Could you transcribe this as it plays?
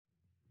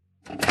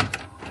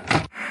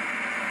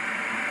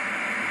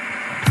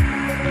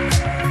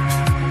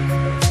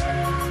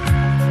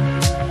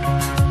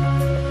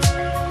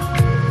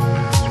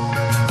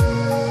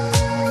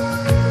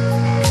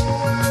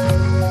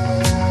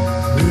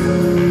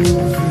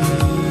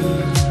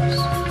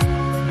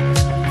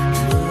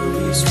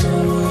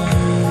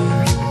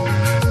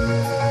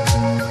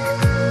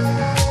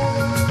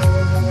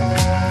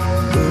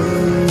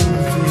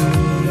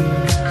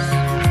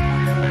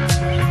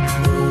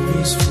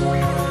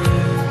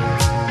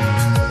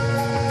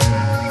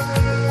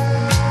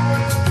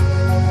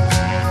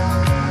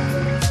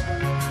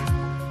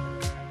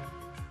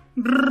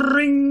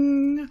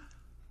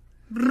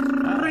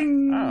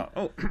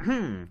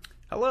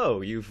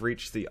You've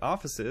reached the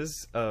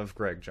offices of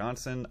Greg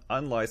Johnson,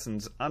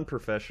 unlicensed,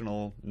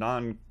 unprofessional,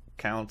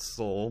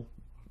 non-counsel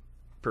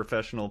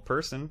professional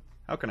person.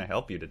 How can I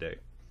help you today?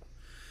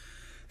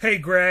 Hey,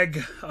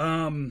 Greg.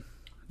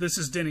 This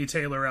is Denny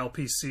Taylor,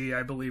 LPC.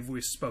 I believe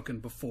we've spoken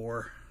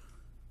before.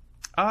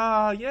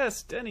 Ah,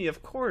 yes, Denny,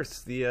 of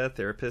course. The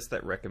therapist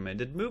that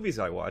recommended movies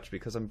I watch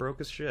because I'm broke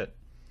as shit.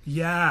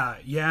 Yeah.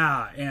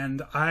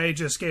 And I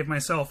just gave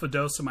myself a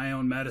dose of my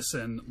own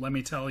medicine. Let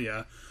me tell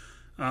you.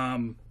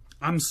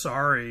 I'm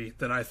sorry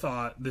that I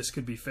thought this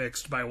could be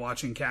fixed by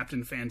watching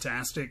Captain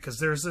Fantastic, because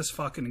there's this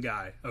fucking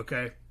guy,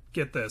 okay?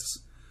 Get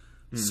this.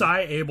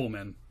 Cy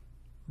Abelman.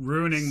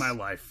 Ruining my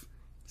life.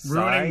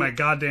 Ruining my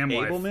goddamn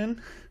life. Abelman?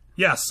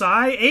 Yeah,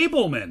 Cy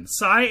Abelman.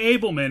 Cy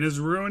Abelman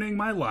is ruining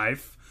my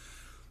life.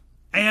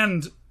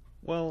 And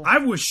Well, I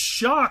was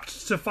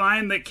shocked to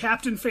find that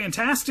Captain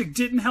Fantastic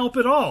didn't help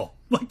at all.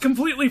 Like,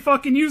 completely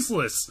fucking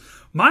useless.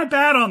 My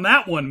bad on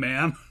that one,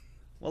 man.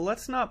 well,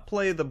 let's not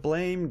play the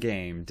blame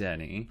game,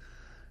 Denny.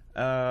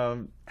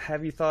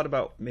 Have you thought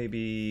about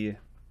maybe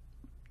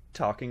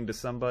talking to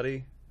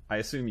somebody? I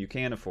assume you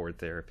can afford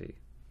therapy.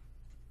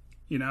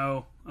 You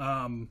know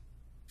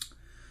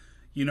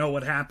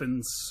what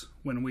happens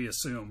when we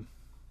assume.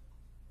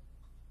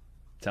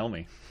 Tell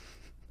me.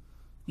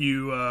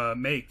 You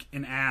make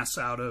an ass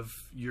out of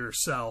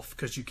yourself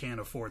because you can't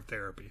afford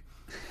therapy.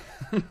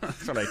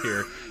 That's what I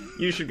hear.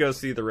 You should go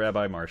see the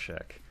Rabbi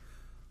Marshak.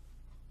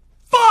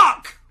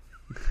 Fuck!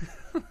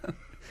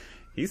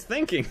 He's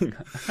thinking.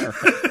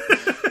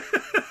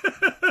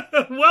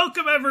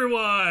 Welcome,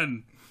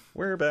 everyone!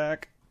 We're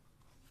back.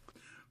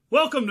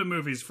 Welcome to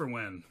Movies for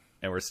When.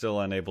 And we're still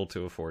unable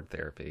to afford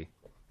therapy.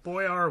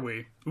 Boy, are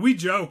we. We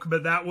joke,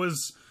 but that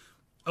was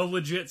a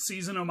legit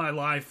season of my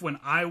life when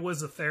I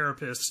was a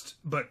therapist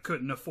but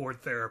couldn't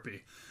afford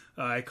therapy.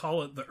 I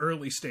call it the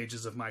early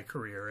stages of my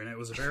career, and it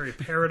was a very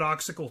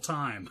paradoxical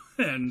time.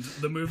 And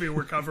the movie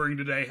we're covering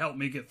today helped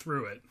me get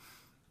through it.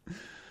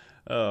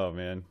 Oh,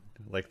 man.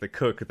 Like the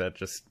cook that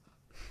just...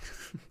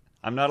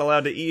 I'm not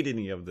allowed to eat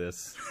any of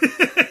this.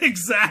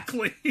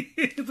 Exactly.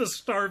 The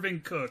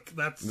starving cook.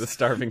 The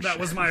starving That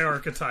was my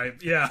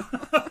archetype, yeah.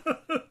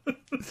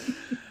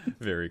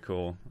 Very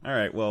cool. All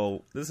right,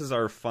 well, this is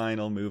our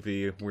final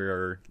movie.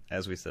 We're,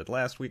 as we said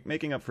last week,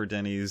 making up for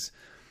Denny's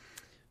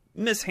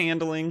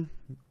mishandling,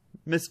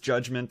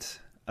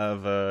 misjudgment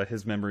of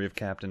his memory of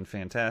Captain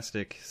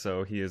Fantastic.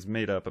 So he has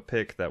made up a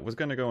pick that was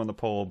going to go in the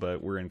poll,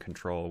 but we're in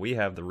control. We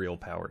have the real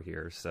power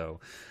here.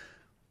 So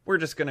we're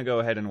just going to go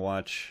ahead and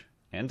watch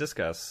and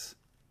discuss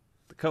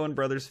the Coen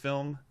Brothers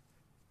film,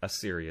 A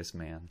Serious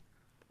Man.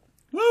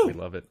 Woo! We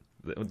love it.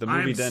 The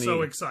movie, I'm Denny.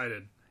 so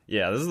excited.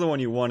 Yeah, this is the one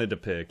you wanted to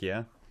pick,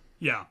 yeah?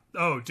 Yeah.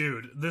 Oh,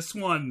 dude. This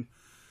one,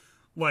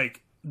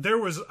 like, there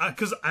was...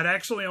 Because I'd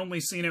actually only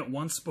seen it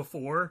once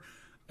before,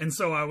 and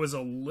so I was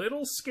a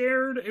little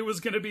scared it was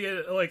going to be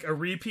a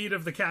repeat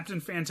of the Captain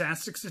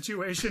Fantastic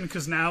situation,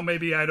 because now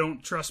maybe I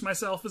don't trust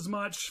myself as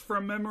much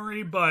from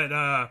memory, but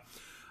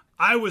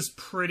I was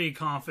pretty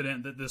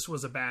confident that this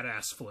was a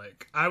badass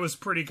flick. I was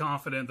pretty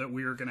confident that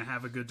we were going to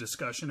have a good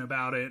discussion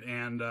about it,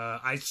 and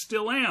I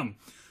still am.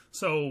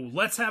 So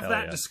let's have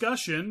that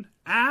discussion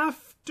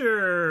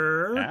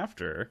after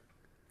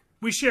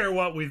we share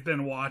what we've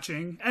been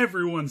watching,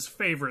 everyone's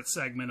favorite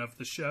segment of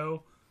the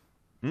show.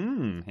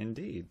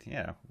 Indeed,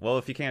 yeah. Well,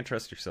 if you can't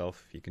trust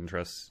yourself, you can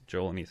trust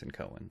Joel and Ethan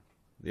Coen.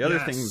 The other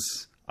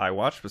things I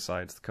watched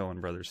besides the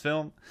Coen Brothers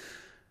film,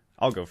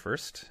 I'll go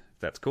first, if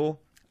that's cool.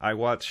 I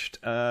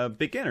watched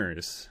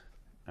Beginners.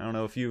 I don't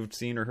know if you've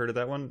seen or heard of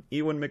that one.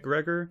 Ewan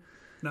McGregor.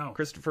 No.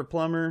 Christopher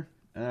Plummer.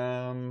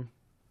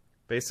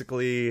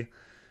 Basically,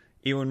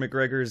 Ewan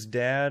McGregor's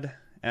dad,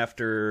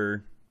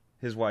 after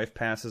his wife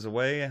passes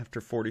away,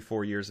 after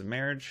 44 years of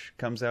marriage,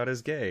 comes out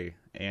as gay.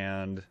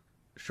 And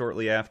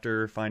shortly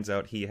after, finds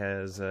out he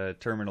has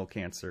terminal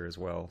cancer as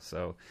well.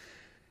 So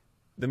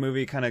the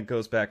movie kind of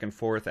goes back and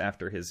forth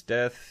after his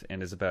death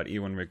and is about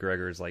Ewan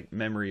McGregor's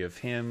memory of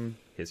him,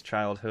 his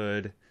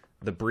childhood,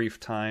 the brief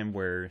time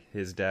where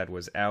his dad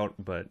was out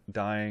but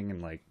dying,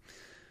 and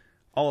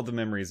all of the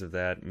memories of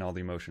that and all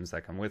the emotions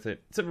that come with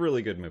it. It's a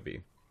really good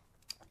movie.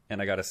 And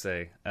I gotta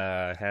say,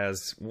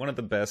 has one of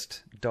the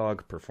best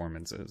dog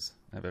performances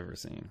I've ever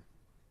seen.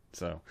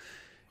 So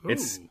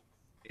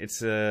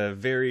it's a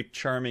very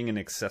charming and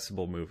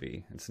accessible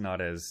movie. It's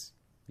not as,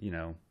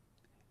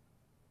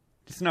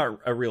 it's not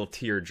a real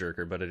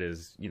tearjerker, but it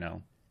is,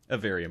 a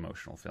very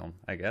emotional film,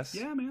 I guess.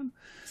 Yeah, man.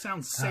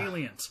 Sounds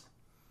salient.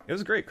 It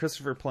was great.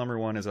 Christopher Plummer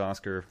won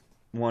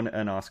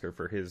an Oscar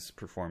for his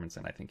performance,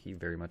 and I think he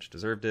very much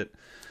deserved it.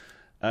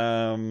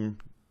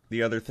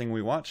 The other thing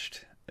we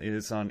watched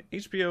is on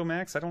HBO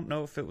Max. I don't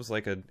know if it was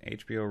an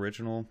HBO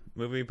original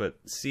movie, but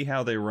See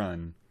How They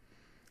Run.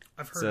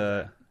 I've heard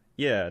of it.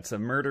 Yeah, it's a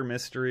murder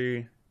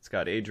mystery. It's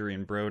got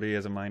Adrian Brody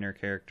as a minor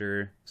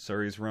character,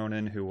 Saoirse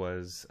Ronan, who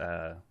was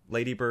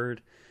Lady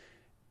Bird,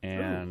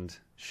 and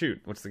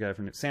what's the guy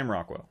from Sam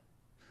Rockwell?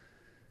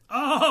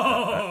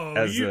 Oh,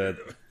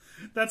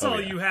 that's all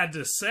you had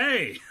to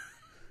say.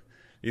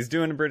 He's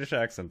doing a British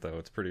accent though.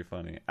 It's pretty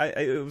funny.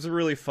 It was a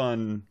really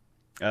fun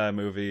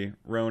movie.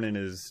 Ronin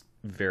is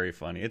very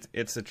funny.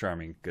 It's a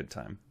charming, good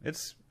time.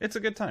 It's a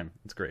good time.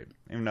 It's great.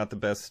 I'm not the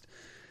best.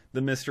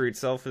 The mystery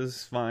itself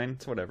is fine.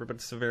 It's whatever, but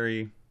it's a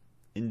very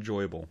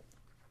enjoyable,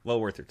 well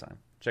worth your time.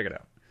 Check it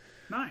out.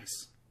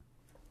 Nice.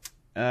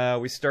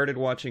 We started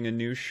watching a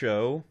new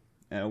show.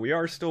 We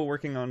are still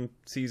working on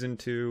season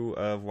 2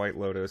 of White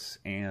Lotus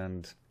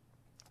and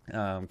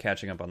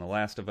catching up on The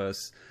Last of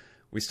Us.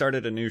 We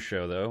started a new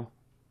show, though,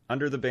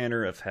 Under the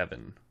Banner of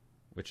Heaven,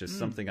 which is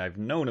something I've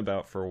known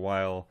about for a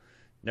while.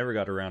 Never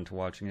got around to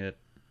watching it.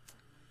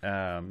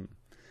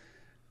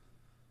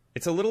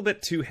 It's a little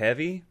bit too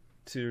heavy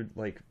to,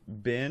 like,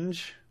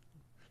 binge.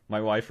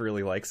 My wife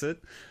really likes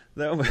it,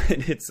 though. But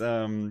it's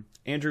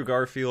Andrew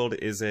Garfield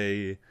is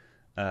a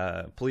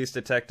police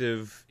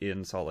detective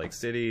in Salt Lake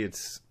City.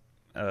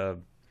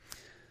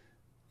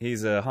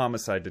 He's a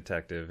homicide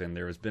detective, and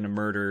there has been a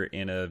murder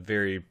in a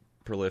very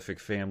prolific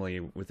family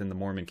within the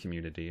Mormon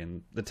community,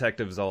 and the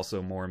detective is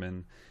also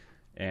Mormon,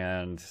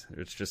 and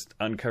it's just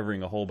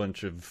uncovering a whole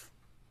bunch of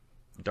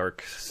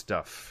dark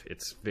stuff.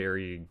 It's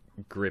very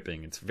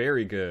gripping. It's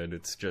very good.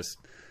 It's just,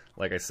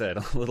 like I said,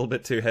 a little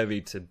bit too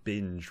heavy to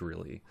binge,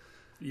 really.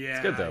 Yeah, it's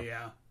good, though.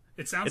 Yeah.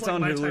 It sounds it's like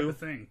on my Hulu. type of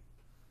thing.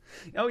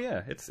 Oh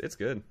yeah, it's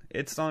good.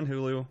 It's on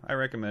Hulu. I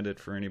recommend it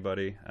for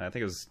anybody. I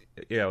think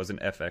it was an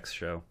FX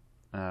show.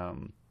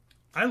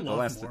 I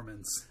love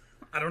Mormons.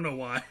 I don't know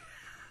why.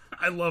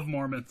 I love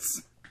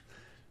Mormons.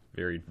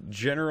 Very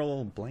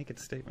general blanket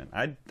statement.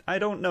 I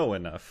don't know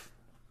enough.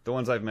 The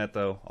ones I've met,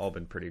 though, all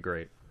been pretty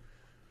great.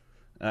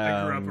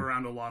 I grew up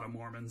around a lot of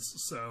Mormons,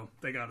 so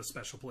they got a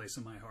special place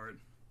in my heart.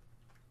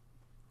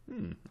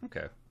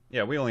 Okay.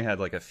 Yeah, we only had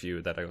like a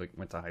few that I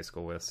went to high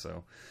school with,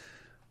 so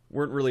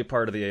weren't really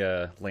part of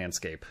the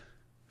landscape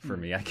for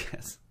me, I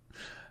guess.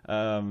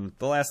 The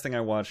last thing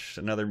I watched,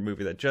 another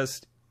movie that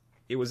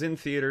it was in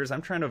theaters.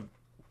 I'm trying to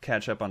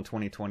catch up on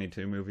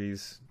 2022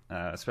 movies,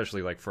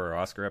 especially like for our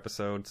Oscar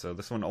episode. So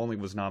this one only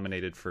was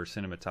nominated for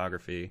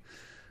cinematography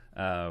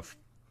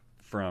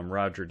from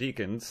Roger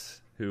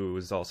Deakins, who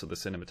is also the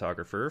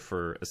cinematographer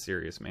for A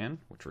Serious Man,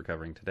 which we're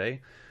covering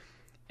today.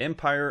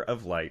 Empire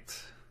of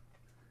Light,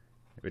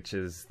 which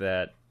is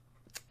that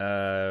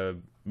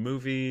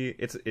movie.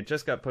 It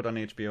just got put on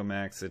HBO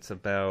Max. It's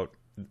about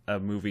a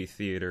movie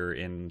theater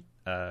in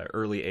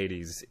early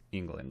 80s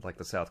England, like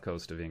the south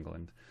coast of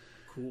England.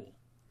 Cool.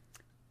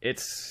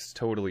 It's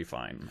totally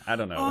fine. I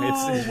don't know.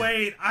 Oh,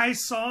 wait. I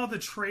saw the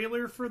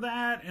trailer for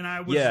that, and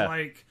I was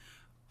like,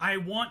 I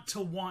want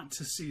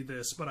to see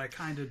this, but I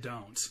kind of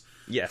don't.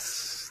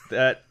 Yes.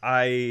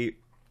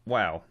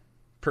 Wow.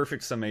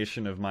 Perfect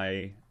summation of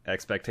my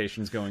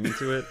expectations going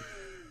into it.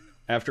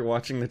 After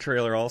watching the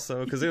trailer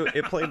also, because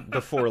it played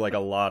before like a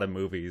lot of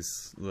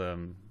movies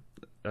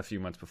a few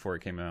months before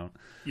it came out.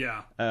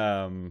 Yeah.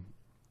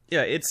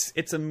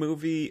 It's a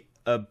movie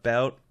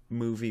about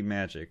movie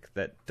magic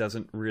that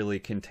doesn't really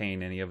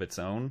contain any of its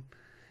own.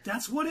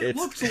 That's what it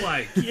looked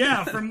like.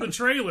 Yeah, from the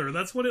trailer,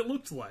 that's what it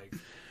looked like.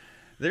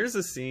 There's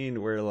a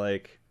scene where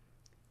like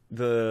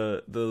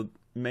the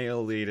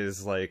male lead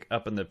is like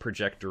up in the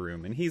projector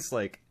room, and he's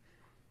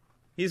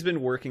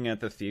been working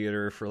at the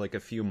theater for like a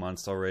few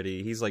months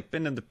already. He's like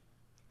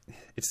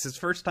it's his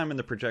first time in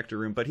the projector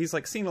room, but he's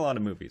like seen a lot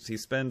of movies. He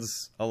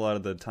spends a lot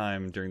of the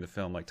time during the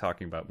film like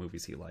talking about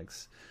movies he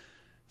likes.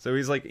 So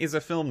he's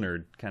a film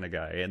nerd kind of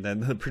guy. And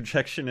then the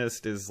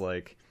projectionist is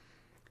like,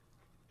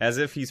 as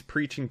if he's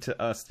preaching to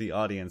us, the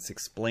audience,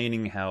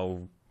 explaining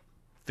how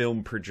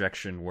film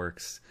projection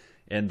works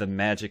and the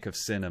magic of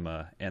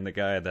cinema. And the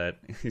guy that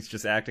he's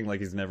just acting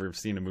like he's never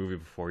seen a movie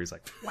before. He's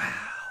like, wow.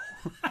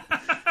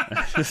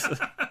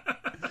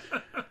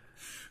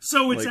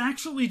 So it's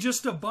actually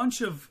just a bunch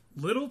of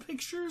little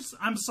pictures?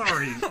 I'm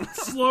sorry.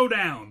 Slow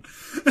down.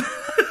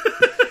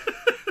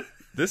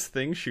 This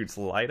thing shoots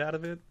light out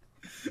of it?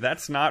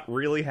 That's not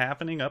really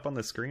happening up on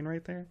the screen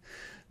right there?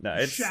 No,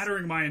 it's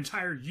shattering my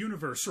entire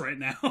universe right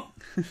now.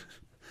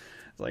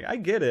 It's like, I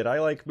get it. I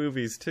like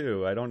movies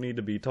too. I don't need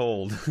to be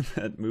told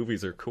that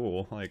movies are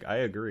cool. Like, I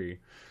agree.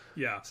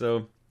 Yeah.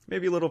 So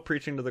maybe a little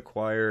preaching to the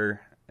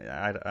choir.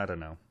 I don't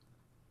know.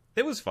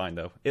 It was fine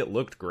though. It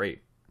looked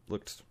great.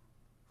 Looked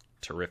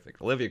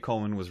terrific. Olivia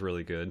Colman was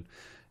really good,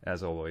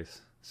 as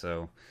always.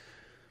 So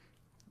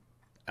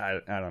I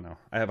don't know.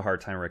 I have a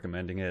hard time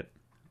recommending it.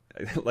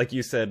 Like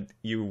you said,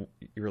 you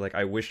were like,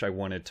 I wish I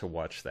wanted to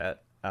watch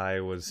that. I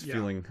was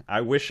feeling,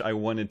 I wish I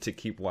wanted to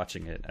keep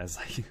watching it as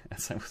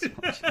I was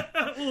watching.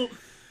 Well,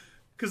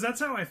 because that's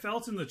how I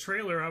felt in the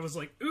trailer. I was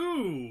like,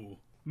 ooh,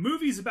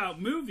 movies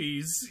about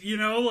movies, you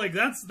know, like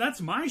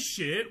that's my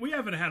shit. We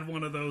haven't had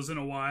one of those in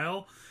a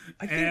while.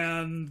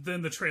 And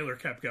then the trailer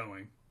kept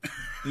going.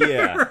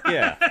 Yeah,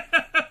 yeah.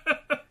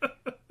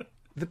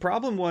 The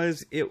problem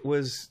was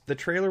the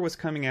trailer was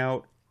coming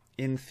out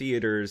in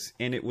theaters,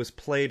 and it was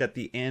played at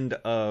the end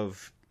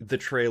of the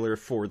trailer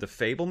for The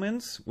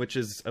Fabelmans, which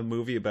is a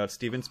movie about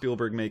Steven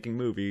Spielberg making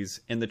movies,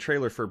 and the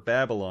trailer for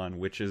Babylon,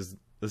 which is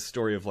the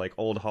story of like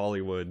old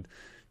Hollywood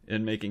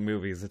and making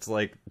movies. It's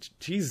like,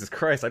 Jesus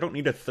Christ, I don't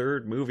need a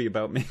third movie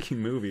about making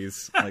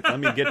movies. Like, let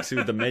me get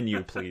to the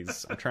menu,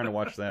 please. I'm trying to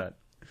watch that.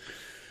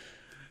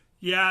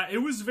 Yeah, it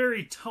was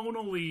very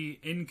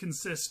tonally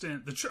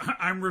inconsistent.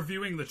 I'm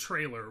reviewing the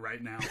trailer right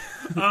now.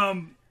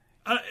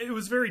 It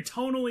was very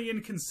tonally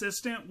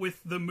inconsistent with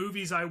the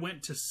movies I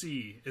went to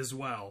see as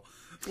well.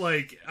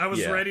 Like, I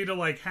was ready to,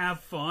 like,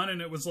 have fun,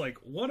 and it was like,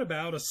 what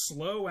about a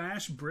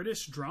slow-ash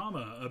British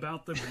drama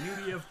about the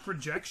beauty of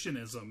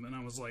projectionism? And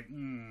I was like,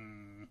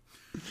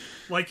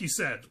 Like you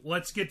said,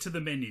 let's get to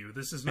the menu.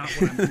 This is not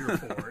what I'm here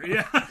for.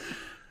 Yeah.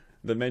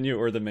 The menu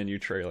or the menu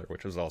trailer,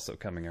 which was also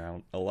coming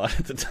out a lot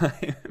at the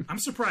time. I'm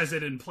surprised they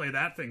didn't play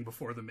that thing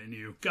before the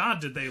menu. God,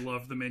 did they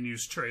love the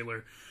menu's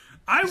trailer.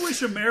 I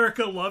wish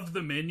America loved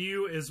the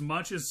menu as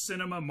much as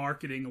cinema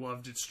marketing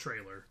loved its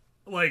trailer.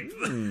 Like,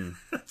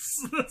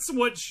 that's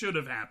what should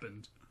have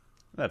happened.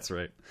 That's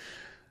right.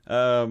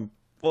 Well,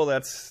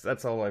 that's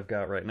all I've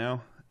got right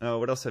now.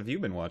 What else have you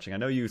been watching? I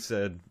know you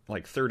said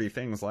like 30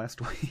 things last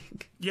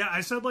week. Yeah,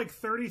 I said like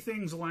 30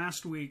 things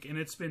last week, and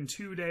it's been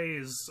 2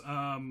 days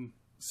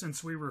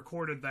since we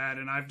recorded that,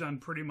 and I've done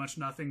pretty much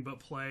nothing but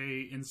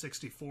play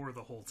N64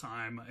 the whole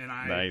time. And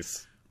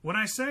Nice. When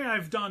I say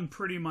I've done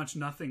pretty much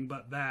nothing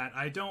but that,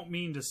 I don't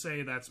mean to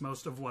say that's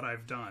most of what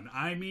I've done.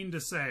 I mean to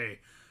say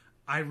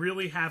I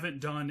really haven't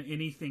done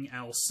anything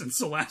else since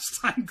the last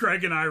time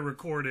Greg and I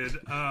recorded.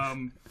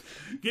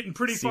 Getting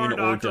pretty far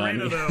into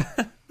Ocarina, though.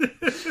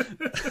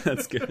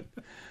 That's good.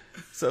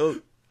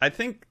 So, I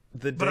think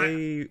the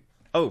day...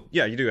 Oh,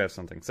 yeah, you do have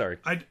something. Sorry.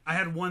 I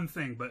had one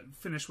thing, but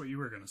finish what you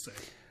were going to say.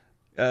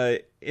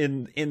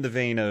 In the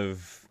vein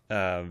of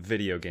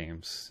video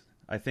games,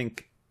 I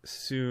think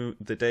soon,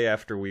 the day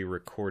after we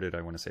recorded,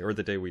 I want to say, or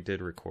the day we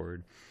did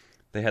record,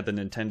 they had the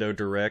Nintendo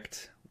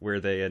Direct where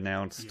they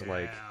announced,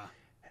 like,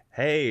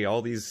 hey,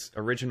 all these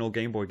original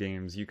Game Boy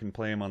games, you can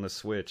play them on the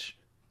Switch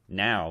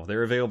now.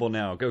 They're available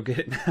now. Go get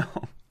it now.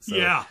 So,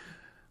 yeah.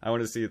 I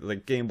want to see,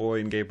 like, Game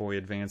Boy and Game Boy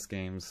Advance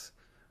games.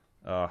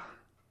 I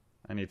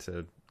need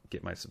to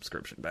get my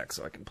subscription back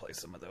so I can play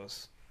some of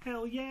those.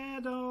 Hell yeah,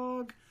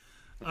 dog.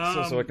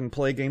 So I can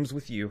play games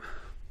with you.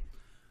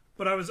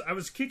 But I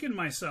was kicking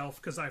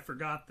myself because I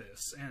forgot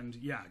this. And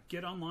yeah,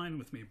 get online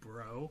with me,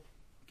 bro.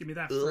 Give me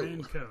that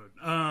friend code.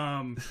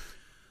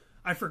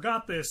 I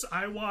forgot this.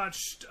 I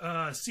watched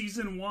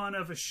season 1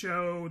 of a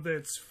show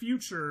that's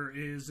future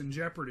is in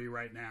jeopardy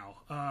right now.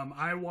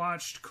 I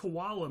watched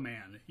Koala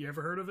Man. You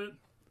ever heard of it?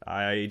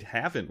 I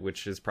haven't,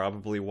 which is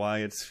probably why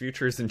its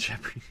future is in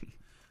jeopardy.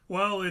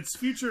 Well, its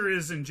future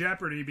is in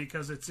jeopardy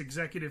because its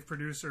executive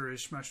producer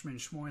is Shmushman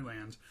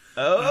Shmoyland.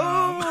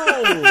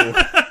 Oh!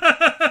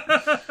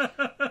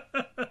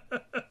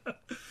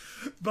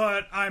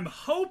 But I'm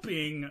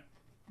hoping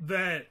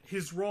that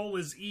his role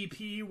as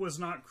EP was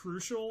not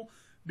crucial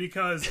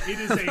because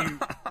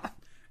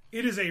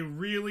it is a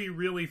really,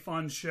 really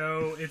fun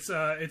show. It's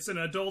an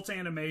adult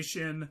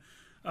animation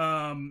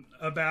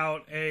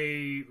about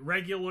a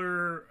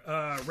regular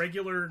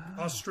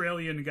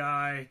Australian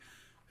guy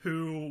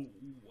who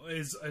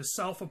is a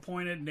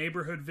self-appointed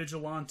neighborhood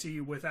vigilante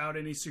without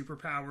any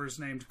superpowers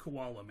named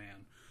Koala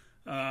Man.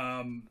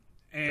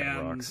 And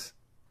rocks.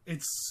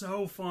 It's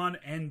so fun,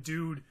 and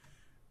dude,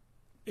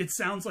 it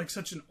sounds like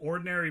such an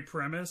ordinary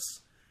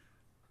premise.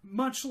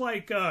 Much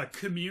like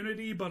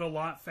Community, but a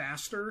lot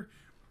faster.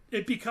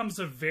 It becomes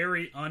a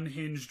very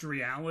unhinged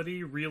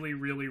reality really,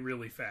 really,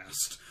 really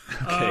fast.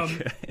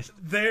 Okay,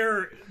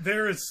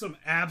 there is some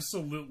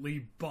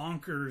absolutely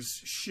bonkers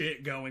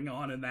shit going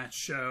on in that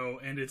show,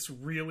 and it's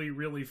really,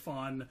 really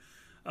fun.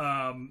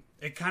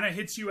 It kind of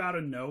hits you out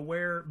of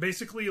nowhere.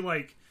 Basically,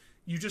 like,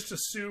 you just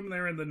assume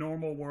they're in the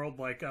normal world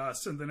like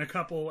us, and then a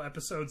couple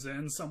episodes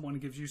in, someone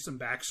gives you some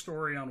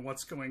backstory on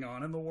what's going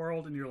on in the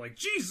world, and you're like,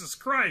 Jesus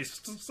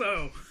Christ!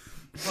 So...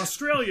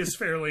 Australia's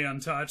fairly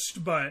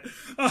untouched, but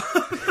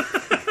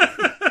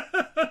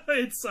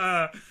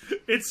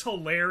it's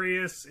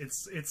hilarious.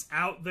 It's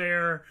out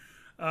there,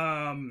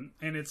 and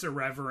it's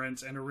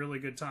irreverent and a really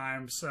good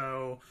time.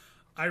 So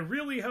I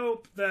really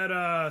hope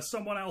that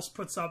someone else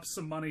puts up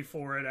some money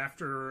for it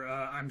after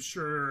I'm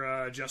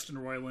sure Justin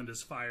Roiland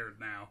is fired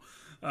now,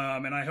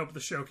 and I hope the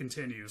show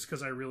continues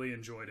because I really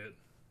enjoyed it.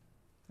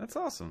 That's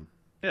awesome.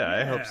 Yeah,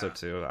 I hope so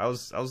too. I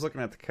was looking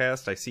at the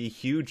cast. I see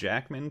Hugh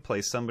Jackman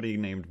play somebody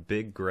named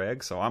Big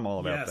Greg, so I'm all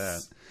about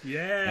that.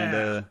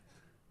 Yeah. And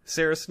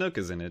Sarah Snook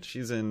is in it.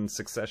 She's in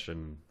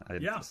Succession.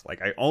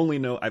 I've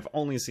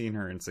only seen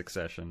her in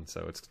Succession,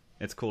 so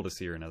it's cool to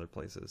see her in other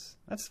places.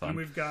 That's fun. And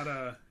we've got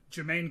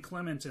Jermaine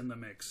Clement in the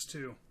mix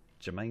too.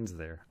 Jermaine's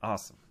there.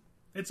 Awesome.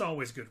 It's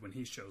always good when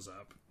he shows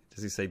up.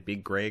 Does he say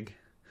Big Greg?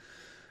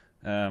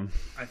 I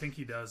think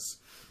he does.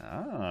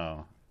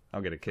 Oh.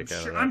 I'll get a kick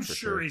out of that. I'm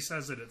sure he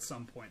says it at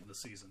some point in the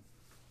season.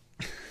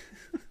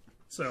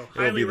 So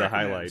it'll be the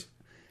recommend. highlight.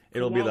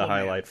 It'll be the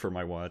highlight for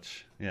my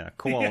watch. Yeah,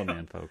 Koala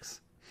Man,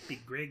 folks.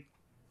 Big Greg.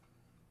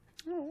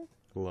 Oh,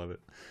 love it.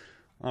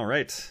 All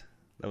right,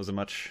 that was a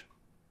much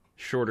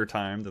shorter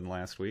time than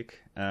last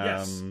week.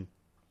 Yes.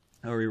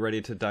 Are we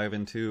ready to dive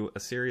into A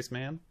Serious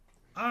Man?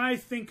 I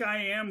think I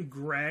am,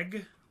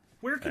 Greg.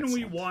 Where can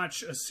we Excellent.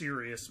 watch A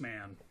Serious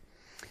Man?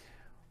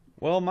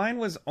 Well, mine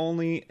was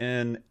only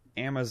an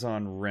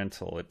Amazon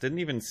rental. It didn't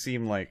even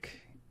seem like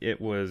it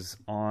was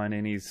on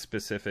any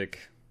specific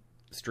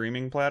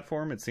streaming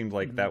platform. It seemed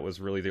like that was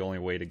really the only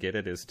way to get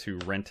it, is to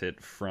rent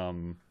it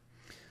from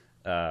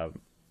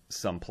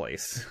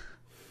someplace.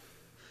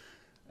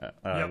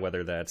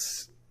 Whether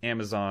that's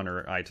Amazon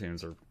or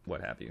iTunes or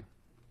what have you.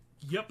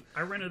 Yep,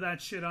 I rented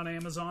that shit on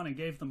Amazon and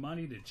gave the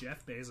money to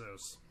Jeff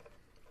Bezos.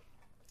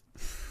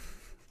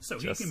 So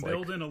he can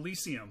build an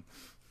Elysium.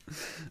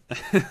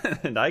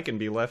 And I can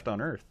be left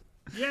on Earth.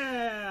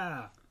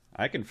 Yeah!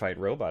 I can fight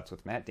robots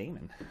with Matt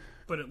Damon.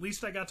 But at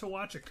least I got to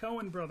watch a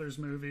Coen Brothers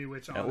movie,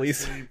 which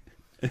honestly...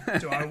 At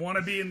least... do I want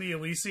to be in the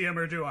Elysium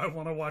or do I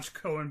want to watch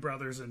Coen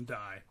Brothers and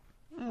die?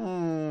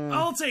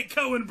 I'll take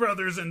Coen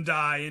Brothers and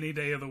die any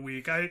day of the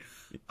week.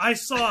 I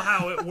saw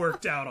how it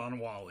worked out on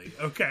WALL-E,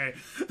 okay?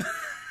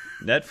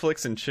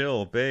 Netflix and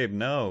chill, babe.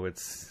 No,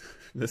 it's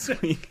this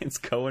week. It's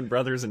Coen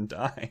Brothers and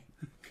die.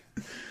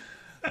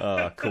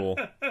 Cool.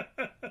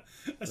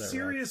 A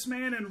serious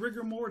man in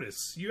rigor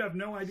mortis. You have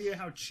no idea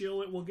how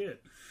chill it will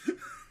get.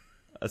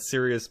 A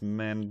serious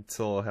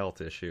mental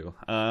health issue.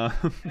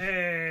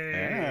 Hey.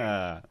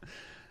 Yeah.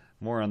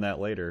 More on that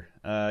later.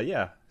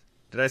 Yeah.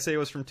 Did I say it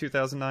was from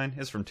 2009?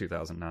 It's from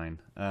 2009.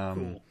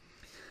 Cool.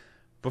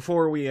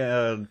 Before we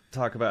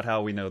talk about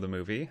how we know the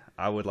movie,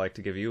 I would like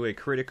to give you a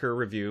Critiker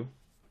review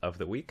of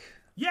the week.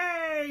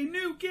 Yay!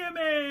 New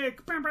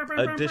gimmick!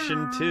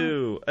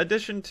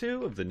 Edition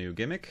 2 of the new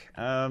gimmick.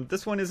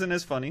 This one isn't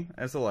as funny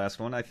as the last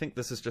one. I think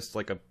this is just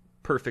like a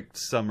perfect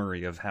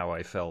summary of how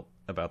I felt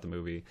about the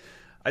movie.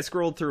 I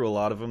scrolled through a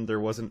lot of them. There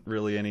wasn't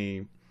really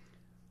any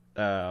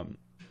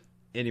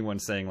anyone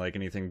saying like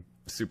anything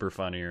super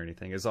funny or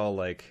anything. It's all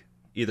like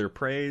either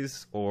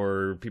praise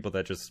or people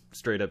that just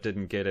straight up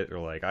didn't get it, or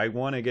like, I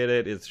want to get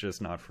it, it's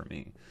just not for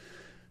me.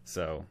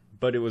 So,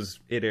 but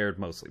it aired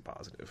mostly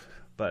positive.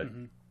 But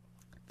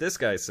this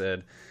guy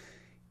said,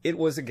 "It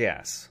was a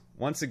gas.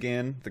 Once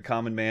again, the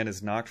common man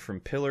is knocked from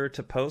pillar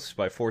to post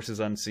by forces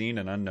unseen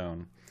and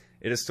unknown.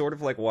 It is sort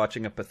of like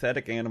watching a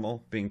pathetic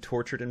animal being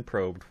tortured and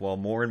probed while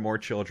more and more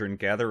children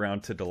gather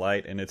around to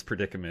delight in its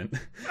predicament.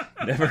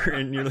 Never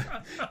in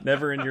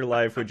your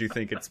life would you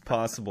think it's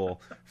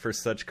possible for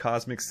such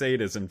cosmic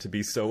sadism to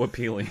be so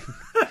appealing."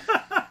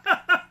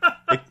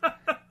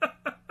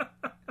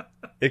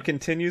 It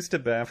continues to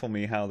baffle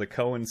me how the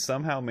Coens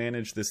somehow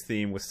managed this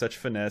theme with such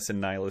finesse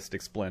and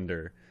nihilistic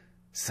splendor.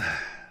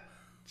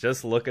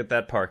 Just look at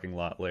that parking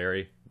lot,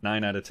 Larry.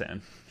 9 out of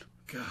 10.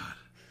 God.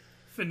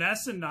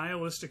 Finesse and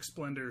nihilistic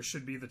splendor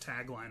should be the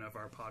tagline of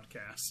our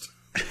podcast.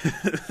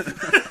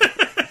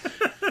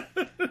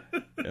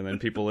 And then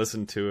people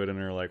listen to it and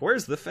are like,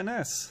 where's the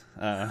finesse?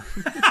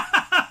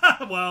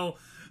 Well,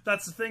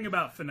 that's the thing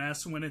about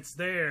finesse. When it's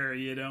there,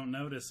 you don't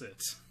notice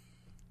it.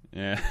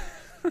 Yeah.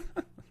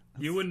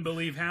 You wouldn't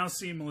believe how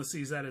seamless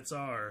these edits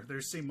are. They're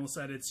seamless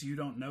edits you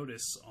don't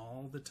notice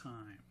all the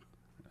time.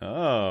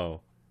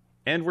 Oh.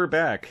 And we're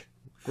back.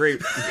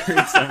 Great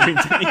summary,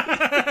 Denny.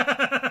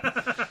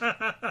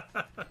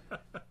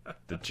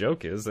 The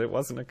joke is, it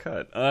wasn't a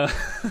cut.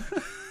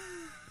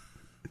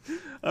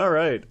 All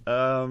right.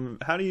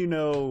 How do you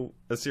know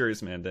A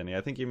Serious Man, Denny?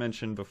 I think you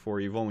mentioned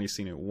before you've only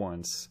seen it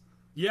once.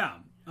 Yeah.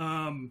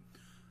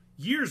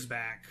 Years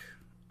back,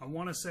 I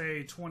want to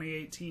say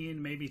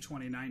 2018, maybe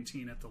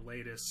 2019 at the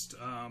latest.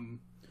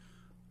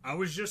 I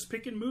was just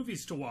picking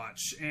movies to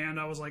watch, and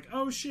I was like,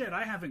 oh shit,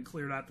 I haven't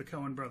cleared out the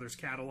Coen Brothers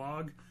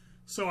catalog.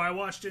 So I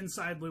watched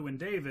Inside Llewyn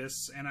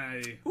Davis, and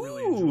I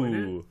really enjoyed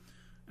it.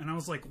 And I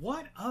was like,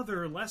 what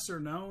other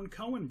lesser-known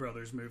Coen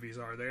Brothers movies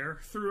are there?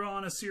 Threw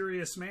on A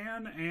Serious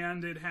Man,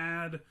 and it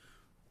had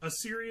a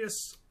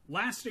serious,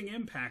 lasting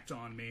impact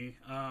on me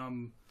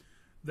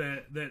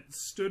that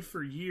stood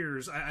for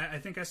years. I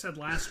think I said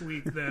last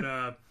week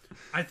that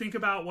I think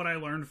about what I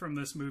learned from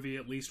this movie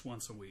at least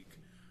once a week.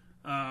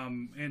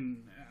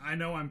 And I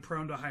know I'm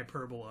prone to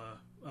hyperbole.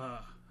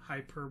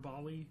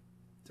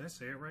 Did I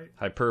say it right?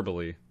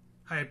 Hyperbole.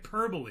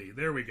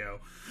 There we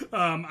go.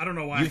 I don't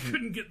know why I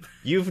couldn't get...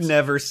 You've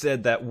never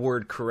said that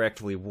word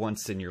correctly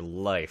once in your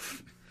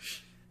life.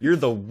 You're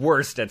the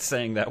worst at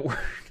saying that word.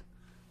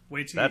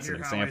 Wait till you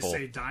hear how I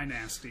say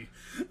dynasty.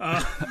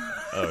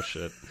 Oh,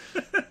 shit.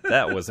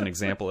 That was an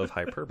example of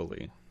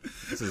hyperbole.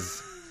 This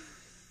is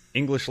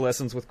English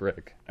lessons with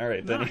Greg. All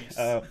right, Denny.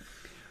 Nice.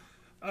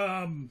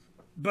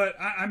 But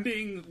I'm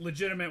being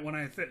legitimate when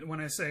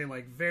I say,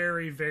 like,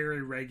 very,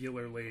 very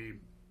regularly,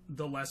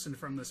 the lesson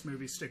from this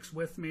movie sticks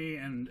with me,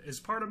 and as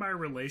part of my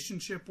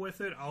relationship with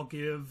it, I'll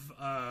give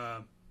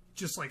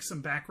just like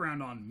some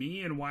background on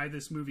me and why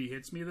this movie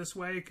hits me this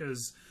way,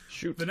 because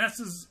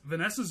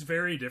Vanessa's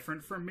very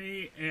different from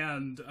me,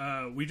 and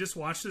we just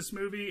watched this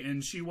movie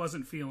and she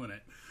wasn't feeling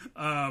it,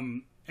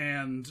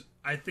 and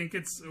I think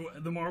it's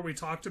the more we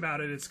talked about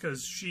it, it's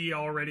because she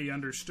already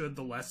understood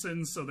the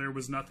lesson, so there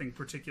was nothing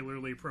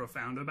particularly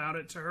profound about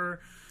it to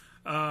her.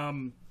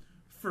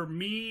 For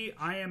me,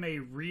 I am a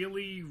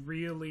really,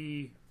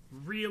 really,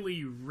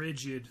 really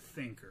rigid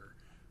thinker.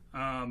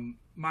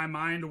 My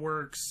mind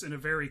works in a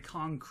very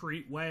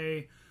concrete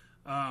way.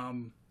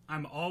 I'm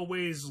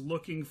always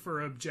looking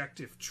for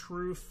objective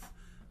truth.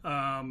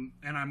 And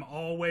I'm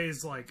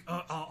always like,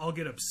 I'll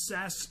get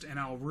obsessed and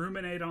I'll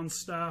ruminate on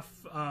stuff.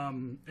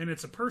 And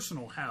it's a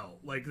personal hell.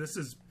 Like, this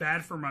is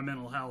bad for my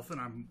mental health,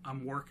 and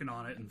I'm working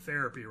on it in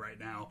therapy right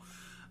now.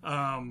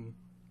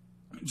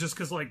 Just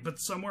because, like, but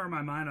somewhere in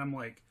my mind, I'm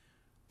like,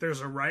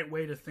 there's a right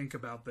way to think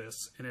about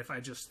this, and if I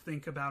just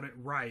think about it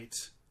right,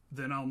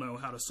 then I'll know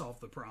how to solve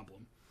the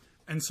problem.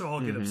 And so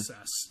I'll get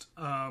obsessed.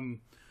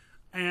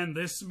 And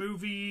this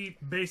movie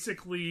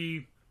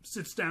basically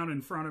sits down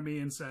in front of me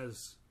and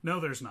says, no,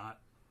 there's not.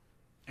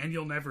 And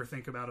you'll never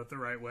think about it the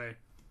right way.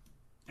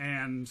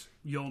 And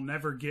you'll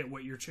never get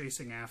what you're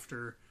chasing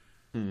after.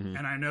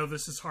 And I know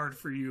this is hard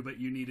for you,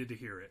 but you needed to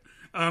hear it.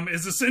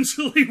 Is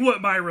essentially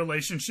what my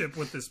relationship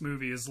with this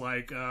movie is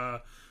like.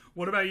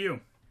 What about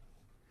you?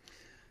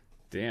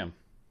 Damn.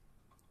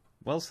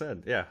 Well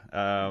said. Yeah.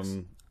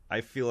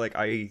 I feel like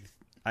I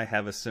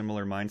have a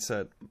similar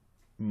mindset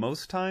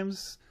most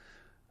times.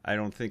 I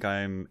don't think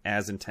I'm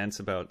as intense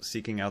about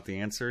seeking out the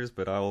answers,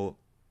 but I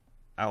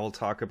will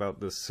talk about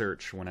the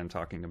search when I'm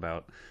talking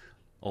about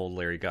old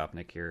Larry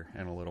Gopnik here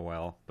in a little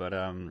while. But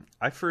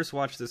I first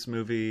watched this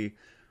movie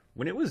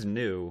when it was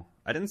new.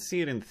 I didn't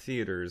see it in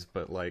theaters,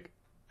 but like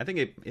I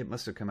think it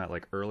must have come out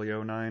like early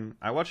 2009.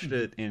 I watched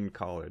it in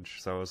college,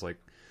 so I was like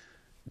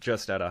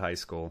just out of high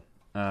school.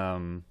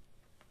 And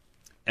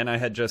I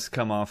had just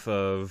come off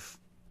of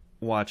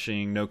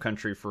watching No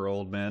Country for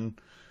Old Men,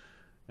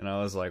 and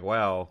I was like,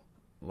 wow,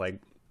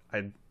 like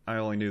I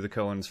only knew the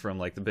Coens from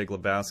like The Big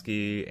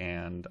Lebowski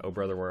and Oh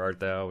Brother Where Art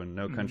Thou and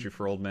No Country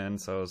for Old Men,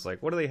 so I was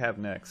like, what do they have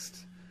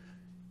next?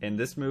 And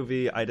this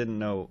movie, I didn't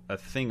know a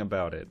thing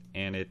about it,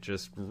 and it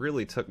just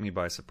really took me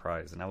by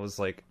surprise. And I was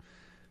like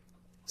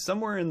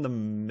somewhere in the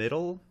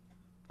middle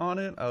on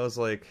it. I was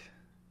like,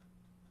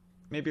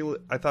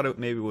 I thought it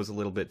maybe was a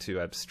little bit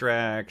too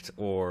abstract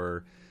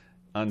or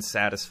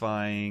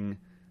unsatisfying,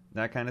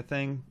 that kind of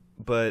thing.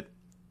 But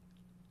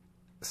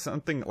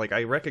something like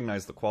I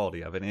recognize the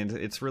quality of it, and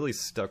it's really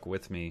stuck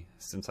with me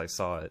since I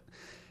saw it.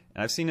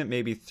 And I've seen it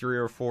maybe 3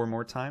 or 4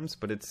 more times,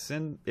 but it's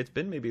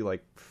been maybe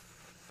like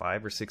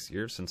 5 or 6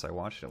 years since I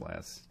watched it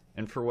last.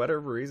 And for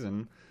whatever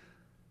reason,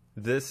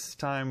 this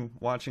time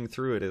watching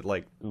through it, it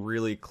like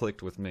really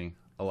clicked with me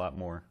a lot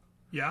more.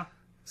 Yeah.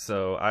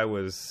 So I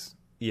was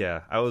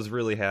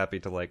really happy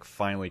to like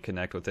finally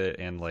connect with it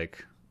and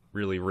like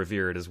really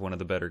revere it as one of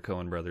the better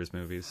Coen Brothers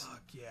movies.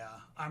 Fuck yeah.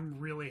 I'm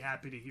really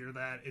happy to hear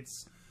that.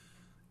 It's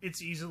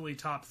easily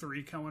top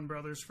 3 Coen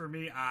Brothers for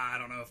me. I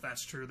don't know if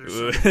that's true. They're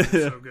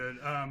so good.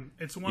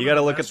 It's one. You got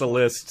to look at the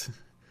list.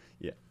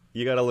 Yeah,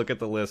 you got to look at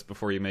the list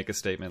before you make a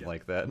statement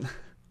like that.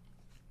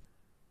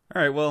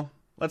 All right, well,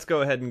 let's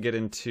go ahead and get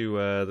into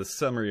the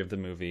summary of the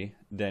movie.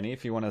 Denny,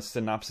 if you want to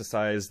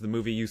synopsisize the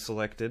movie you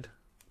selected.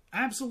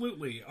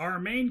 Absolutely. Our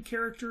main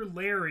character,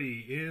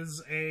 Larry,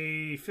 is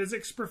a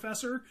physics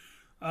professor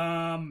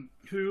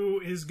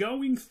who is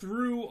going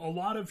through a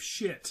lot of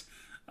shit.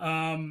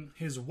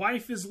 His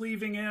wife is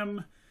leaving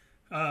him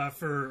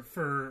for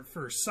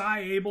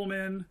Cy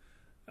Abelman.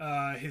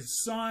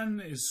 His son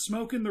is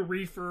smoking the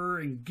reefer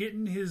and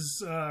getting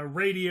his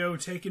radio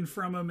taken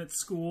from him at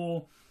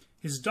school.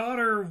 His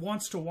daughter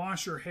wants to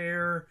wash her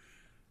hair.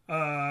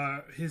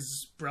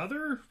 His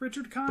brother,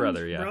 Richard Kind?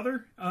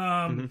 Brother,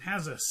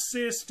 has a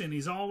cyst and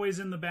he's always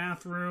in the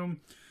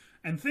bathroom.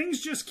 And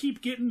things just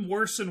keep getting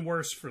worse and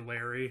worse for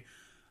Larry.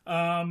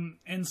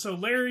 And so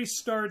Larry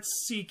starts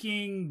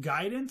seeking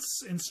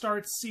guidance and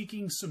starts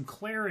seeking some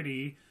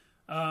clarity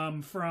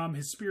from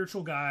his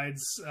spiritual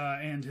guides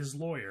and his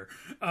lawyer.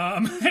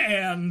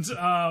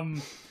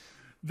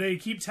 They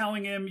keep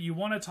telling him, you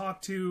want to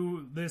talk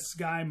to this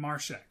guy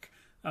Marshek.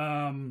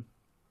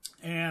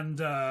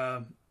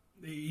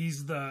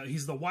 He's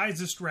the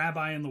wisest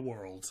rabbi in the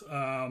world.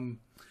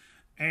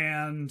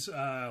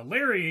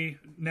 Larry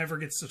never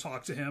gets to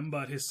talk to him,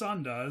 but his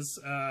son does.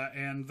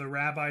 And the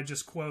rabbi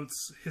just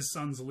quotes his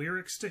son's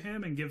lyrics to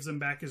him and gives him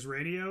back his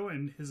radio.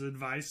 And his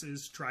advice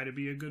is try to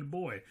be a good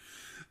boy.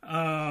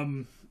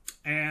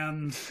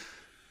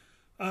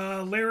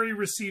 Larry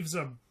receives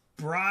a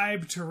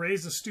bribe to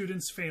raise a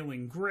student's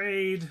failing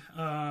grade.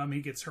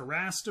 He gets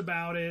harassed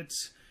about it.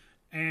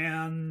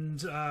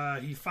 And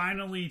he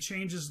finally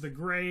changes the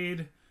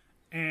grade.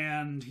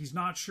 And he's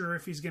not sure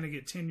if he's going to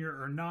get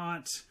tenure or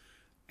not.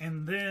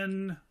 And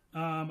then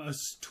a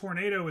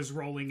tornado is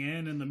rolling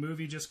in, and the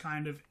movie just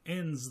kind of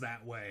ends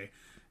that way.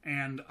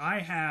 And I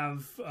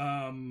have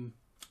a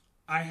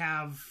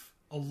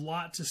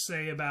lot to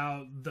say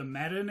about the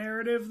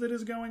meta-narrative that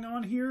is going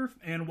on here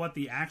and what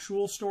the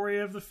actual story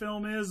of the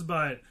film is,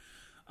 but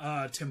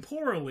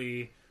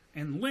temporally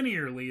and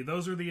linearly,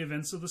 those are the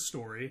events of the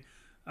story.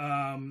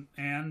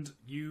 And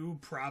you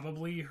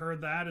probably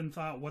heard that and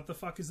thought, what the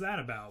fuck is that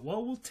about?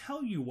 Well, we'll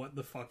tell you what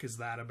the fuck is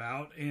that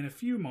about in a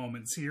few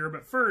moments here.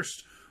 But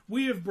first,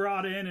 we have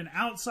brought in an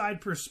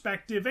outside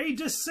perspective, a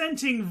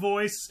dissenting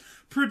voice,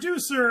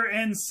 producer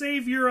and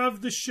savior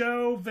of the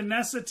show,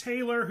 Vanessa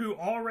Taylor, who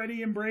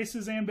already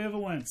embraces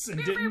ambivalence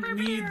and didn't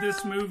need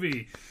this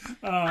movie.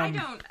 I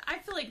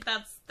feel like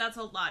that's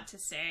a lot to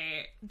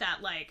say.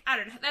 That, like, I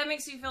don't know, that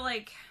makes me feel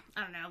like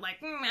I don't know, like,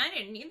 I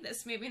didn't need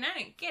this movie and I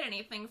didn't get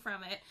anything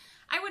from it.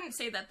 I wouldn't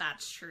say that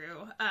that's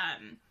true.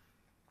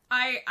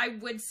 I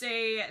would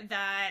say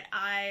that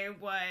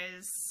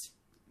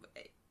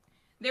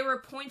there were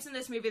points in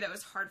this movie that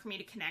was hard for me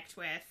to connect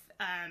with.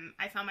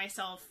 I found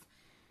myself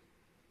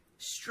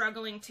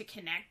struggling to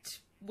connect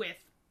with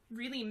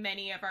really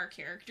many of our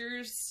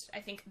characters. I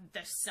think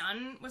the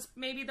son was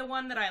maybe the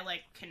one that I,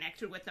 like,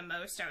 connected with the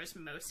most. I was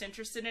most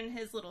interested in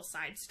his little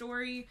side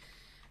story.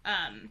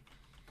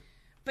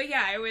 But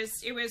yeah, it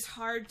was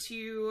hard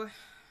to...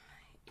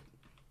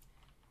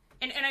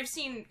 And I've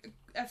seen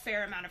a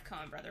fair amount of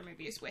Coen Brother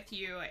movies with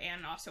you,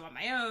 and also on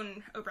my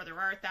own. Oh Brother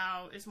Art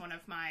Thou is one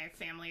of my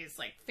family's,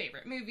 like,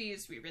 favorite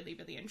movies. We really,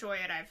 really enjoy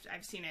it.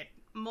 I've seen it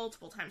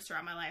multiple times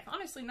throughout my life.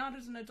 Honestly, not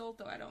as an adult,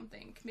 though, I don't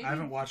think. Maybe... I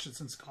haven't watched it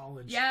since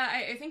college. Yeah,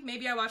 I think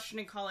maybe I watched it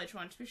in college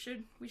once. We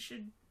should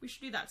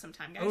do that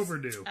sometime, guys.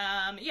 Overdue.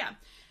 Yeah.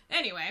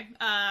 Anyway,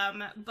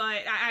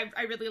 but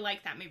I really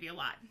like that movie a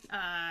lot.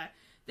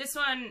 This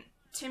one,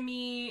 to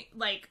me,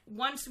 like,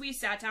 once we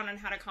sat down and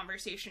had a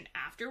conversation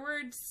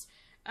afterwards,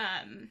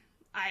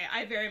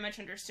 I very much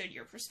understood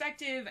your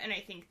perspective, and I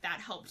think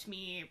that helped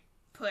me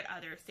put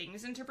other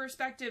things into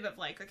perspective of,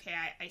 like, okay,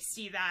 I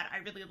see that. I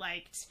really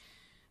liked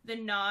the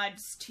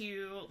nods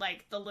to,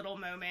 like, the little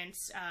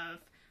moments of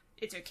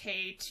it's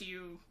okay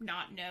to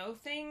not know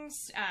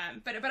things.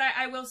 But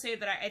I will say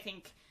that I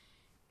think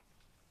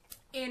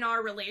in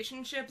our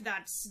relationship,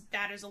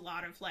 that is a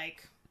lot of,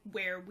 like,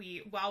 where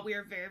while we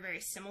are very, very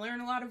similar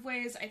in a lot of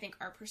ways, I think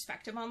our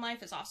perspective on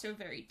life is also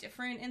very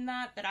different in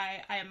that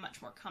I am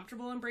much more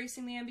comfortable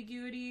embracing the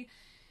ambiguity.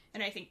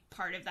 And I think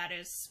part of that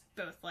is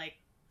both, like,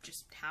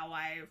 just how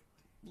I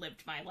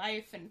lived my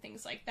life and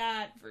things like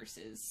that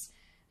versus,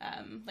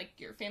 like,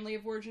 your family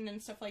of origin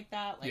and stuff like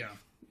that. Like, yeah.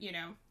 You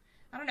know,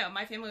 I don't know.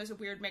 My family was a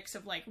weird mix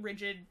of, like,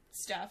 rigid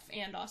stuff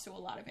and also a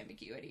lot of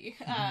ambiguity.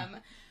 Mm-hmm.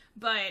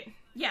 But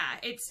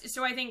yeah,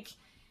 so I think,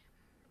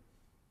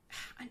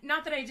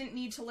 not that I didn't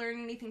need to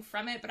learn anything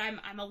from it, but I'm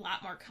a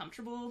lot more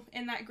comfortable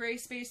in that gray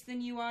space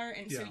than you are.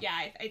 And so,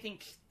 yeah, I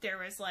think there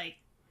was, like,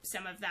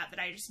 some of that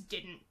I just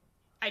didn't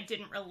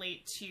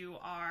relate to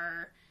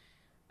our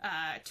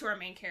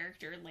main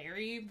character,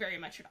 Larry, very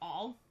much at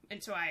all.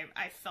 And so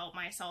I felt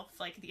myself,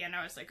 like, at the end,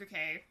 I was like,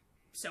 okay,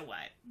 so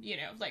what? You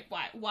know, like,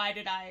 why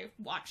did I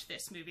watch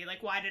this movie?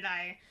 Like, why did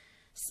I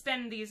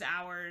spend these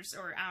hours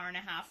or hour and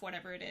a half,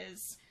 whatever it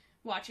is,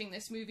 watching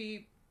this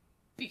movie?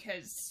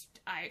 Because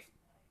I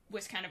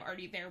was kind of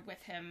already there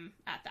with him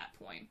at that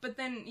point. But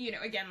then, you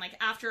know, again, like,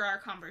 after our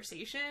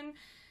conversation,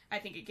 I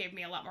think it gave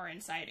me a lot more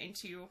insight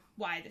into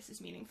why this is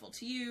meaningful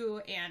to you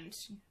and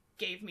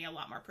gave me a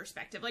lot more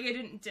perspective. Like, I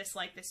didn't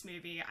dislike this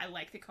movie. I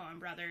like the Coen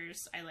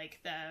Brothers. I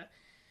like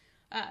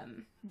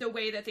the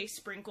way that they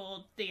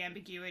sprinkled the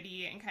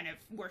ambiguity and kind of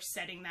were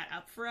setting that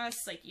up for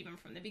us, like, even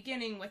from the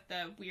beginning with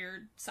the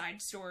weird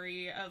side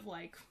story of,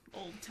 like,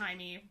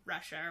 old-timey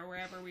Russia or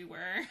wherever we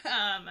were,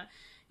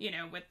 you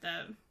know, with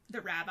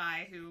the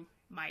rabbi who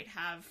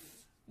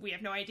we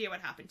have no idea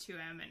what happened to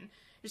him, and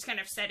just kind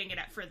of setting it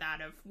up for that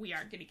of, we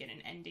aren't going to get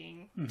an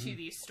ending to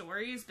these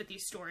stories, but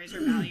these stories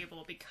are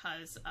valuable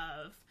because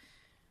of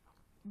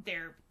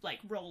their, like,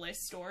 role as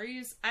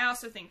stories. I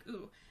also think,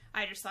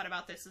 I just thought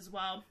about this as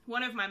well.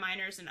 One of my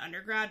minors in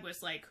undergrad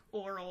was, like,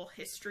 oral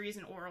histories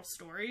and oral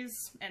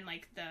stories and,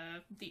 like,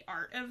 the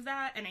art of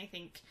that. And I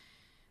think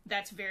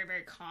that's very,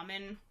 very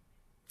common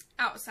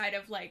outside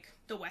of, like,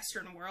 the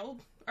Western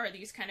world, are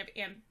these kind of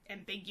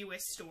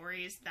ambiguous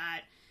stories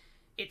that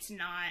it's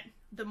not,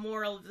 the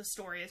moral of the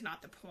story is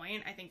not the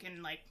point. I think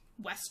in, like,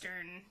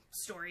 Western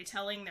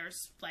storytelling,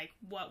 there's, like,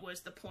 what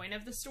was the point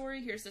of the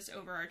story? Here's this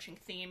overarching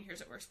theme. Here's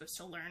what we're supposed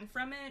to learn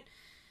from it.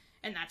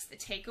 And that's the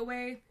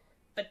takeaway.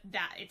 But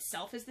that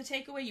itself is the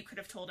takeaway. You could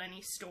have told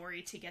any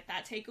story to get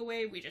that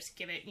takeaway. We just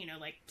give it, you know,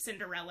 like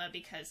Cinderella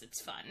because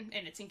it's fun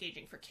and it's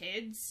engaging for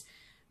kids.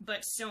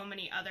 But so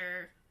many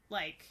other,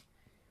 like,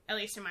 at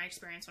least in my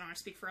experience, I don't want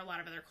to speak for a lot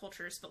of other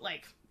cultures, but,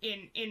 like,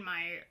 in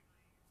my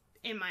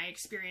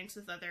experience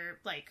with other,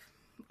 like,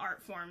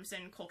 art forms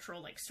and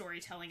cultural, like,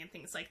 storytelling and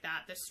things like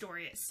that, the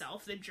story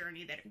itself, the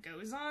journey that it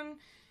goes on,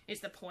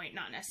 is the point,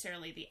 not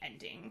necessarily the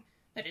ending.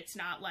 That it's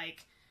not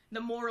like, the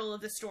moral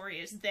of the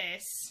story is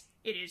this.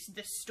 It is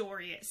the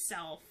story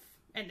itself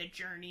and the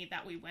journey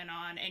that we went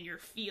on, and your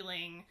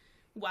feeling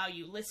while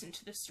you listen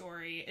to the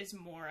story is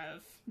more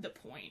of the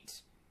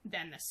point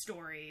than the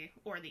story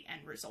or the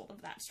end result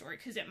of that story,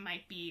 because it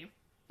might be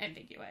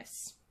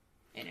ambiguous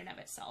in and of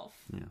itself.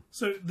 Yeah.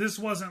 So this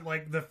wasn't,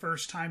 like, the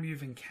first time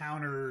you've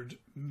encountered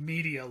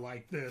media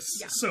like this,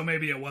 yeah. So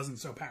maybe it wasn't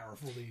so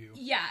powerful to you.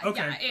 Yeah,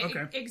 okay, yeah,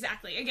 okay.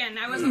 Exactly. Again,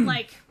 I wasn't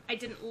like, I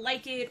didn't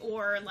like it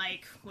or,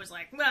 like, was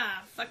like,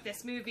 fuck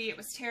this movie, it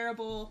was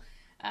terrible.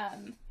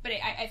 But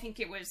I think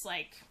it was,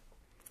 like,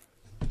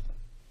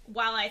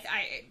 while I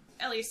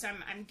at least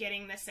I'm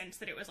getting the sense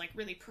that it was, like,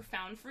 really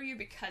profound for you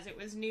because it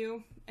was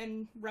new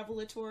and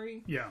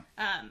revelatory. Yeah.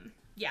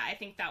 Yeah, I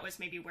think that was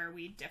maybe where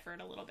we differed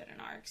a little bit in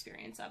our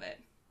experience of it.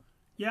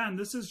 Yeah, and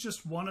this is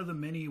just one of the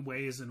many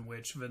ways in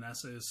which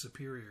Vanessa is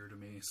superior to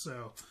me.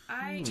 So,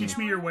 teach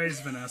me your ways,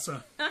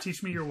 Vanessa.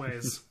 Teach me your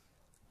ways.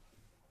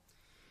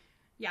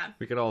 Yeah.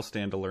 We could all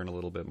stand to learn a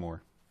little bit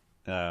more.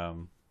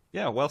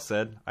 Yeah, well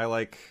said. I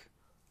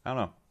don't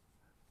know.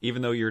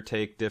 Even though your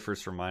take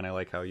differs from mine, I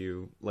like how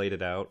you laid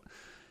it out.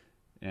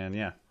 And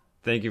yeah,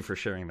 thank you for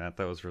sharing that.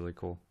 That was really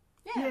cool.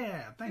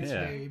 Yeah, thanks,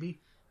 baby.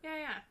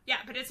 Yeah,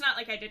 but it's not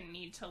like I didn't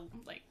need to,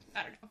 like,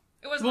 I don't know.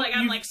 It wasn't like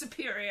I'm, like,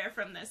 superior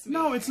from this movie.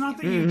 No, it's not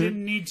that you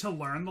didn't need to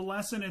learn the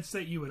lesson. It's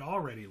that you had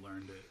already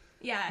learned it.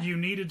 Yeah. You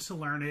needed to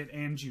learn it,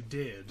 and you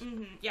did.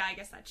 Mm-hmm. Yeah, I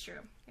guess that's true.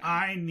 Yeah.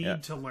 I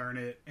need to learn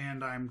it,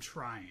 and I'm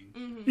trying.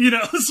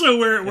 Mm-hmm. So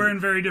we're in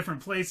very different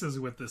places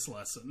with this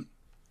lesson.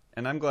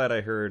 And I'm glad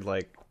I heard,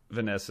 like,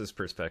 Vanessa's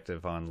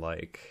perspective on,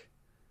 like,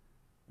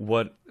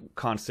 what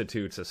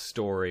constitutes a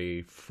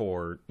story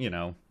for,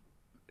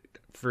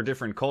 for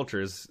different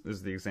cultures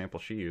is the example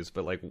she used,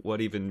 but, like,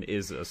 what even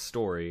is a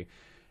story?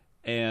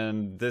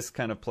 And this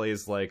kind of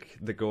plays like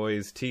the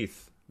Goy's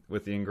teeth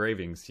with the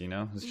engravings,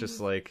 It's just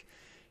like,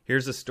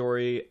 here's the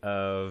story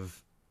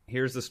of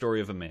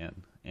a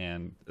man.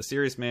 And a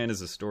serious man is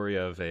a story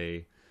of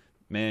a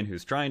man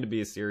who's trying to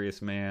be a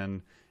serious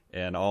man,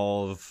 and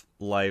all of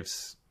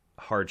life's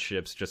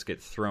hardships just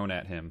get thrown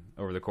at him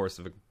over the course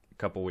of a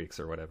couple weeks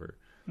or whatever.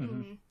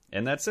 Mm-hmm.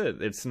 And that's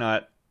it. It's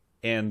not,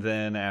 and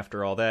then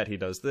after all that, he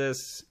does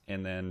this,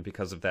 and then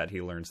because of that,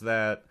 he learns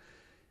that.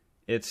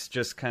 It's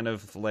just kind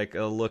of like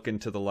a look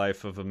into the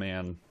life of a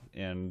man,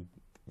 and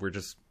we're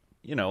just,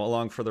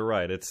 along for the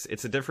ride. It's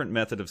a different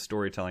method of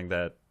storytelling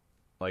that,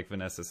 like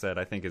Vanessa said,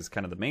 I think is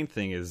kind of the main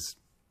thing is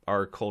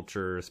our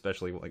culture,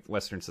 especially like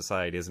Western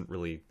society, isn't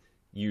really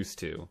used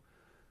to.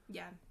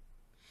 Yeah.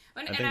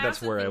 I think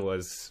that's where I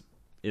was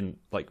in,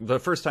 like, the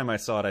first time I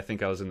saw it, I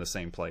think I was in the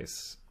same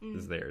place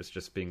as theirs,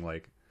 just being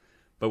like,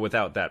 but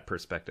without that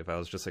perspective, I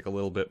was just like a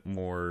little bit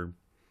more,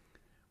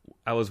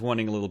 I was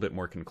wanting a little bit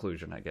more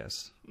conclusion, I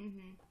guess.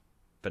 Mm-hmm.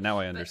 But now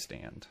I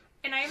understand.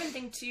 And I even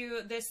think,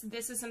 too, this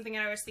is something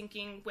I was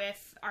thinking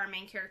with our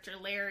main character,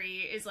 Larry,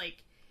 is,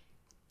 like,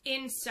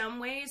 in some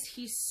ways,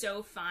 he's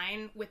so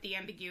fine with the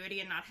ambiguity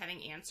and not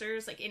having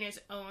answers. Like, in his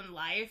own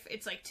life,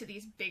 it's, like, to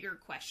these bigger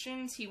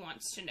questions, he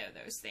wants to know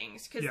those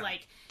things. Because,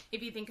 like,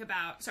 if you think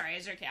about... Sorry,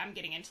 it's okay, I'm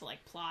getting into,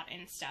 like, plot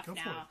and stuff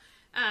now.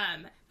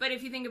 But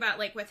if you think about,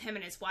 like, with him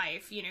and his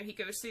wife, he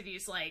goes through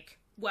these, like,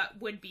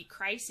 what would be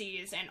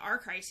crises and are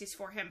crises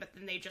for him, but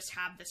then they just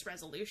have this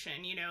resolution,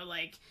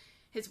 like...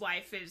 His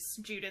wife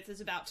Judith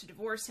is about to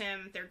divorce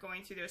him. They're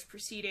going through those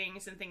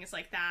proceedings and things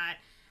like that.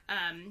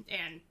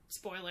 And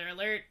spoiler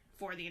alert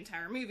for the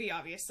entire movie,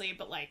 obviously,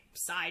 but, like,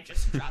 Cy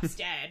just drops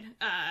dead.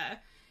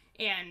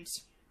 And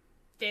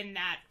then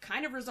that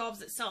kind of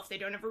resolves itself. They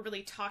don't ever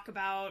really talk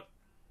about,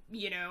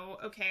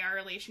 okay, our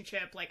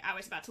relationship, like, I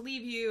was about to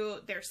leave you.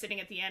 They're sitting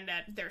at the end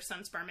at their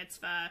son's bar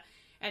mitzvah,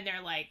 and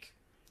they're, like,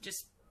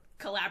 just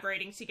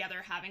collaborating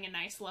together, having a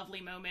nice,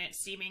 lovely moment,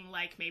 seeming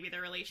like maybe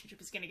their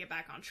relationship is going to get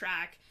back on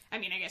track. I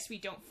mean, I guess we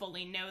don't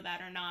fully know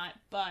that or not,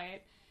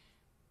 but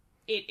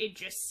it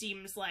just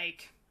seems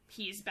like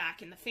he's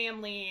back in the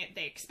family.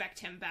 They expect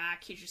him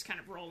back. He's just kind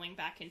of rolling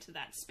back into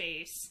that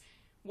space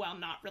while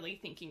not really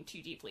thinking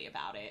too deeply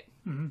about it.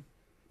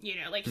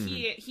 Mm-hmm. Like,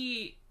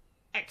 he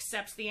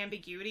accepts the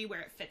ambiguity where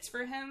it fits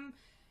for him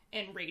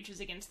and rages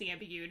against the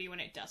ambiguity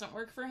when it doesn't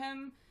work for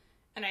him.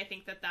 And I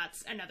think that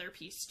that's another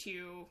piece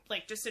to,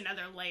 like, just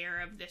another layer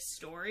of this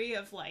story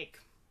of, like,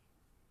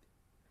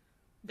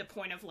 the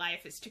point of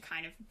life is to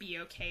kind of be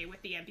okay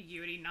with the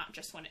ambiguity, not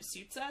just when it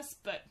suits us,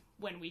 but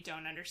when we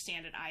don't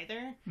understand it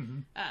either.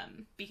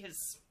 Mm-hmm.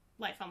 Because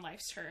life on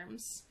life's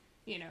terms,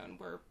 and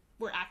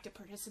we're active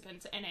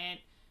participants in it,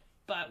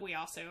 but we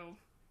also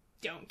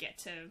don't get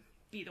to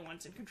be the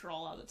ones in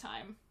control all the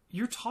time.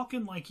 You're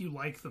talking like you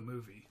like the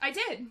movie. I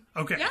did.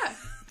 Okay. Yeah.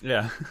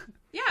 Yeah.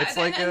 Yeah,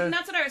 and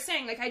that's what I was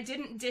saying. Like, I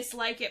didn't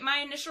dislike it. My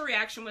initial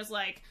reaction was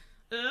like,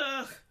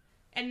 ugh.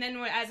 And then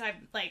as I've,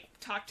 like,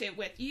 talked it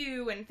with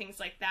you and things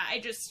like that,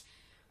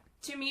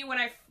 to me,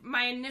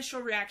 my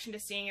initial reaction to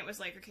seeing it was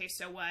like, okay,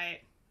 so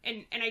what?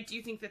 And I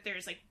do think that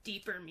there's, like,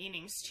 deeper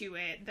meanings to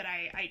it that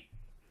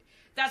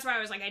that's why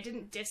I was like, I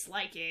didn't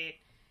dislike it.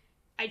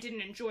 I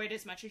didn't enjoy it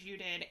as much as you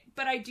did,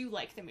 but I do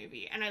like the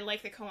movie, and I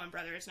like the Coen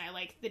brothers, and I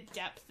like the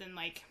depth and,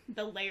 like,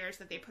 the layers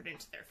that they put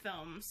into their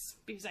films,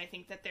 because I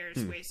think that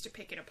there's ways to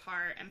pick it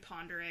apart and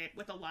ponder it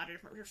with a lot of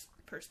different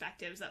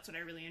perspectives. That's what I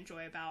really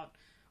enjoy about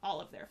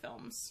all of their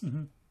films.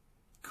 Mm-hmm.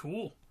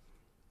 Cool.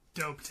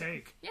 Dope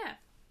take. Yeah.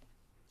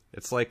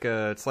 It's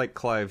like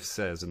Clive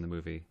says in the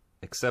movie,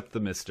 accept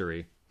the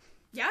mystery.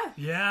 Yeah.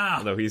 Yeah.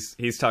 Although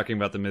he's talking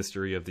about the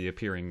mystery of the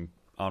appearing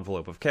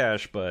envelope of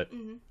cash, but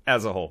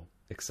as a whole,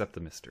 accept the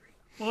mystery.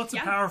 Well, it's a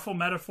powerful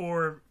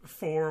metaphor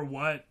for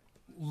what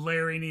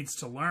Larry needs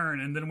to learn,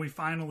 and then we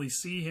finally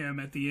see him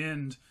at the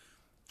end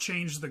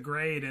change the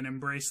grade and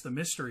embrace the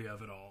mystery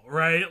of it all,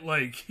 right?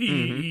 Like,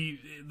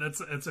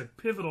 it's a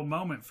pivotal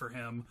moment for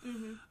him.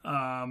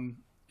 Mm-hmm.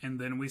 And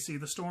then we see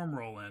the storm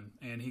roll in,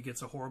 and he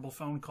gets a horrible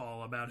phone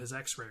call about his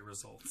x-ray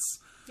results.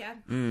 Yeah.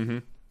 Mm-hmm.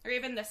 or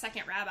even the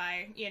second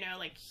rabbi, you know,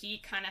 like he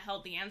kind of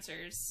held the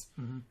answers.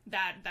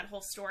 That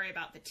whole story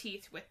about the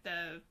teeth with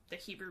the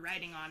Hebrew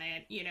writing on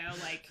it, you know,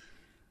 like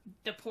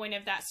the point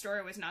of that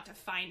story was not to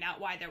find out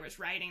why there was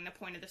writing. The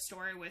point of the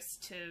story was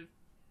to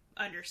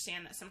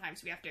understand that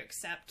sometimes we have to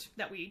accept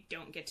that we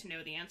don't get to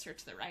know the answer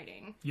to the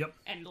writing. Yep.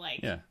 And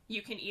like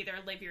you can either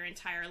live your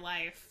entire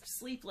life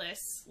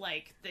sleepless,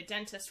 like the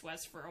dentist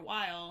was for a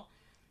while,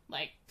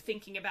 like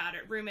thinking about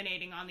it,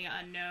 ruminating on the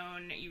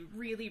unknown, you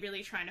really,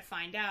 really trying to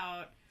find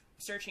out,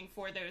 searching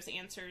for those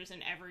answers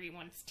in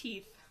everyone's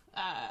teeth,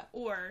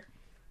 or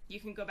you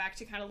can go back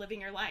to kind of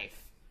living your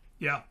life.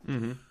 Yeah.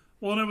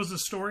 Well, and it was a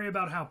story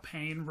about how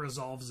pain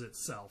resolves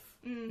itself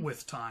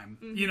with time.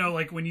 You know,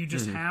 like when you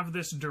just have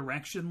this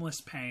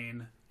directionless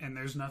pain and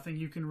there's nothing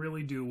you can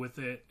really do with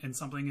it and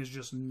something is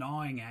just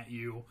gnawing at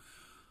you,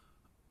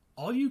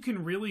 all you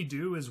can really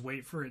do is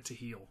wait for it to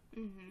heal.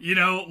 You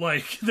know,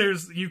 like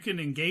you can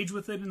engage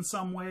with it in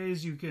some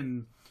ways. You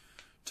can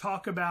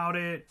talk about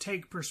it,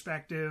 take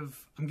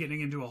perspective. I'm getting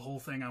into a whole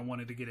thing I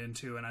wanted to get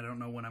into, and I don't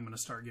know when I'm going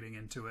to start getting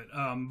into it.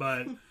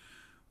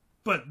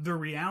 But the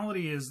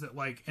reality is that,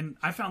 like, and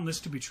I found this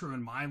to be true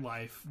in my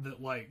life,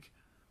 that, like,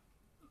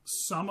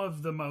 some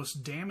of the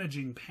most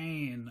damaging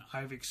pain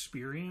I've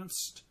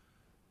experienced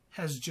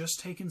has just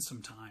taken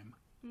some time.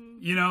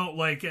 You know,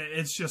 like,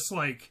 it's just,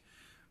 like,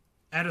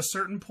 at a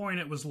certain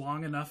point it was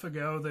long enough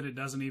ago that it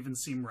doesn't even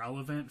seem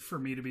relevant for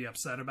me to be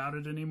upset about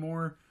it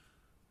anymore.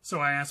 So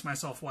I ask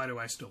myself, why do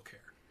I still care?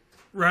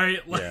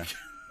 Right? Like, yeah.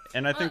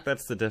 And I think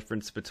that's the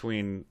difference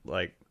between,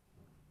 like,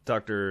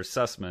 Dr.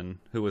 Sussman,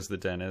 who was the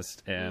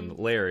dentist, and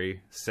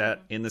Larry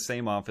sat in the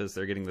same office.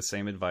 They're getting the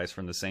same advice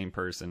from the same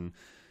person.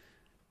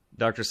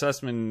 Dr.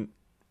 Sussman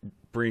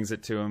brings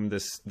it to him,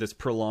 this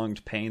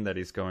prolonged pain that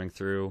he's going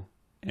through,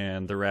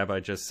 and the rabbi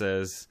just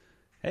says,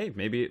 hey,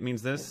 maybe it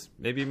means this,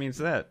 maybe it means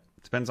that.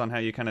 Depends on how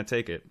you kind of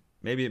take it.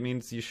 Maybe it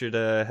means you should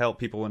help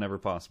people whenever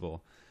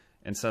possible.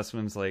 And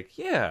Sussman's like,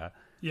 yeah,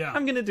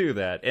 I'm going to do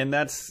that. And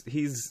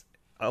he's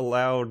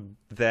allowed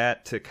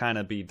that to kind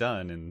of be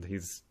done, and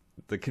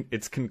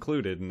it's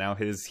concluded, and now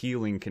his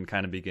healing can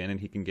kind of begin, and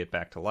he can get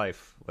back to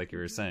life, like you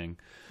were saying.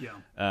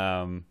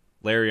 Yeah.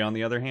 Larry, on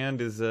the other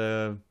hand, is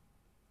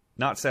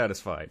not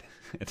satisfied.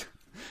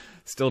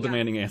 Still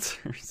demanding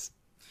answers.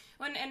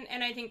 Well,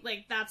 and I think,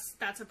 like,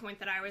 that's a point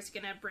that I was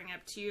gonna bring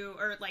up too,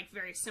 or like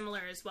very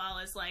similar as well,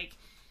 as like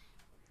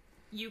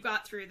you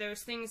got through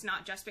those things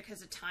not just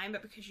because of time,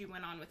 but because you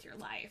went on with your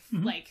life.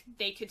 Like,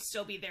 they could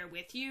still be there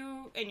with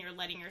you, and you're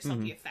letting yourself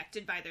be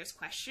affected by those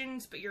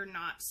questions, but you're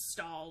not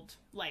stalled.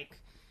 Like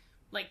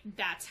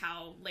that's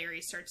how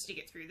Larry starts to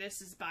get through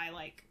this, is by,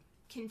 like,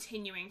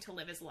 continuing to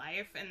live his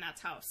life, and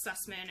that's how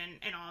Sussman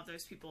and all of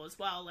those people as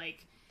well,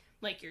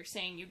 like you're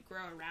saying, you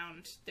grow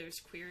around those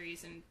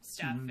queries and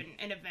stuff,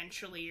 and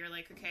eventually you're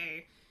like,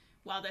 okay,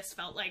 while this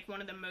felt like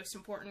one of the most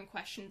important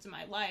questions in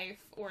my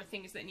life, or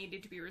things that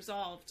needed to be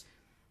resolved,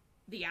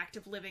 the act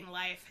of living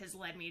life has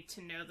led me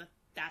to know that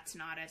that's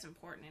not as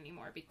important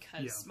anymore,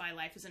 because my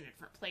life is in a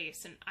different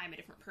place, and I'm a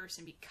different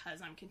person because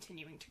I'm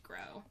continuing to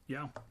grow.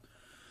 Yeah.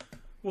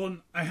 Well,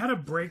 I had a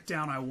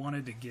breakdown I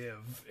wanted to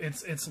give.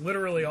 It's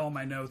literally all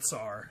my notes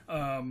are.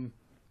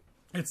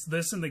 It's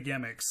this and the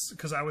gimmicks,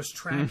 because I was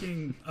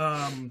tracking,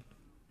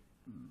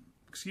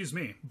 excuse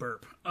me,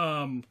 burp.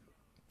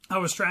 I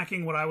was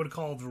tracking what I would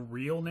call the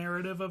real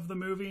narrative of the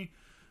movie.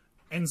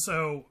 And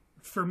so,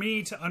 for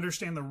me to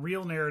understand the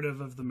real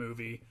narrative of the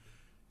movie,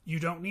 you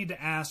don't need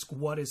to ask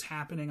what is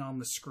happening on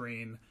the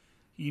screen.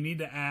 You need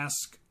to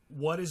ask,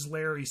 what is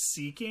Larry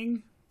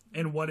seeking,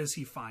 and what is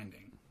he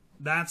finding?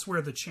 That's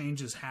where the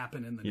changes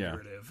happen in the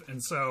narrative.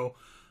 And so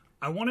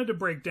I wanted to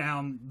break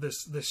down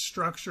this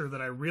structure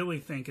that I really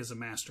think is a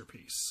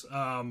masterpiece.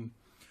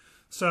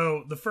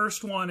 So the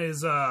first one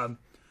is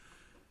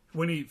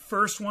when he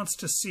first wants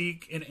to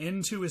seek an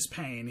end to his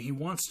pain. He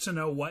wants to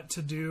know what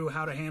to do,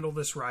 how to handle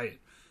this right.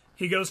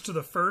 He goes to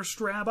the first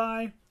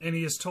rabbi, and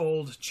he is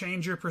told,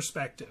 change your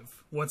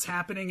perspective. What's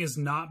happening is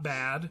not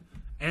bad,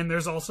 and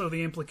there's also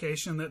the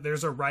implication that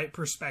there's a right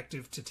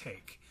perspective to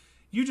take.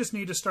 You just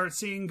need to start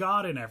seeing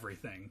God in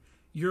everything.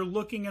 You're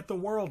looking at the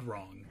world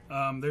wrong.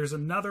 There's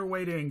another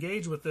way to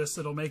engage with this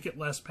that'll make it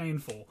less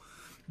painful.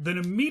 Then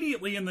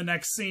immediately in the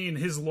next scene,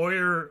 his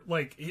lawyer,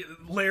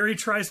 Larry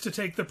tries to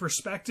take the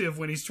perspective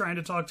when he's trying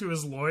to talk to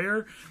his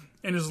lawyer,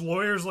 and his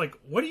lawyer's like,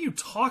 what are you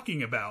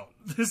talking about?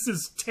 This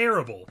is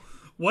terrible.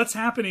 What's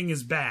happening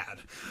is bad.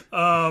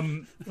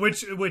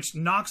 Which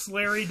knocks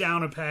Larry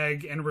down a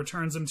peg and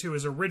returns him to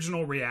his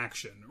original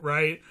reaction,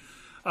 right?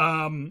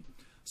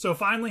 So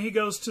finally he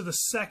goes to the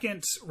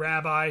second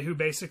rabbi, who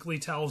basically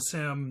tells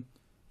him,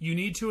 you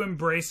need to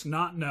embrace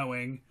not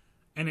knowing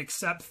and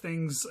accept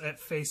things at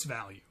face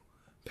value.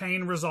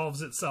 Pain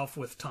resolves itself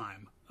with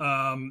time.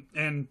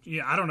 And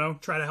I don't know,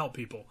 try to help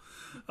people.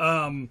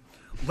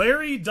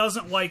 Larry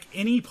doesn't like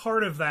any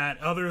part of that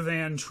other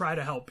than try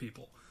to help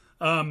people.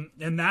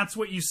 And that's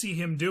what you see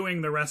him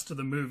doing the rest of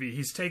the movie.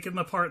 He's taken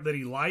the part that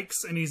he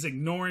likes, and he's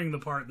ignoring the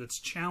part that's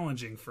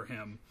challenging for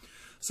him.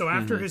 So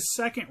after his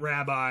second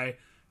rabbi,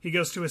 he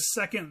goes to his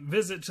second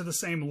visit to the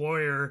same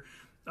lawyer,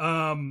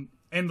 And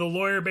the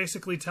lawyer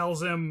basically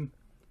tells him,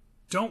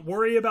 don't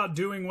worry about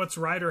doing what's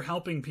right or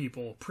helping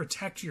people.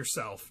 Protect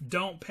yourself.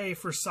 Don't pay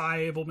for Cy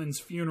Abelman's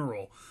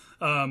funeral.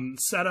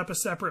 Set up a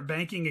separate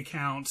banking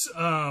account.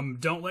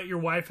 Don't let your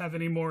wife have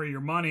any more of your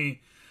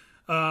money.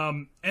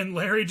 And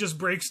Larry just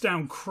breaks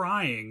down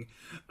crying.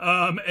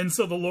 And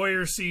so the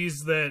lawyer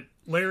sees that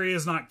Larry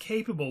is not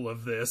capable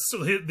of this,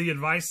 the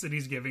advice that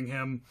he's giving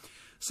him.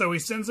 So he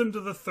sends him to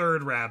the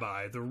third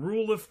rabbi, the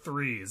rule of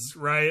threes,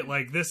 right?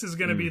 Like, this is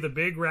going to be the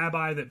big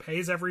rabbi that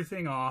pays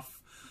everything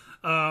off.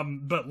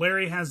 But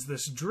Larry has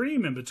this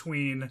dream in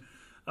between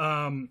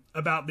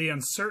about the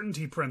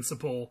uncertainty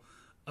principle,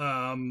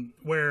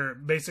 where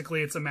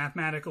basically it's a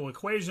mathematical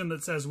equation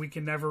that says we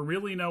can never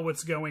really know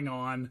what's going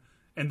on.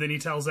 And then he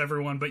tells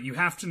everyone, but you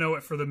have to know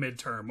it for the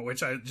midterm,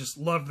 which I just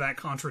love that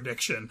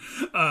contradiction.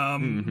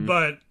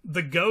 But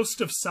the ghost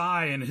of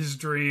Cy in his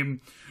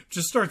dream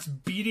just starts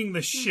beating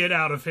the shit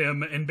out of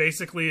him and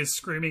basically is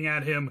screaming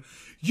at him,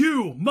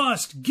 you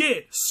must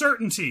get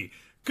certainty.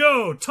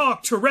 Go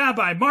talk to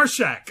Rabbi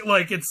Marshak.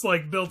 Like, it's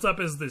like built up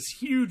as this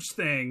huge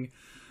thing.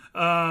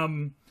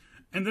 And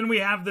then we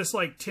have this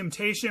like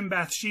temptation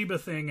Bathsheba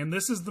thing. And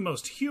this is the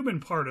most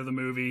human part of the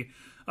movie.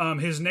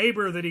 His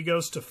neighbor that he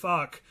goes to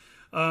fuck,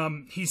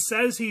 he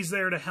says he's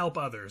there to help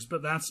others,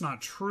 but that's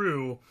not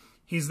true.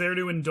 He's there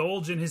to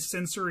indulge in his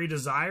sensory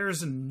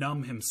desires and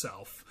numb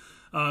himself.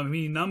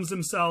 He numbs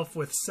himself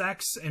with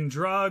sex and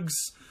drugs,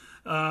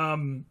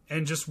 and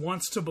just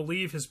wants to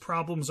believe his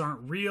problems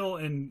aren't real.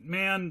 And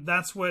man,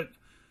 that's what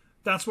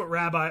that's what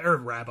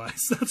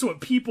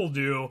people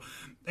do.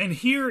 And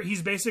here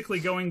he's basically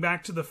going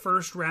back to the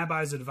first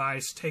rabbi's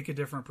advice: take a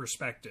different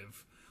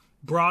perspective.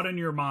 Broaden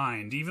your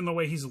mind. Even the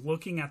way he's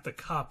looking at the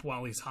cup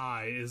while he's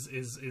high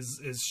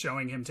is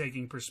showing him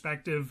taking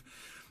perspective.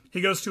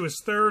 He goes to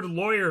his third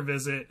lawyer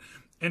visit,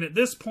 and at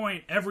this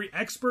point, every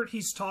expert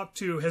he's talked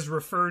to has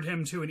referred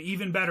him to an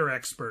even better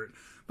expert,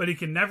 but he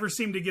can never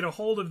seem to get a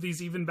hold of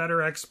these even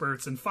better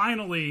experts. And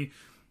finally,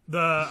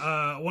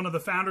 the one of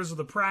the founders of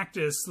the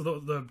practice,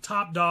 the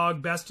top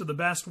dog, best of the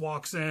best,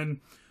 walks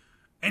in,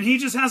 and he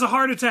just has a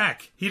heart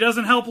attack. He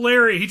doesn't help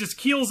Larry. He just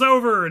keels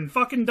over and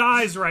fucking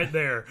dies right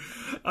there.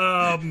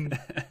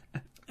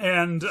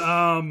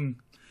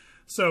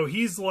 So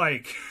he's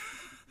like,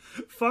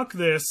 fuck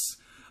this.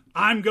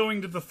 I'm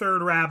going to the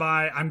third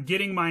rabbi. I'm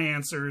getting my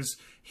answers.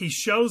 He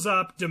shows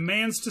up,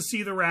 demands to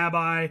see the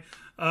rabbi,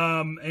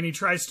 and he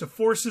tries to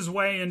force his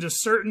way into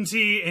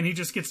certainty, and he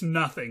just gets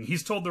nothing.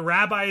 He's told the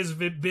rabbi is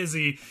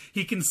busy.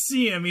 He can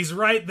see him. He's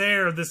right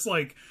there, this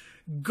like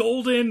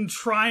golden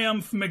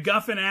triumph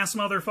MacGuffin-ass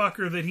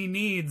motherfucker that he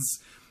needs.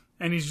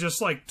 And he's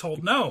just like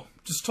told no.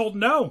 Just told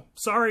no.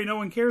 Sorry, no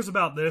one cares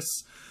about this.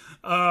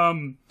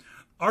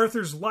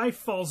 Arthur's life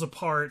falls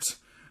apart.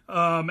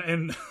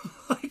 And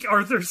like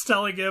Arthur's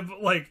telling him,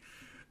 like,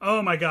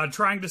 oh my God,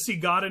 trying to see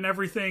God in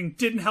everything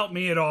didn't help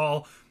me at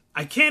all.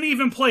 I can't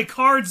even play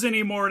cards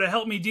anymore to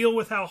help me deal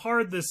with how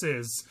hard this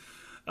is.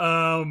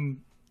 Then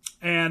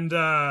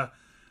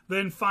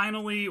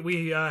finally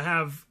we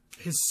have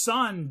his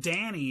son,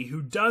 Danny,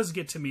 who does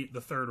get to meet the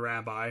third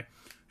rabbi,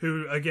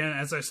 who, again,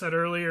 as I said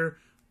earlier,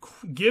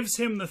 gives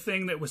him the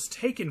thing that was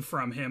taken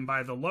from him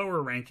by the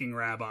lower ranking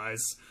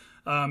rabbis,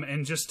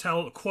 and just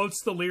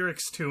quotes the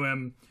lyrics to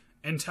him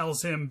and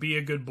tells him, be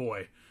a good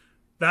boy.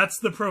 That's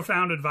the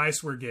profound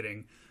advice we're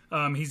getting.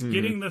 He's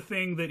getting the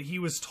thing that he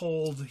was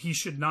told he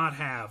should not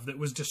have, that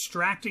was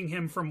distracting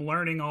him from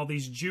learning all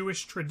these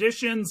Jewish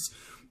traditions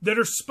that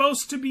are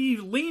supposed to be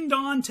leaned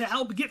on to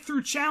help get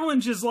through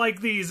challenges like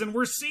these. And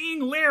we're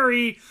seeing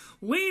Larry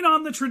lean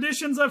on the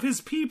traditions of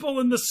his people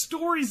and the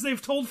stories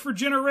they've told for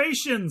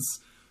generations.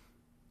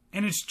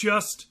 And it's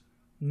just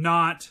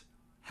not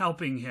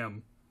helping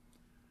him.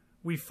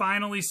 We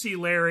finally see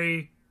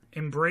Larry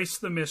embrace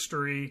the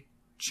mystery,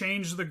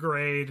 change the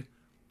grade,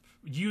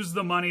 use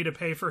the money to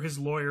pay for his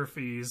lawyer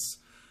fees.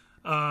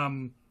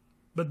 But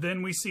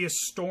then we see a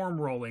storm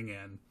rolling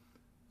in.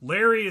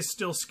 Larry is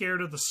still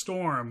scared of the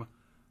storm,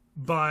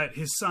 but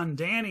his son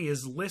Danny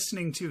is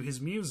listening to his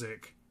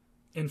music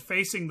and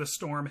facing the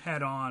storm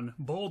head on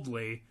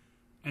boldly.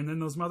 And then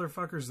those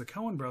motherfuckers, the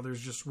Coen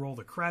brothers, just roll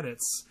the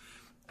credits.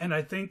 And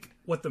I think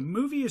what the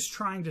movie is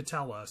trying to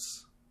tell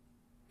us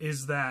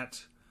is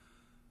that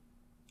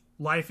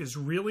life is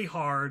really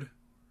hard.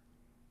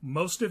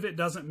 Most of it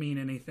doesn't mean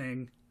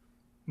anything.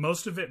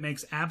 Most of it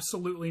makes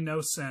absolutely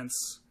no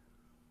sense.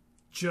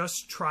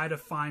 Just try to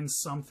find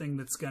something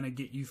that's going to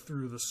get you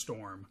through the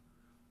storm.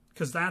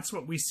 Because that's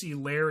what we see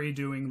Larry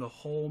doing the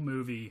whole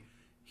movie.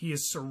 He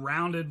is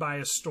surrounded by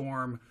a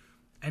storm,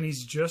 and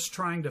he's just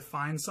trying to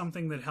find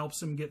something that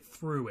helps him get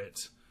through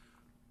it.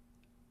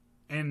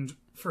 And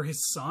for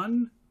his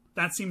son,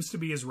 that seems to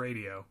be his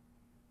radio.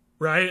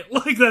 Right?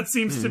 Like, that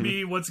seems to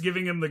be what's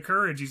giving him the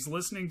courage. He's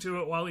listening to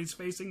it while he's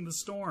facing the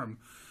storm.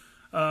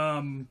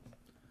 And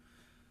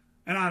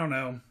I don't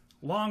know.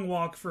 Long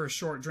walk for a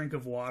short drink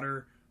of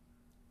water.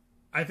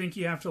 I think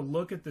you have to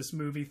look at this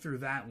movie through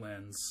that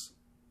lens.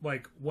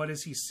 Like, what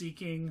is he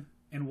seeking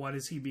and what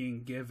is he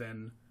being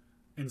given,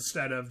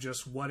 instead of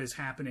just what is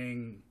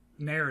happening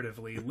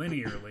narratively,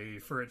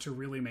 linearly, for it to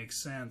really make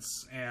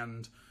sense.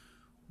 And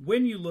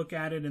when you look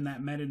at it in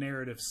that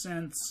meta-narrative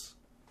sense,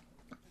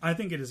 I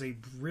think it is a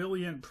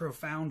brilliant,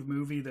 profound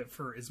movie that,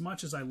 for as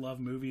much as I love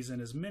movies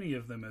and as many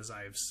of them as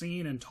I have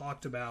seen and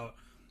talked about,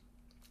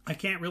 I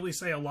can't really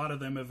say a lot of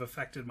them have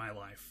affected my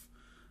life.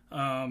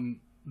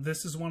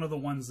 This is one of the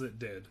ones that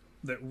did,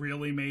 that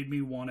really made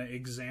me want to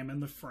examine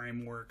the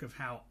framework of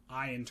how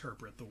I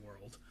interpret the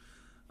world.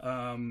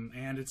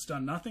 And it's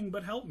done nothing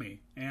but help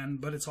me.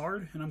 But it's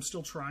hard, and I'm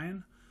still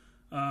trying.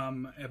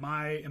 Am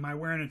I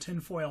wearing a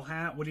tinfoil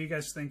hat? What do you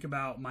guys think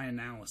about my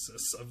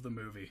analysis of the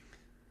movie?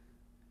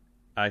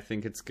 I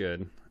think it's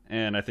good,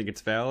 and I think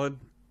it's valid.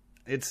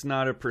 It's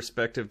not a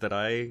perspective that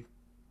I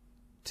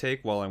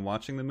take while I'm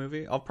watching the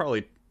movie. I'll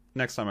probably,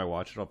 next time I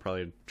watch it, I'll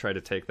probably try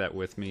to take that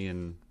with me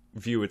and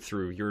view it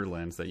through your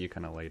lens that you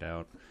kind of laid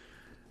out.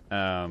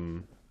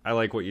 I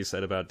like what you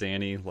said about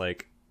Danny,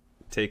 like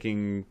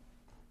taking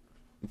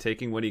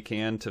what he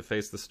can to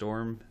face the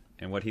storm,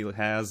 and what he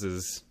has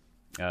is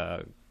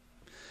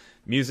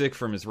music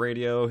from his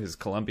radio, his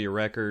Columbia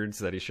records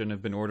that he shouldn't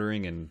have been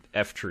ordering, and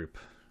F Troop,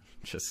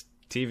 just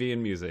TV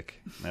and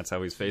music. That's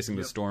how he's facing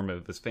the storm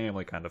of his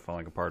family kind of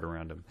falling apart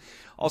around him.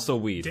 Also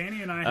weed.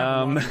 Danny and I have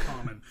a lot in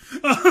common.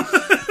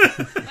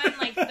 And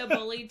like the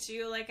bully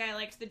too, like I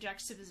liked the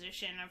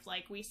juxtaposition of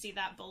like we see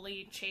that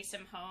bully chase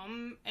him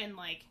home and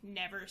like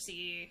never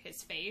see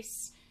his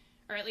face,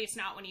 or at least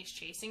not when he's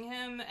chasing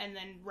him, and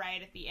then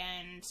right at the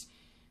end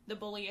the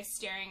bully is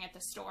staring at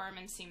the storm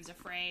and seems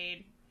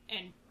afraid,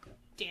 and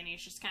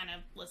Danny's just kind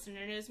of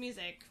listening to his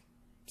music,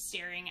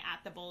 staring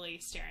at the bully,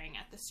 staring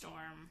at the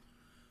storm.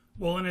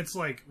 Well, and it's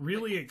like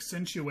really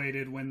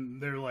accentuated when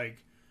they're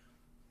like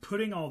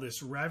putting all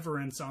this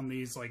reverence on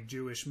these like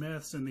Jewish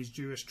myths and these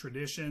Jewish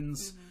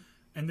traditions.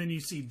 Mm-hmm. And then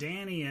you see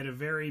Danny at a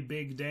very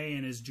big day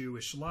in his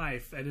Jewish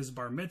life at his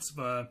bar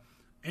mitzvah,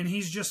 and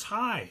he's just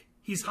high.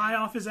 He's high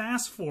off his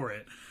ass for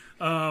it.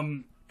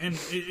 And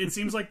it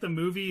seems like the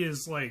movie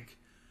is like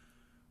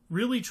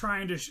really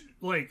trying to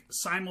like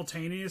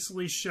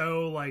simultaneously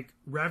show like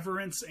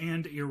reverence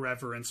and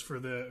irreverence for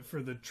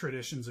the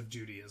traditions of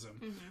Judaism.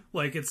 Mm-hmm.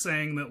 Like it's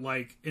saying that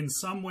like in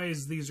some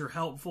ways these are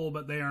helpful,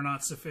 but they are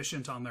not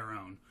sufficient on their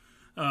own.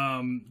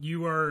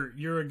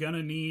 You're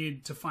gonna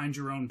need to find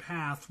your own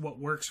path. What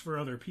works for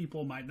other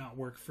people might not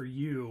work for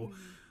you.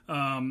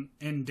 Mm-hmm.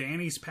 And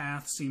Danny's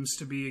path seems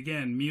to be,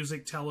 again,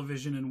 music,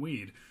 television, and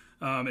weed.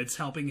 It's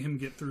helping him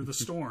get through the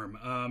storm.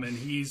 And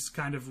he's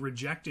kind of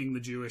rejecting the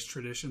Jewish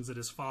traditions that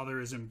his father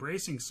is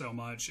embracing so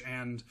much,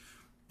 and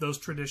those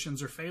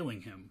traditions are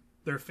failing him.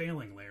 They're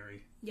failing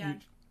Larry. Yeah.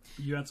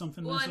 You had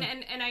something? Well,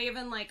 and I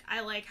even like, I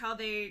like how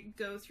they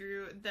go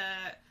through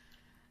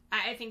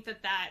I think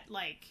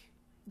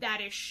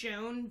that is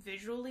shown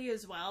visually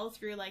as well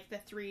through like the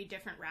three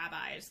different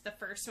rabbis. The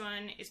first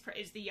one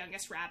is the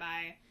youngest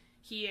rabbi.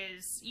 He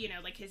is,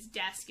 like his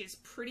desk is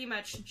pretty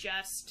much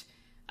just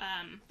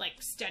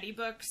like study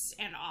books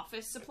and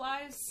office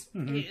supplies.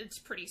 Mm-hmm. It's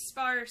pretty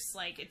sparse.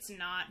 Like it's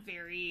not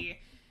very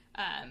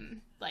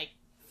like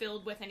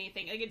filled with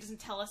anything. Like it doesn't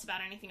tell us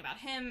about anything about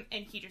him,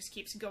 and he just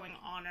keeps going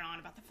on and on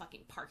about the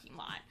fucking parking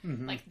lot.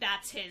 Mm-hmm. Like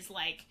that's his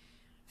like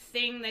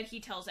thing that he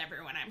tells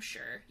everyone, I'm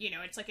sure.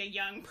 It's like a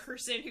young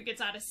person who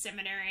gets out of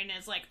seminary and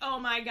is like, oh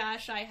my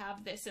gosh, I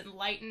have this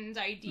enlightened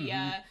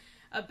idea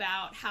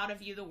about how to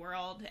view the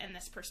world and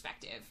this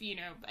perspective.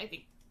 I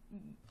think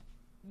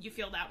you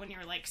feel that when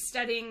you're like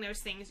studying those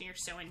things and you're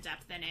so in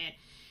depth in it.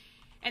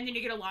 And then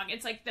you get along.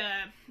 It's like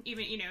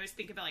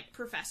think about like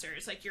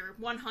professors, like your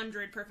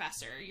 100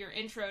 professor, your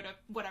intro to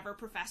whatever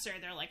professor,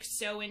 they're like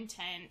so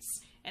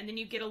intense. And then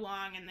you get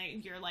along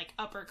and your like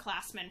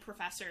upperclassmen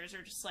professors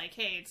are just like,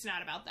 hey, it's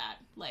not about that.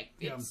 Like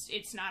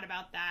it's not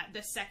about that.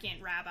 The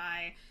second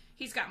rabbi,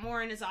 he's got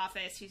more in his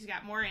office. He's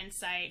got more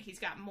insight. He's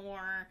got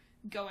more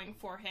going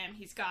for him.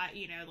 He's got,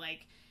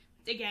 like,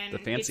 again, the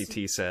fancy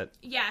tea set.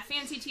 Yeah,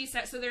 fancy tea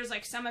set. So there's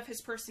like some of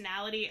his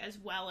personality as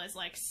well as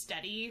like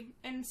study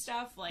and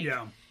stuff. Like,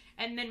 yeah.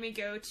 And then we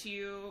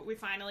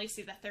finally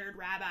see the third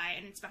rabbi,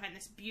 and it's behind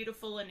this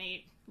beautiful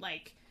innate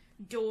like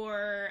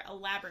door,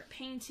 elaborate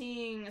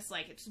paintings.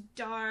 Like it's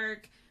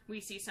dark.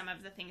 We see some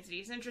of the things that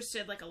he's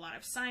interested, like a lot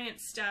of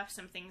science stuff,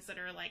 some things that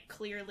are like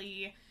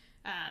clearly,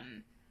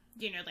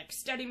 like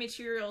study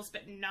materials,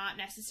 but not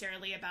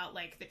necessarily about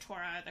like the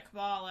Torah, the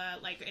Kabbalah,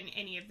 like in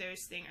any of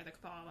those things, or the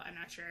Kabbalah, I'm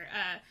not sure.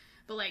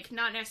 But like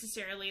not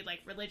necessarily like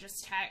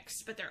religious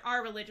texts, but there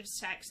are religious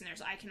texts, and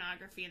there's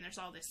iconography, and there's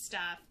all this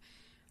stuff.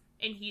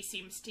 And he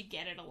seems to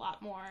get it a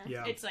lot more.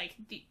 Yeah. It's like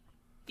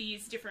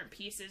these different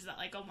pieces that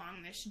like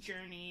along this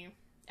journey,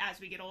 as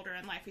we get older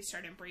in life, we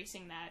start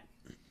embracing that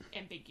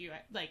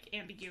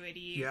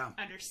ambiguity, yeah.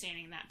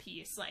 Understanding that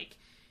piece, like,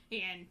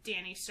 and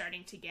Danny's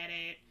starting to get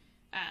it.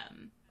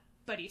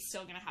 But he's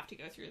still going to have to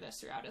go through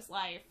this throughout his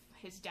life.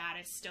 His dad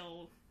is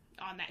still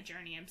on that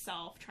journey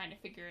himself, trying to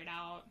figure it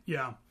out.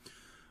 Yeah.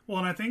 Well,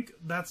 and I think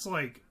that's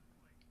like,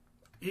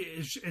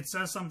 it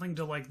says something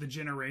to like the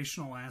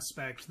generational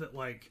aspect that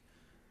like,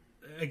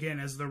 again,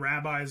 as the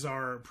rabbis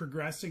are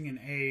progressing in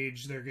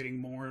age, they're getting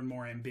more and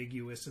more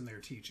ambiguous in their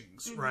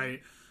teachings, mm-hmm.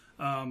 right?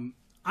 I'm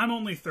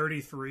only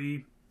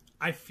 33.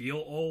 I feel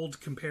old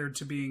compared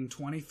to being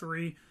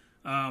 23.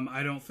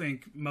 I don't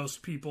think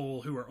most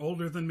people who are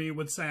older than me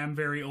would say I'm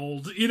very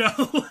old. You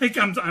know, like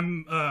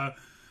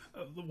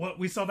what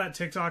we saw that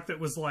TikTok that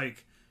was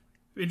like,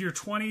 in your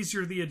 20s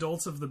you're the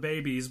adults of the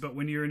babies, but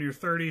when you're in your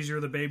 30s you're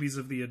the babies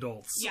of the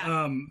adults.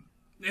 Yeah.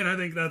 And I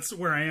think that's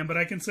where I am. But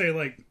I can say,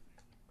 like,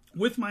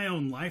 with my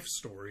own life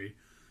story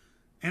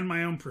and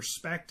my own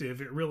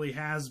perspective, it really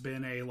has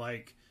been a,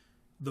 like,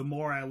 the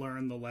more I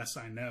learn, the less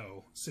I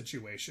know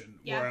situation.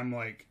 Yeah. Where I'm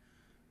like,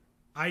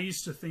 I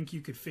used to think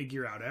you could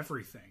figure out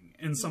everything.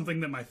 And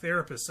something that my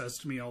therapist says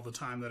to me all the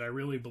time that I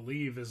really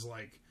believe is,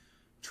 like,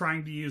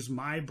 trying to use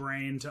my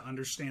brain to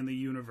understand the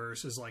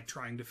universe is like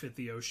trying to fit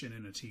the ocean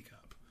in a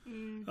teacup.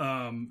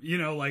 You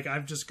know, like,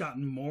 I've just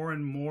gotten more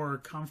and more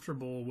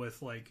comfortable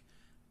with, like,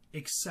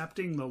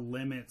 accepting the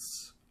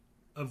limits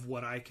of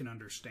what I can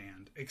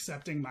understand,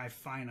 accepting my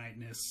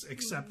finiteness,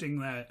 accepting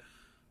that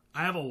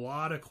I have a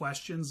lot of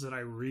questions that I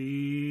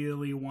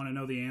really want to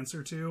know the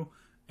answer to,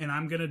 and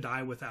I'm gonna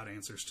die without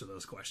answers to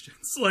those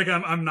questions. Like,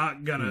 I'm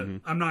not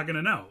gonna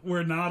know.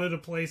 We're not at a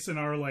place in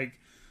our, like,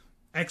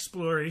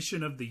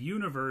 exploration of the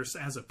universe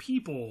as a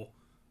people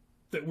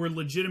that we're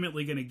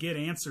legitimately gonna get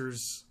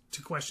answers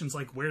to questions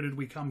like, where did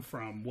we come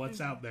from? What's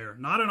out there?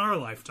 Not in our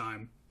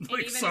lifetime.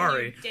 Like, even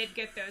sorry. if you did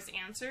get those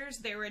answers,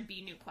 there would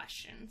be new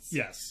questions.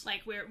 Yes.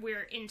 Like,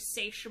 we're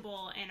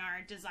insatiable in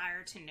our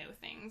desire to know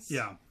things.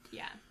 Yeah.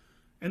 Yeah.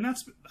 And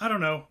that's, I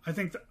don't know. I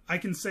think that I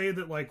can say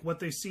that, like, what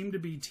they seem to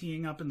be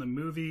teeing up in the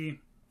movie,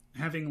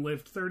 having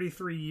lived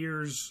 33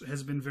 years,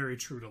 has been very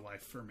true to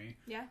life for me.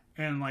 Yeah.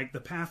 And, like,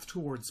 the path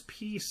towards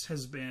peace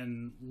has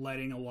been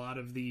letting a lot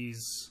of the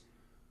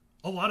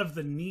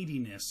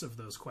neediness of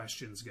those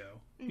questions go.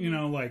 You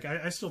know, like,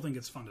 I still think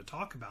it's fun to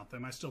talk about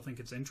them. I still think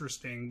it's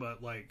interesting,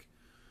 but, like,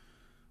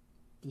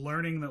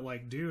 learning that,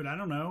 like, dude, I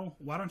don't know,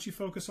 why don't you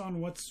focus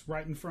on what's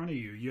right in front of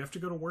you? You have to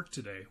go to work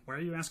today. Why are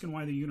you asking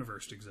why the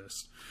universe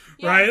exists?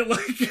 Yeah. Right?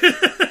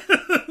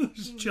 Like,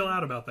 just chill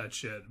out about that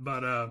shit.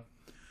 But,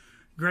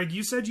 Greg,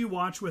 you said you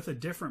watch with a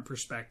different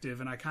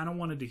perspective, and I kind of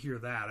wanted to hear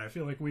that. I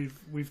feel like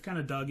we've kind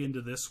of dug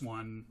into this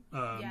one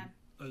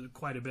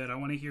quite a bit. I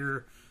want to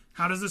hear,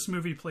 how does this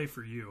movie play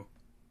for you?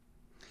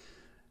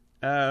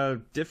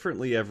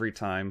 Differently every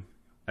time,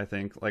 I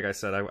think. Like I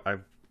said, I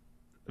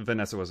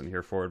Vanessa wasn't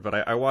here for it, but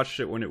I watched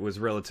it when it was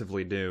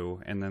relatively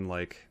new, and then,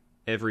 like,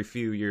 every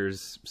few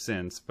years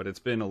since, but it's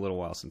been a little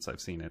while since I've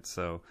seen it,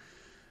 so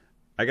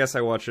I guess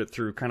I watch it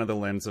through kind of the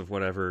lens of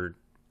whatever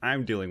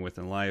I'm dealing with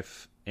in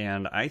life.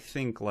 And I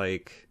think,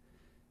 like,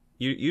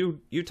 you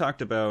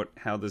talked about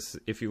how this,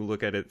 if you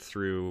look at it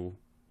through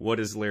what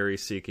is Larry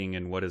seeking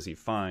and what does he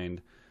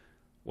find,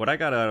 what I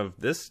got out of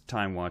this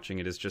time watching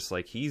it is just,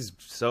 like, he's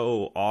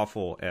so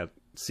awful at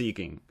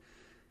seeking.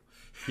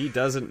 He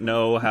doesn't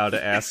know how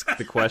to ask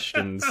the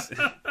questions.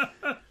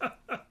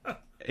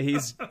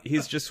 He's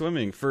just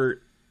swimming.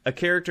 For a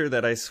character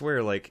that, I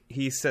swear, like,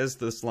 he says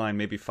this line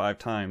maybe 5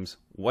 times,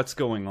 what's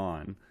going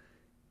on?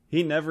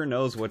 He never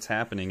knows what's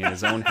happening in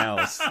his own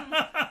house.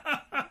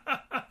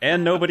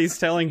 And nobody's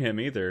telling him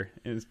either.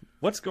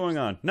 What's going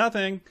on?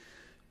 Nothing.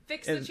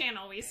 Fix the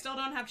channel. We still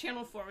don't have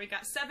channel 4. We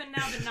got 7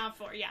 now, but not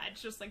 4. Yeah,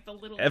 it's just like the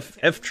little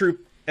F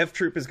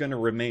Troop is going to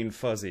remain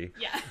fuzzy.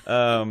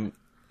 Yeah.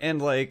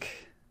 And, like,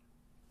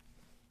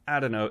 I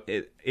don't know.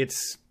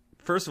 It's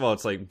first of all,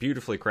 it's, like,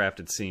 beautifully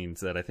crafted scenes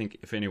that I think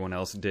if anyone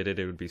else did it,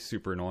 it would be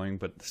super annoying.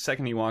 But the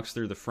second he walks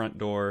through the front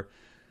door,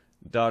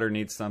 daughter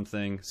needs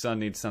something, son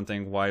needs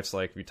something, wife's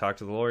like, you talk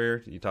to the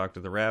lawyer, you talk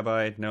to the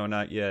rabbi, no,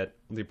 not yet,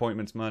 the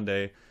appointment's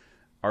Monday,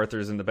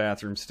 Arthur's in the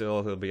bathroom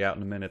still, he'll be out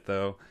in a minute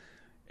though.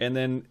 And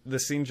then the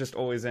scene just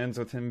always ends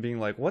with him being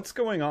like, what's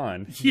going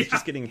on? He's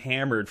just getting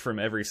hammered from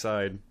every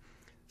side.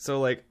 So,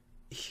 like,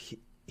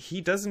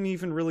 he doesn't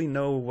even really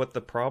know what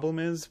the problem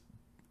is,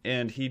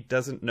 and he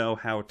doesn't know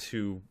how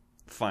to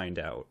find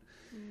out.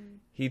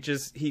 He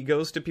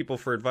goes to people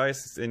for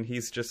advice, and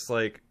he's just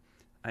like,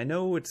 I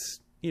know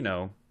it's, you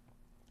know,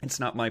 it's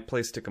not my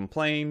place to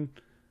complain,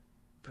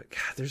 but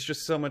God, there's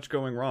just so much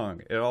going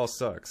wrong. It all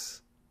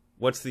sucks.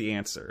 What's the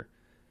answer?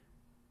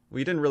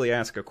 We didn't really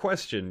ask a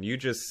question. You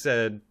just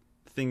said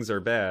things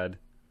are bad.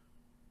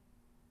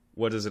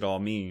 What does it all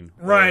mean?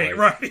 Right,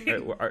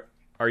 like, right.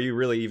 Are you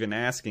really even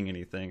asking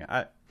anything?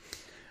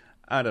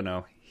 I don't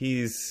know.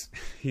 He's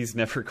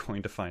never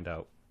going to find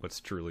out what's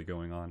truly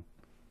going on.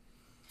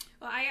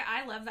 Well,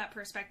 I love that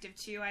perspective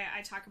too.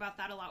 I talk about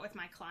that a lot with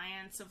my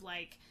clients, of,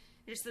 like,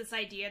 just this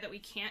idea that we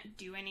can't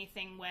do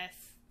anything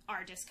with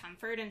our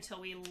discomfort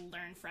until we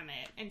learn from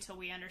it, until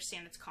we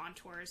understand its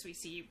contours, we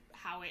see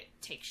how it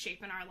takes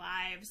shape in our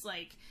lives.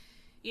 Like,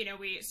 you know,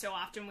 so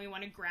often we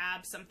want to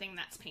grab something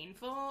that's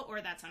painful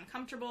or that's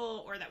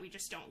uncomfortable or that we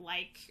just don't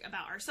like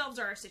about ourselves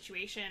or our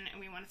situation, and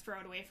we want to throw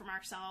it away from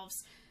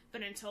ourselves.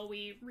 But until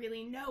we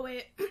really know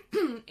it,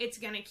 it's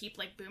going to keep,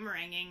 like,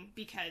 boomeranging,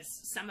 because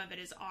some of it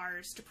is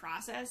ours to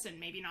process, and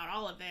maybe not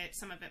all of it.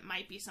 Some of it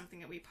might be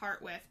something that we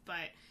part with,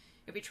 but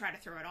if we try to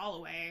throw it all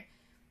away,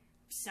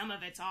 some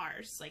of it's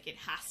ours. Like, it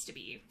has to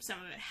be. Some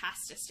of it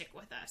has to stick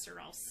with us, or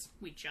else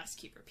we just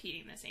keep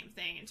repeating the same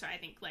thing. And so I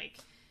think, like,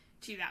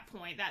 to that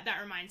point, that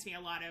reminds me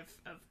a lot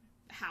of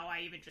how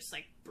I even just,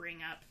 like, bring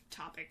up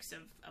topics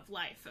of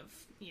life, of,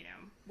 you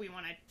know, we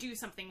want to do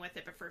something with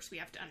it, but first we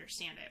have to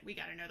understand it. We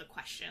got to know the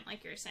question,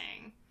 like you're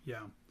saying.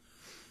 Yeah.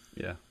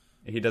 Yeah.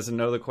 He doesn't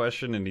know the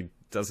question, and he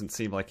doesn't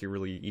seem like he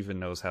really even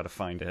knows how to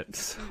find it.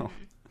 So,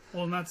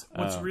 well, and that's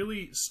what's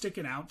really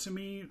sticking out to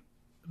me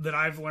that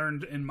I've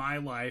learned in my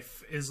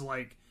life is,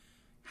 like,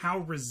 how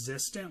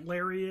resistant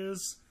Larry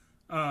is.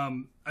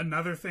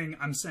 Another thing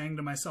I'm saying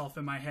to myself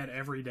in my head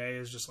every day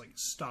is just, like,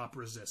 stop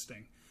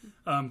resisting.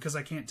 Because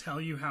I can't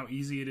tell you how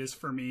easy it is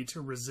for me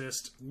to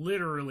resist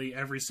literally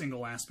every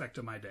single aspect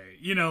of my day.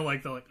 You know,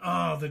 like,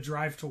 the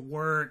drive to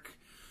work.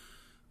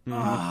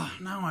 Now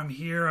I'm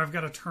here. I've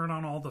got to turn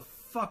on all the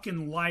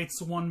fucking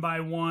lights one by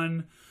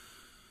one.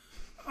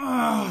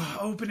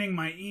 Opening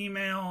my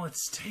email.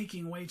 It's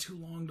taking way too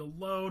long to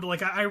load.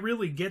 Like, I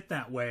really get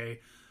that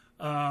way.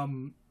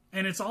 And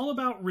it's all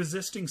about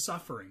resisting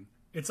suffering.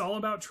 It's all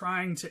about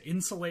trying to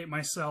insulate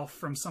myself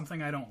from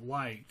something I don't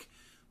like.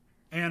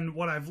 And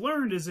what I've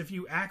learned is if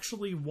you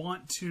actually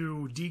want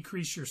to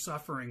decrease your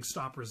suffering,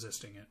 stop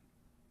resisting it.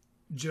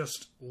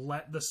 Just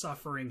let the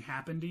suffering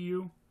happen to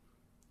you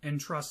and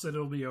trust that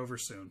it'll be over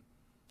soon.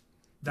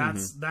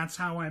 That's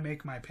how I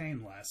make my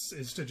pain less,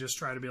 is to just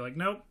try to be like,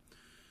 nope,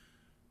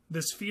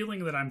 this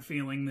feeling that I'm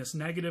feeling, this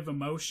negative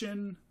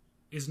emotion,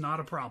 is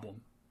not a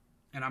problem.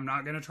 And I'm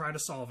not going to try to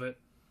solve it.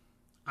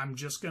 I'm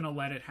just going to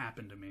let it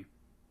happen to me.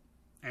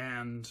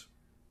 And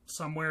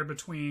somewhere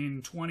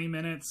between 20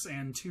 minutes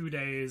and 2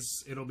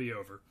 days, it'll be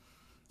over.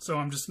 So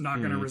I'm just not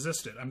going to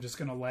resist it. I'm just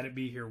going to let it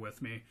be here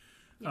with me.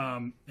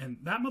 And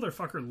that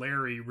motherfucker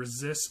Larry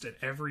resists at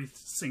every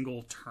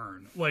single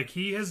turn. Like,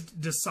 he has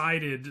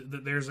decided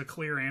that there's a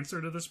clear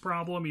answer to this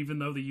problem, even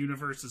though the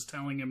universe is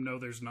telling him no,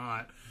 there's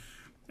not.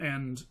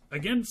 And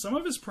again, some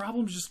of his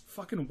problems just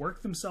fucking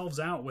work themselves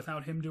out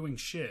without him doing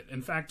shit.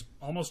 In fact,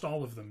 almost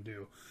all of them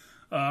do.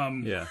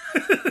 Yeah.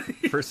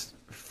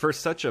 For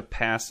such a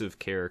passive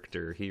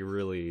character, he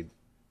really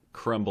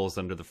crumbles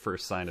under the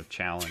first sign of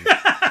challenge.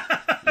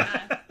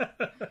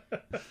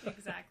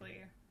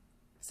 Exactly.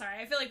 Sorry,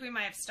 I feel like we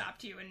might have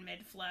stopped you in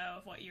mid-flow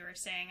of what you were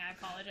saying. I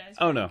apologize.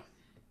 Oh no,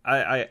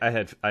 I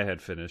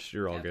had finished.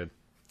 You're all good.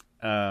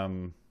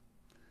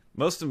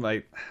 Most of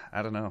my,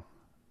 I don't know,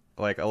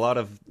 like a lot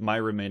of my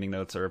remaining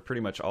notes are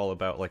pretty much all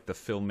about like the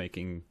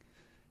filmmaking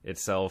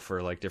itself,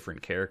 or like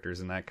different characters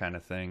and that kind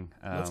of thing.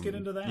 Let's get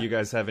into that. You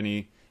guys have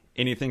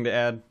anything to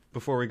add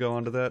before we go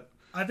on to that?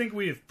 I think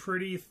we have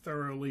pretty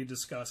thoroughly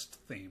discussed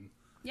theme.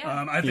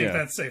 Yeah. I think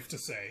that's safe to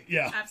say.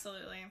 Yeah.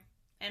 Absolutely.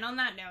 And on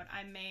that note,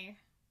 I may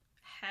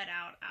head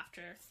out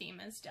after theme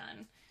is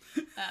done.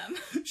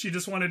 She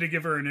just wanted to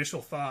give her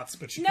initial thoughts,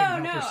 but she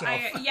couldn't help herself.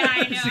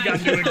 I know. She got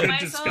into a good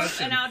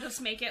discussion. And I'll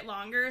just make it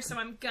longer, so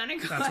I'm gonna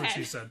go That's ahead. what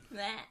she said.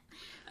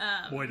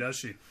 Boy, does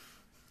she.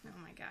 Oh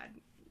my god.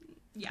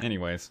 Yeah.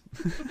 Anyways.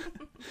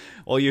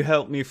 Well, you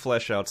helped me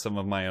flesh out some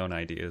of my own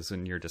ideas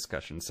in your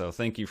discussion, so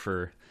thank you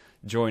for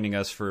joining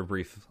us for a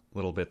brief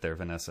little bit there,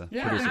 Vanessa.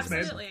 Yeah,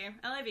 absolutely.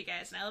 I love you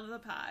guys, and I love the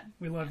pod.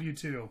 We love you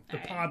too. The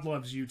pod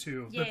loves you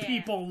too. Yeah. The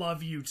people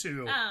love you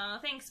too. Oh,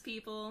 thanks,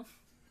 people.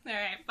 All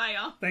right, bye,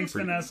 y'all. Thanks,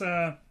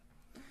 Vanessa.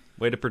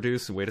 Way to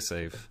produce and way to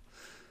save.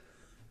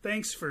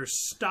 Thanks for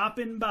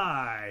stopping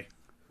by.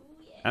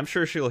 I'm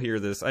sure she'll hear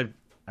this.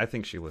 I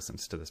think she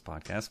listens to this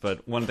podcast,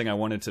 but one thing I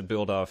wanted to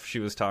build off, she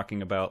was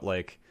talking about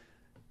like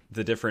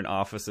the different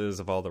offices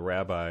of all the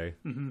rabbi,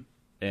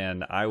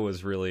 and I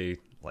was really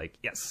like,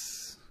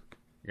 yes,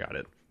 got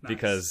it. Nice.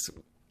 Because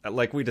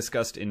like we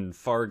discussed in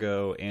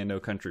Fargo and No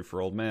Country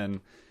for Old Men,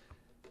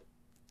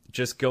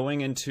 just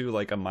going into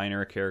like a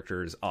minor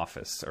character's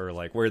office or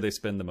like where they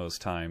spend the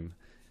most time,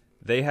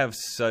 they have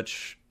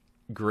such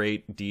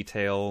great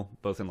detail,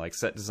 both in like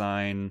set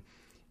design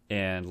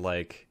and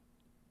like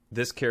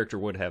this character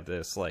would have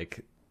this,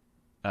 like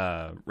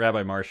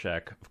Rabbi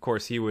Marshak, of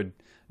course, he would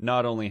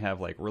not only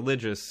have like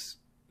religious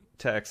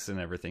texts and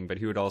everything, but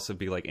he would also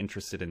be like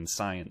interested in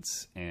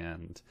science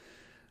and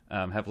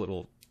have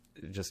little,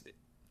 just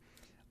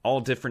all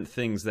different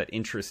things that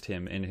interest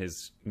him in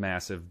his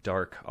massive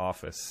dark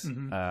office.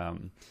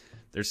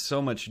 There's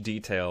so much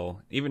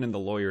detail, even in the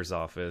lawyer's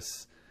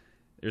office.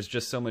 There's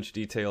just so much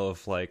detail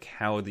of like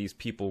how these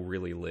people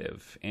really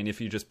live. And if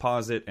you just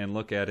pause it and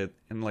look at it,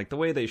 and like the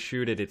way they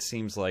shoot it, it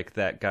seems like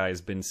that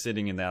guy's been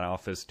sitting in that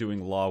office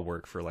doing law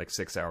work for like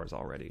 6 hours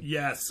already.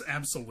 Yes,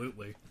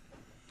 absolutely.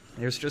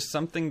 There's just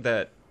something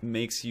that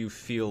makes you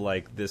feel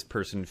like this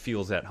person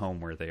feels at home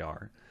where they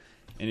are.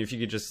 And if you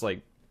could just like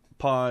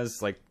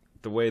pause, like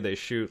the way they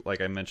shoot, like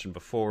I mentioned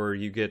before,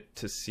 you get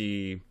to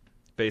see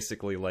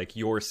basically like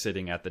you're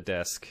sitting at the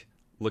desk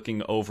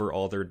looking over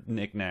all their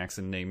knickknacks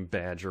and name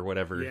badge or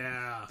whatever,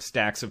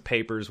 stacks of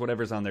papers,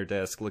 whatever's on their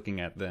desk, looking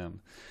at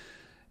them.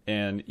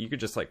 And you could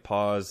just like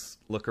pause,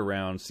 look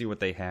around, see what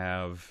they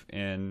have,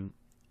 and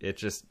it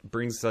just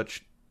brings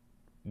such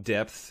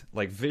depth,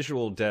 like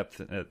visual depth,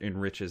 that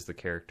enriches the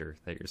character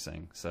that you're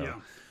saying. So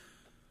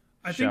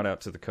Shout out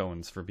to the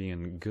Coens for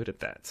being good at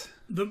that.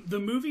 The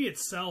movie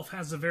itself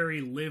has a very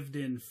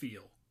lived-in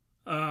feel.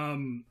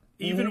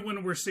 Even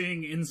when we're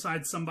seeing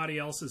inside somebody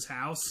else's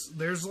house,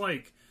 there's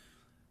like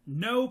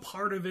no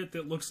part of it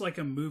that looks like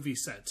a movie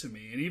set to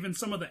me. And even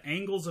some of the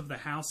angles of the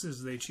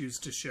houses they choose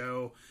to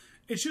show,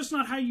 it's just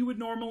not how you would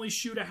normally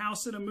shoot a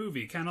house in a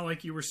movie. Kind of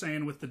like you were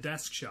saying with the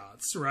desk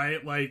shots,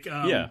 right? Like,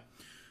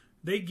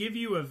 they give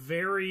you a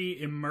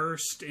very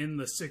immersed in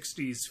the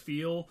 60s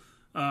feel,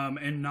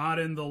 and not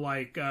in the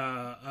like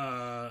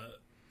 90s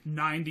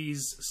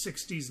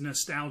 60s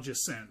nostalgia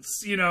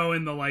sense, you know,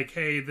 in the like,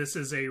 hey, this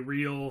is a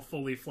real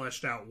fully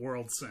fleshed out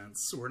world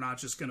sense. We're not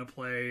just gonna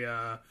play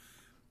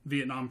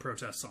Vietnam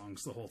protest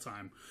songs the whole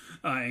time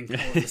and call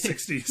it the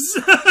 60s.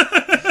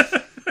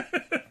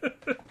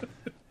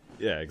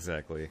 Yeah,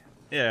 exactly.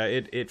 Yeah,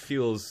 it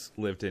feels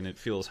lived in. It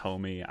feels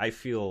homey. I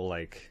feel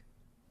like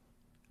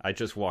I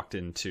just walked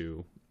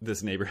into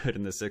this neighborhood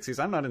in the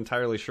 60s. I'm not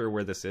entirely sure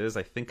where this is.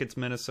 I think it's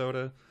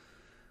Minnesota.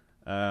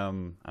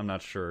 I'm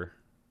not sure.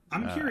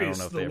 I'm curious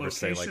the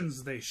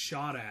locations they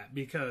shot at,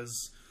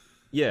 because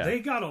they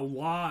got a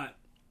lot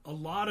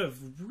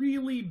of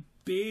really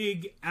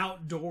big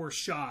outdoor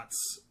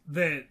shots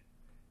that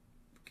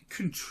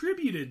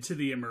contributed to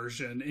the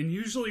immersion. And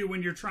usually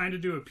when you're trying to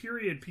do a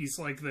period piece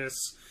like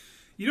this,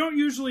 you don't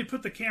usually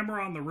put the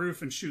camera on the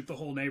roof and shoot the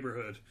whole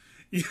neighborhood.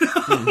 You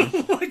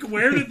know, like,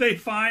 where did they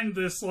find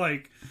this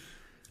like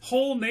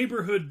whole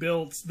neighborhood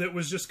built that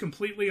was just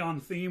completely on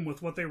theme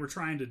with what they were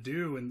trying to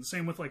do? And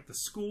same with like the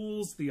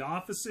schools, the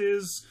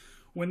offices.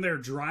 When they're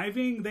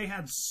driving, they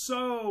had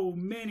so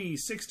many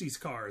 60s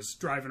cars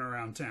driving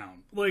around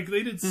town. Like,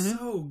 they did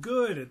so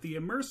good at the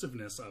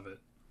immersiveness of it.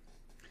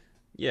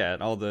 Yeah,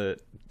 and all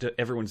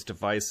everyone's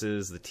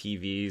devices, the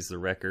TVs, the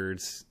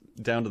records,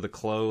 down to the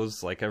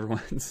clothes. Like,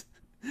 everyone's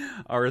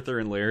Arthur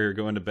and Larry are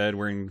going to bed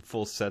wearing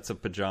full sets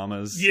of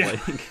pajamas. Yeah.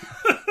 Like,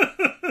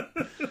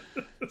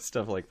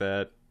 stuff like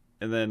that.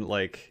 And then,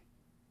 like,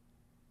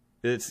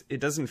 it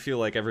doesn't feel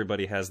like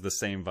everybody has the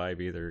same vibe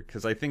either.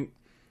 Because I think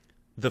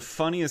the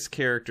funniest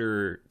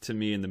character to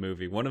me in the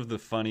movie, one of the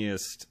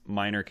funniest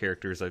minor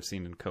characters I've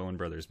seen in Coen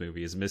Brothers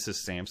movie, is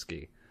Mrs.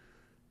 Samsky,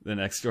 the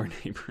next door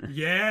neighbor.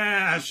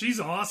 Yeah,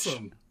 she's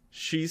awesome.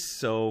 She's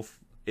so...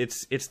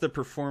 It's the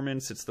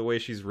performance, it's the way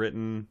she's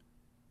written.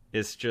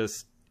 It's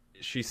just...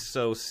 She's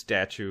so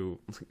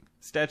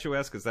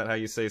statuesque, is that how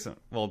you say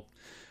something? Well,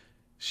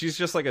 she's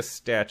just like a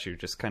statue,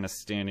 just kind of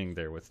standing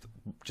there with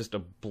just a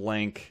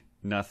blank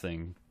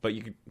nothing. But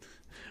you could...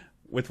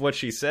 With what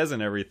she says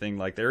and everything,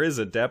 like, there is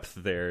a depth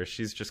there.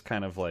 She's just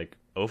kind of, like,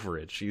 over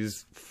it.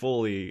 She's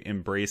fully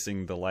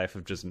embracing the life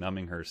of just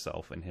numbing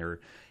herself. And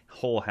her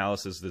whole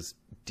house is this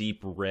deep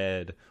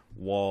red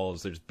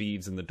walls. There's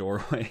beads in the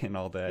doorway and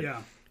all that.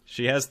 Yeah.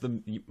 She has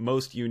the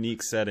most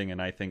unique setting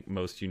and I think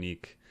most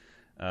unique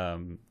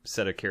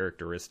set of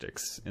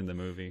characteristics in the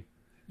movie.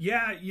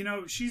 Yeah, you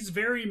know, she's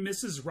very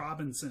Mrs.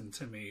 Robinson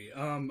to me.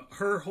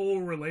 Her whole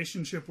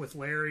relationship with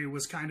Larry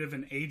was kind of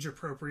an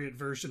age-appropriate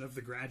version of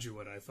The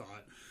Graduate, I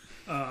thought.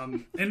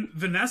 And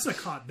Vanessa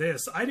caught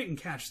this. I didn't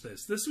catch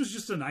this. This was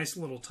just a nice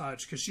little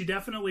touch, because she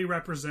definitely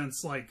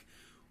represents, like,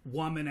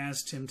 woman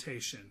as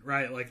temptation,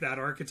 right? Like, that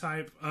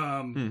archetype.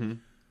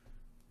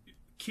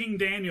 King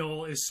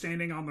Daniel is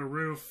standing on the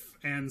roof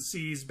and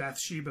sees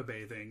Bathsheba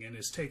bathing and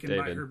is taken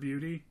by her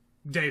beauty.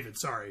 David,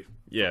 sorry.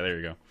 Yeah, there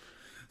you go.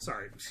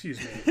 Sorry, excuse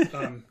me.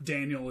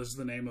 Daniel is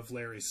the name of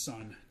Larry's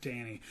son,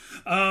 Danny.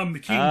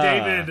 King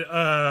David,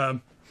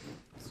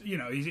 you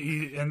know,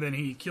 and then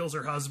he kills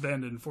her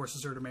husband and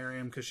forces her to marry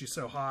him because she's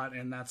so hot,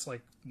 and that's like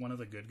one of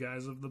the good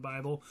guys of the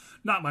Bible.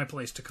 Not my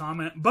place to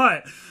comment,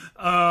 but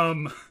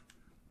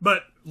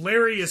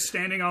Larry is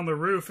standing on the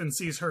roof and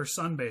sees her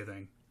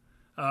sunbathing.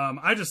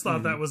 I just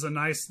thought that was a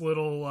nice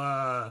little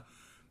a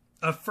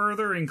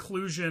further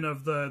inclusion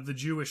of the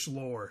Jewish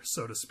lore,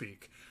 so to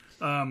speak.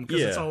 Because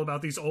it's all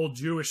about these old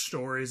Jewish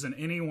stories, and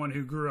anyone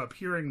who grew up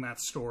hearing that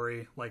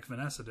story, like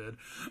Vanessa did,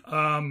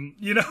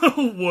 you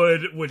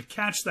know, would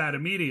catch that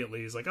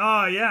immediately. He's like,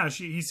 oh yeah,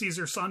 he sees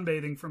her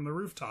sunbathing from the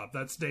rooftop.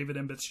 That's David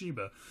and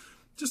Bathsheba.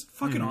 Just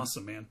fucking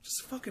awesome, man.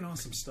 Just fucking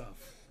awesome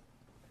stuff.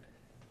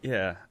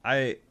 Yeah,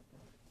 I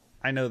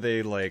know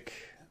they, like,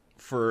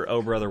 for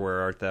Oh Brother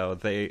Where Art Thou,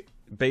 they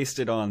based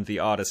it on the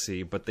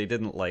Odyssey, but they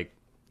didn't, like,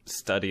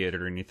 study it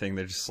or anything.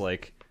 They're just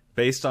like,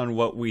 based on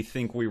what we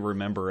think we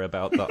remember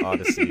about the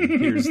Odyssey,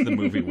 here's the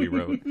movie we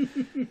wrote.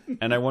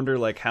 And I wonder,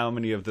 like, how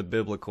many of the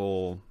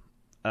biblical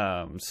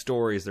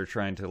stories they're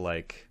trying to,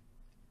 like,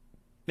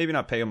 maybe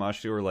not pay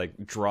homage to or,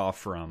 like, draw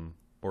from,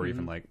 or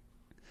even, like,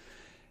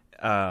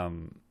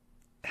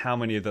 how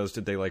many of those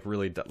did they, like,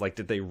 really, like,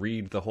 did they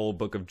read the whole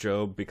book of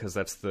Job? Because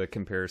that's the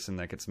comparison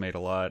that gets made a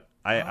lot.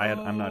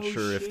 I'm not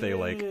sure if they,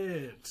 like,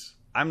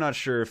 I'm not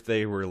sure if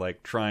they were,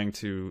 like, trying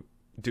to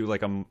do,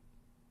 like, a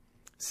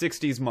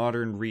 60s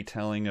modern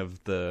retelling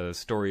of the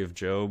story of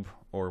Job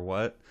or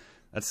what.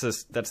 That's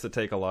the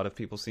take a lot of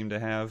people seem to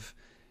have.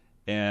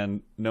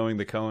 And knowing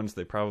the Coens,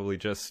 they probably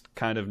just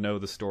kind of know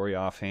the story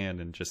offhand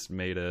and just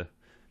made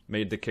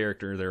the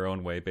character their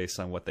own way based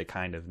on what they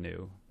kind of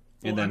knew.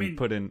 And then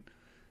put in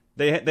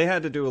They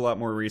had to do a lot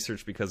more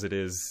research because it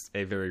is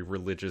a very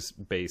religious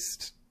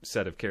based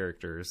set of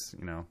characters.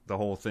 You know, the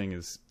whole thing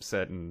is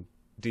set in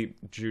deep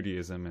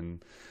Judaism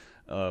and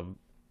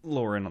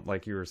lore,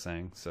 like you were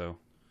saying. So,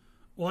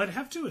 well, I'd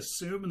have to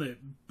assume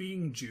that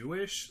being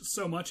Jewish,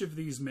 so much of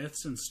these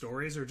myths and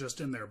stories are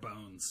just in their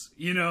bones.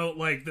 You know,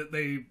 like that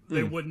they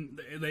wouldn't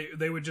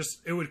they would just,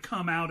 it would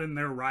come out in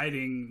their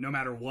writing no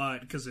matter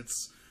what, because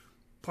it's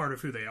part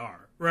of who they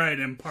are, right,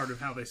 and part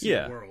of how they see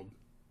the world.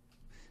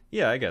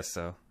 Yeah, I guess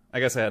so. I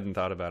guess I hadn't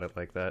thought about it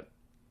like that.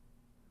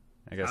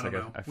 I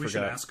forgot. We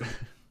should ask them.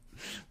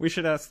 We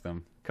should ask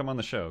them. Come on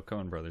the show,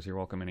 Coen Brothers. You're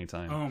welcome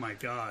anytime. Oh my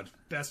god,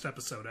 best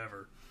episode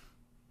ever.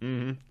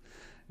 Mm-hmm.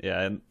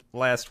 Yeah, and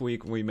last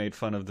week we made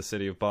fun of the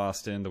city of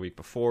Boston. The week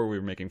before we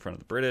were making fun of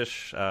the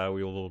British.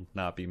 We will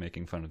not be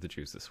making fun of the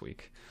Jews this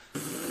week.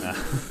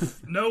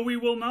 No, we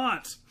will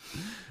not.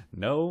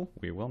 No,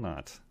 we will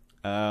not.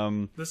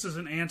 This is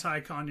an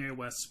anti-Kanye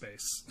West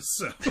space,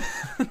 so...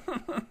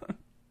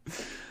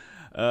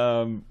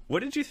 What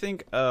did you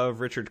think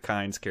of Richard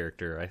Kind's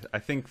character? I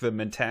think the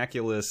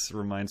Mentaculous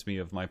reminds me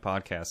of my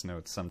podcast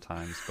notes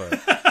sometimes, but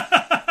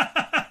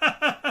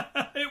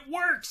it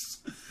works.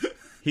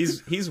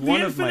 He's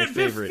one of my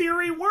favorite. The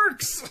theory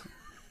works.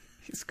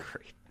 He's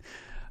great.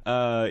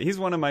 He's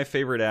one of my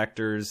favorite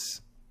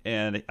actors,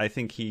 and I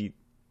think he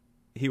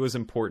was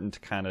important to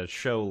kind of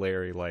show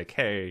Larry, like,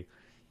 hey,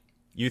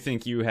 you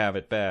think you have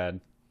it bad?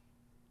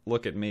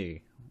 Look at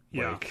me.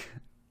 Yeah. Like,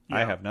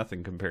 I have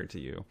nothing compared to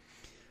you.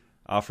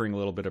 Offering a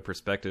little bit of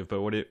perspective,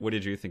 but what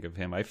did you think of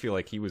him? I feel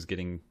like he was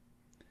getting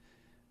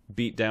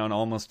beat down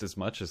almost as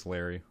much as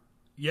Larry.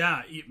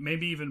 Yeah,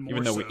 maybe even more.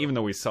 Even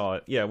though we saw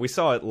it, we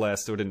saw it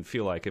less, so it didn't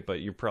feel like it.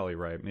 But you're probably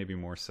right, maybe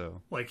more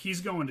so. Like,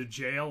 he's going to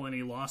jail, and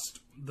he lost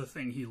the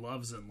thing he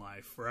loves in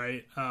life,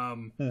 right? I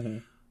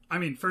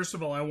mean, first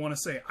of all, I want to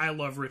say I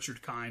love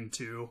Richard Kind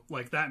too.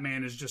 Like, that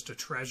man is just a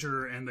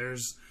treasure, and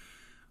there's.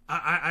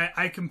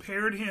 I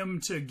compared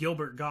him to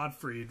Gilbert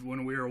Gottfried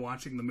when we were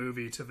watching the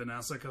movie to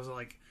Vanessa, because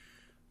like,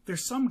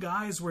 there's some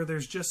guys where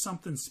there's just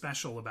something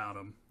special about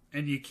them,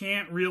 and you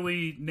can't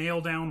really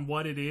nail down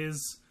what it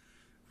is.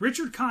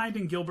 Richard Kind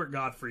and Gilbert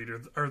Gottfried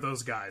are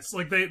those guys.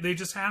 Like, they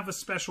just have a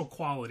special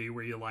quality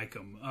where you like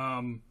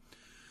them.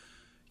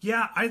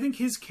 Yeah, I think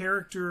his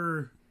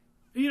character,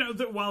 you know,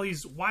 that while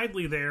he's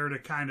widely there to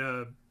kind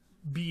of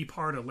be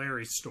part of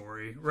Larry's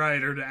story,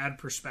 right, or to add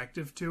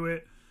perspective to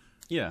it.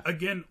 Yeah.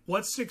 Again,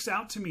 what sticks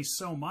out to me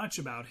so much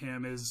about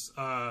him is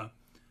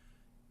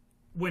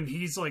when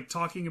he's like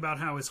talking about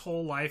how his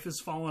whole life is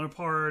falling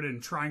apart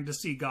and trying to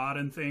see God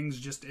in things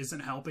just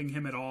isn't helping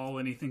him at all,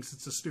 and he thinks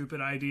it's a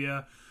stupid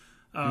idea.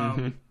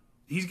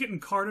 He's getting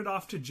carted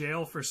off to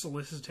jail for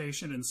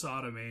solicitation and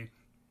sodomy,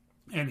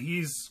 and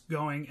he's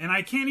going, and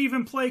I can't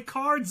even play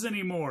cards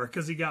anymore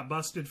because he got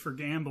busted for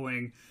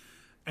gambling.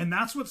 And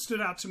that's what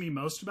stood out to me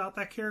most about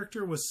that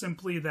character, was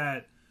simply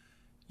that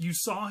you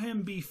saw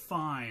him be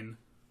fine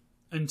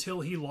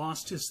until he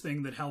lost his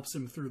thing that helps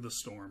him through the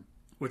storm,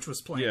 which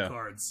was playing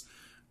cards.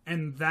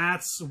 And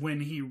that's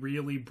when he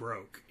really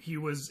broke. He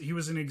was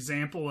an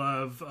example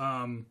of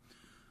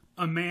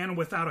a man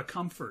without a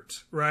comfort,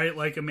 right?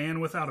 Like a man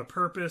without a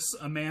purpose,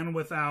 a man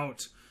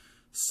without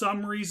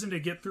some reason to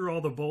get through all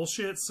the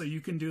bullshit so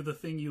you can do the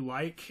thing you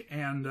like,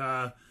 and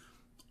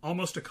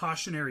almost a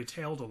cautionary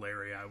tale to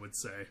Larry, I would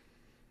say.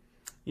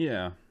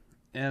 Yeah,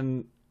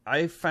 and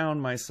I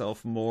found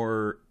myself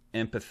more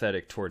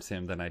empathetic towards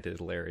him than I did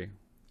Larry,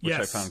 which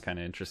I found kind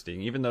of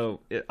interesting, even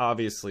though it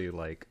obviously,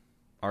 like,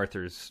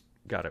 Arthur's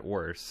got it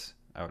worse,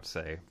 I would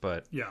say,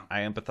 but I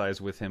empathize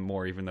with him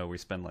more even though we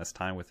spend less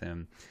time with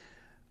him.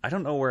 I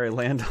don't know where I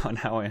land on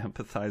how I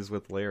empathize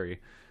with Larry.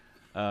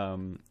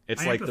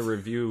 It's like the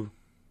review.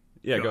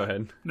 Yeah, go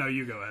ahead. No,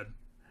 you go ahead.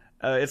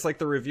 It's like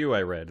the review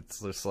I read. It's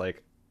just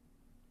like,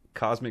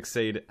 cosmic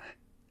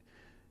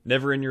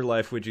never in your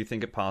life would you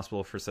think it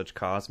possible for such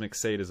cosmic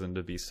sadism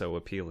to be so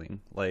appealing.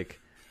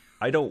 Like,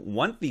 I don't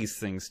want these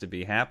things to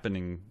be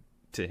happening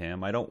to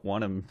him. I don't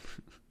want him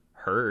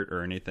hurt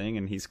or anything,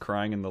 and he's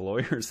crying in the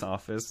lawyer's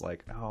office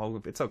like,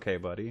 oh, it's okay,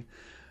 buddy.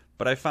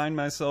 But I find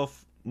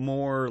myself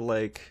more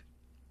like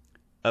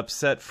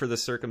upset for the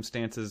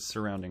circumstances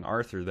surrounding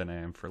Arthur than I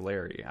am for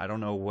Larry. I don't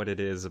know what it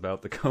is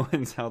about the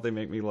Coens, how they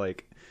make me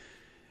like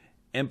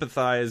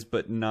empathize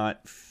but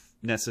not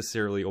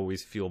necessarily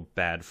always feel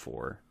bad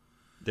for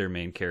their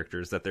main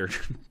characters that they're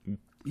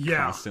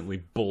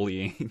constantly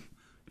bullying.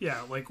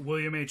 Yeah, like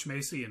William H.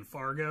 Macy in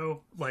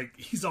Fargo. Like,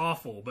 he's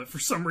awful, but for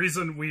some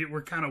reason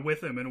we're kind of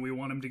with him and we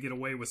want him to get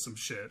away with some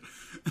shit.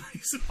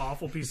 He's an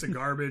awful piece of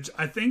garbage.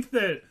 I think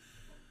that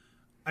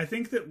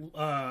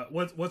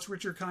what's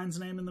Richard Kind's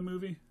name in the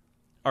movie?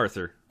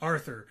 Arthur.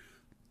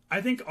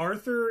 I think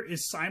Arthur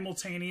is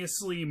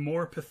simultaneously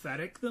more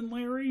pathetic than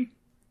Larry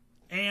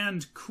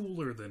and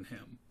cooler than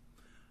him.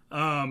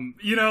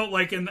 You know,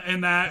 like, and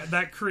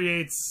that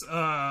creates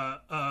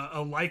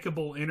a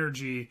likable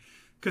energy,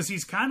 because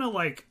he's kind of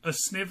like a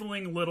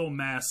sniveling little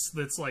mess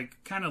that's like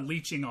kind of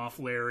leeching off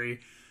Larry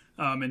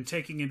and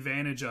taking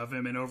advantage of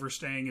him and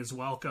overstaying his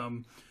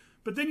welcome.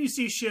 But then you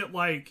see shit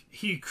like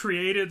he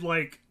created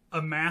like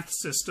a math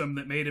system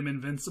that made him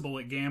invincible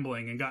at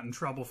gambling and got in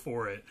trouble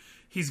for it.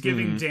 He's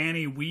giving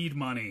Danny weed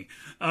money.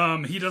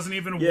 He doesn't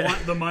even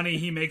want the money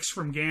he makes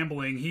from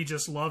gambling. He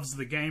just loves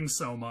the game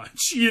so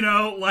much, you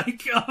know?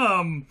 Like,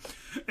 and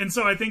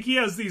so I think he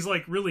has these,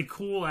 like, really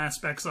cool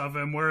aspects of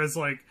him, whereas,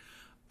 like,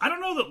 I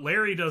don't know that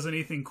Larry does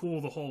anything cool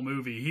the whole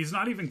movie. He's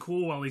not even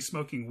cool while he's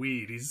smoking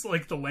weed. He's,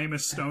 like, the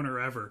lamest stoner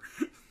ever.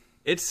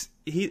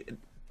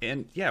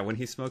 And when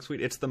he smokes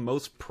weed, it's the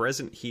most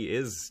present he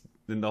is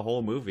in the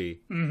whole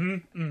movie.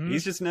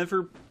 He's just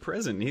never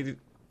present.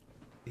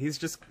 He's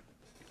just,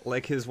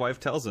 like his wife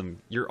tells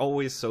him, you're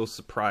always so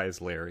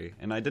surprised, Larry.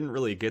 And I didn't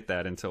really get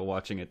that until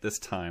watching it this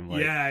time.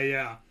 Like,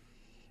 yeah.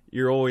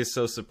 You're always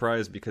so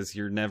surprised because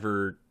you're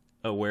never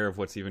aware of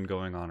what's even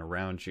going on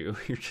around you.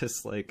 You're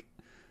just, like,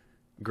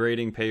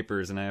 grading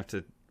papers, and I have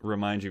to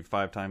remind you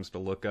 5 times to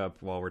look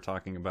up while we're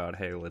talking about,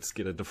 hey, let's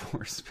get a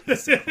divorce.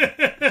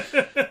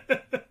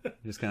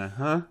 Just kind of,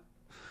 huh?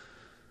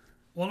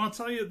 Well, and I'll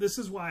tell you, this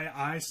is why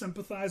I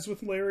sympathize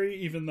with Larry,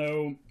 even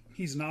though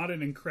he's not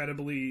an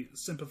incredibly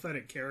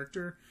sympathetic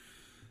character.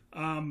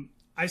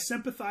 I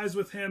sympathize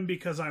with him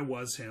because I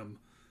was him.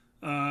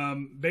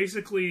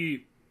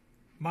 Basically,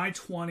 my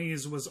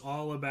 20s was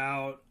all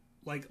about,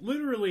 like,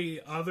 literally,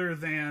 other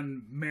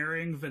than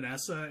marrying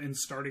Vanessa and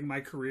starting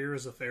my career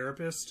as a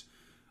therapist,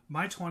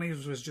 my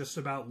 20s was just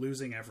about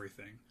losing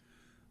everything.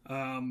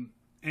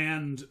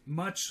 And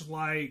much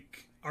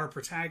like our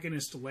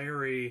protagonist,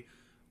 Larry,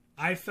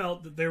 I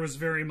felt that there was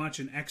very much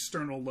an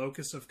external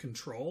locus of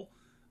control.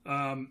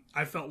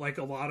 I felt like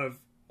a lot of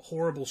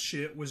horrible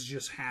shit was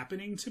just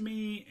happening to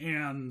me,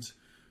 and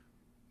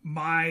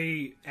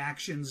my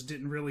actions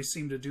didn't really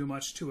seem to do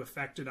much to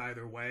affect it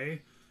either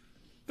way.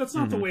 That's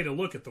not the way to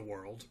look at the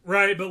world,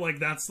 right? But, like,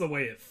 that's the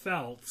way it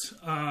felt.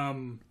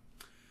 And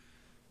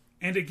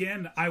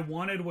again, I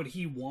wanted what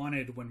he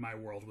wanted when my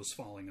world was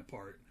falling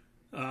apart.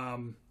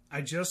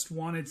 I just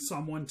wanted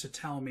someone to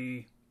tell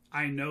me,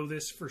 I know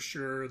this for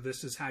sure,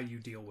 this is how you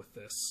deal with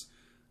this.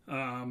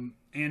 And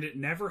it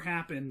never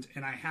happened,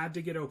 and I had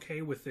to get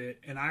okay with it.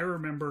 And I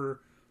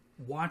remember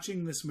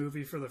watching this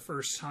movie for the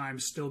first time,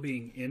 still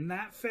being in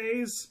that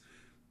phase,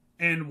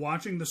 and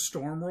watching the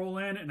storm roll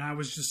in, and I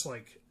was just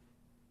like,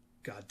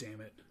 God damn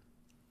it.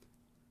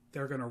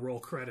 They're gonna roll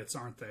credits,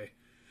 aren't they?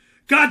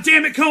 God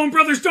damn it, Coen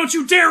Brothers, don't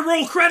you dare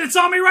roll credits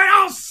on me right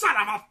now! Oh, son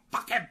of a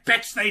fucking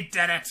bitch, they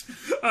did it!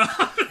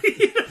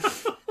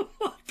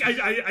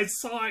 I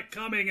saw it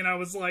coming, and I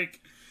was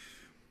like,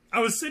 I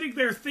was sitting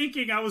there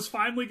thinking I was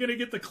finally gonna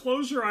get the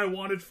closure I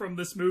wanted from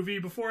this movie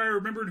before I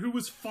remembered who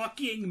was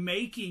fucking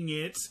making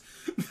it.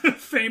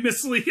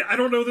 Famously, I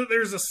don't know that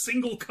there's a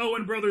single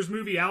Coen Brothers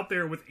movie out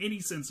there with any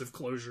sense of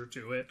closure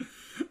to it.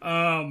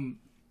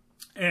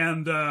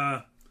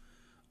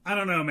 I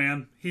don't know,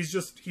 man.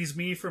 He's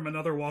me from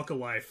another walk of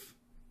life.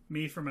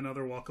 Me from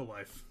another walk of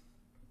life.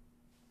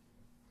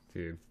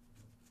 Dude.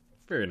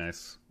 Very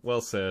nice.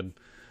 Well said.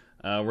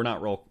 We're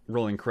not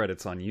rolling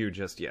credits on you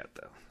just yet,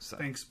 though. So.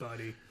 Thanks,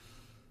 buddy.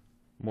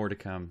 More to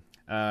come.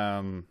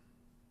 I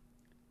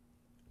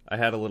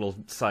had a little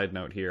side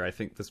note here. I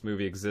think this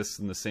movie exists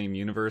in the same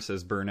universe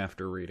as Burn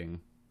After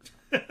Reading.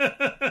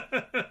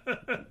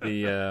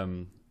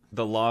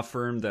 The law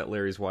firm that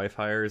Larry's wife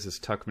hires is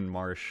Tuckman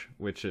Marsh,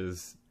 which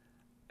is...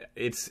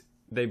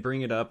 They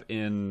bring it up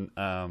in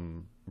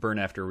Burn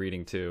After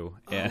Reading too,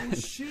 and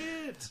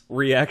shit!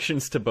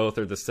 Reactions to both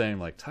are the same.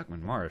 Like,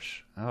 Tuckman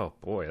Marsh, oh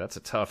boy, that's a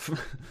tough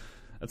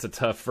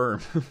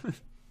firm.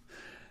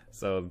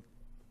 So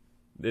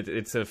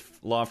it's a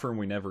law firm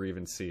we never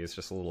even see. It's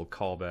just a little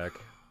callback.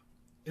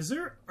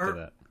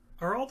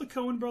 Are all the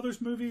Coen Brothers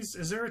movies?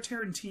 Is there a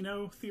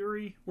Tarantino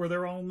theory where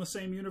they're all in the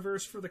same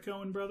universe for the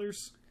Coen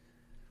Brothers?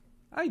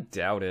 I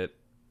doubt it.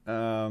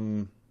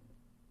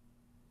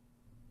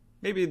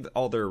 Maybe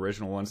all their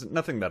original ones.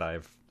 Nothing that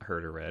I've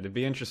heard or read. It'd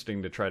be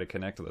interesting to try to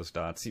connect those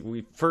dots.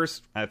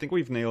 I think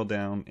we've nailed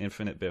down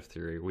Infinite Biff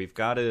Theory. We've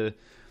got to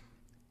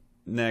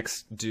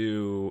next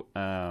do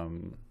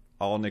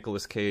all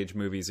Nicolas Cage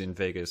movies in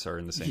Vegas are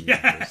in the same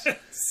universe.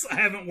 I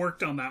haven't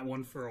worked on that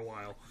one for a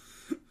while.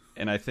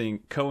 And I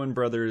think Coen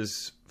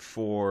Brothers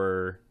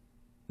for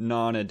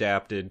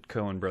non-adapted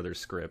Coen Brothers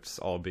scripts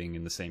all being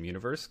in the same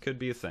universe could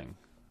be a thing.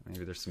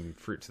 Maybe there's some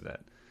fruit to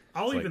that.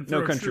 I'll even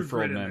throw True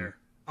Grit in there.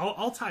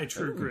 I'll tie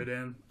True Grit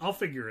in. I'll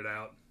figure it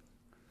out.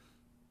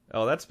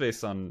 Oh, that's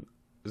based on...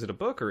 Is it a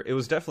book? Or it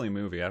was definitely a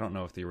movie. I don't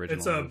know if the original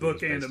It's a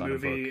book and a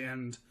movie.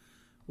 And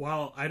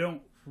while I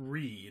don't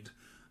read,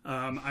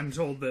 I'm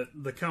told that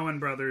the Coen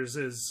Brothers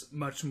is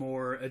much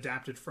more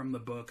adapted from the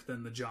book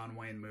than the John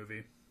Wayne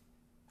movie.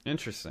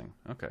 Interesting.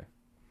 Okay.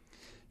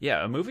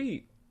 Yeah, a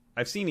movie...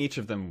 I've seen each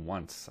of them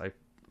once. I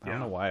don't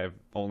know why I've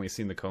only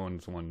seen the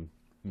Coens one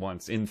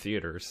once in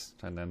theaters,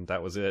 and then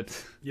that was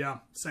it. Yeah,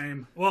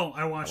 same. Well,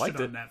 I watched it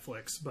on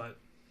Netflix, but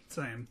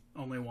same.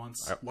 Only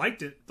once. I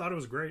liked it. Thought it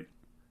was great.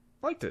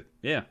 Liked it,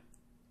 yeah.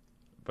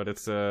 But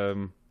it's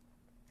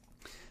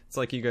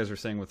like you guys were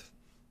saying with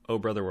Oh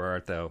Brother, Where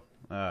Art Thou?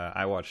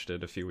 I watched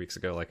it a few weeks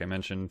ago, like I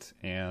mentioned,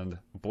 and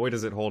boy,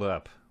 does it hold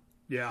up.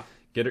 Yeah.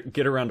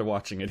 Get around to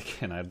watching it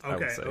again, I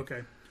would say.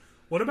 Okay.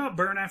 What about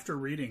Burn After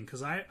Reading?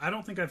 Because I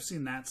don't think I've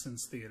seen that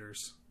since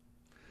theaters.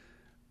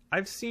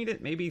 I've seen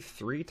it maybe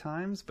 3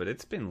 times, but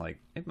it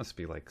must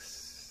be like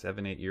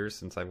 7-8 years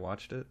since I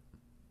watched it.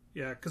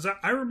 Yeah, because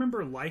I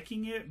remember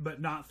liking it, but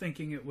not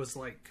thinking it was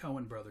like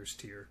Coen Brothers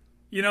tier.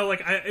 You know,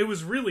 like it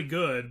was really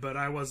good, but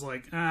I was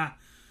like,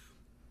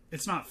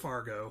 it's not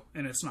Fargo,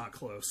 and it's not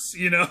close.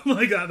 You know,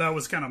 like that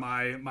was kind of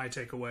my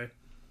takeaway.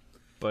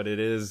 But it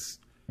is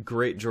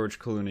great George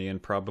Clooney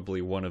and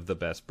probably one of the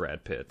best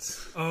Brad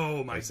Pitts.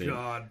 Oh my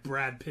God,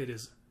 Brad Pitt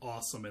is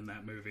awesome in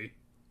that movie.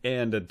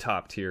 And a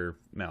top tier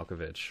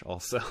Malkovich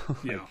also.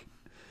 Yeah.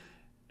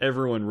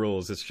 Everyone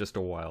rules. It's just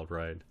a wild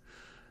ride.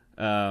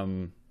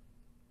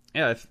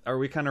 Yeah, are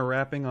we kind of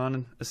wrapping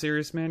on A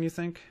Serious Man, you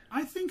think?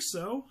 I think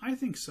so. I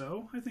think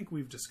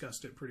we've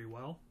discussed it pretty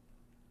well.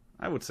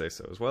 I would say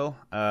so as well.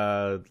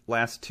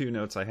 Last 2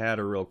 notes I had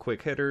are real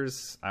quick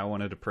hitters. I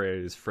wanted to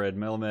praise Fred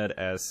Melamed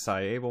as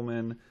Cy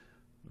Abelman.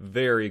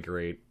 Very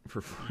great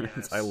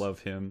performance. Yes. I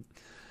love him.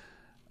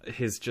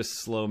 His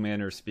just slow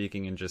manner of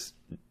speaking and just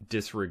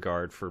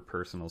disregard for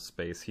personal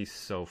space. He's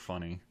so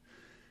funny.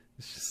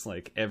 It's just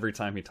like every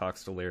time he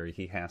talks to Larry,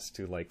 he has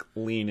to like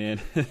lean in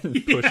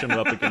and push him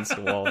up against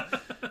the wall.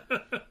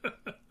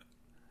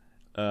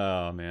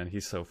 Oh man,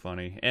 he's so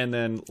funny. And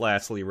then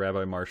lastly,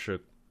 Rabbi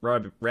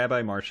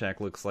Marshak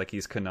looks like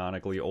he's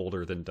canonically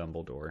older than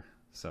Dumbledore.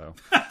 So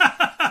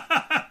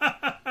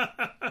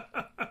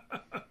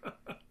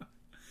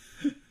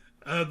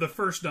the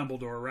first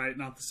Dumbledore, right?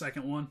 Not the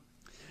second one?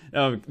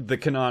 The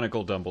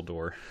canonical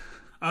Dumbledore.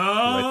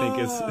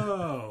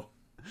 Oh!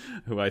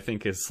 Who I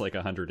think is like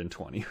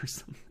 120 or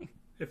something.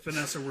 If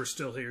Vanessa were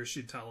still here,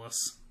 she'd tell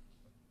us.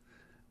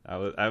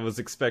 I was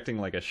expecting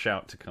like a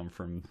shout to come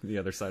from the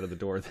other side of the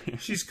door there.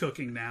 She's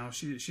cooking now.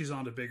 She's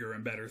on to bigger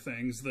and better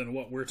things than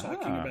what we're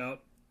talking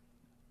about.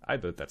 I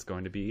bet that's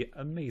going to be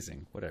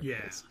amazing, whatever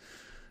it is.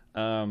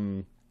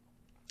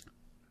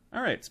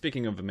 All right,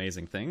 speaking of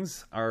amazing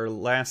things, our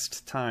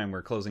last time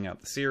we're closing out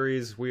the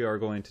series, we are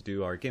going to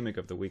do our gimmick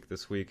of the week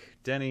this week.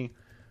 Denny,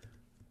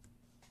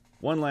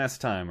 one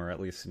last time, or at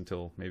least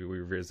until maybe we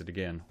revisit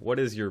again, what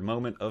is your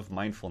moment of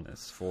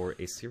mindfulness for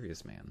A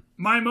Serious Man?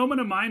 My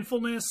moment of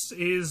mindfulness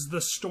is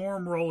the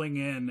storm rolling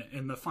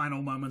in the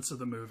final moments of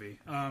the movie.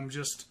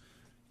 Just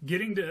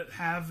getting to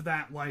have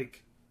that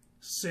like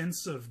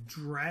sense of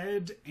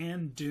dread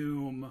and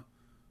doom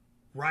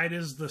right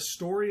as the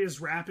story is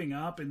wrapping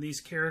up and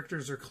these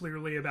characters are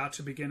clearly about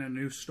to begin a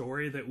new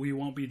story that we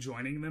won't be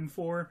joining them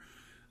for.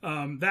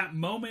 That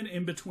moment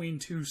in between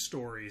 2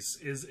 stories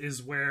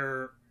is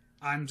where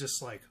I'm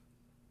just like,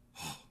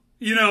 oh,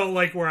 you know,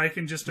 like where I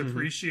can just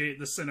appreciate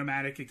the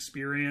cinematic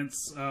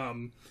experience.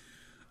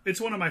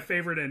 It's one of my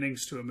favorite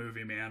endings to a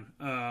movie,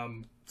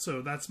 man.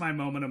 So that's my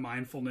moment of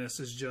mindfulness,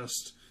 is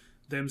just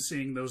them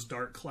seeing those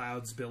dark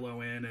clouds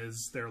billow in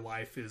as their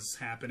life is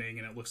happening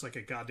and it looks like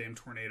a goddamn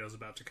tornado's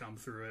about to come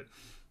through it.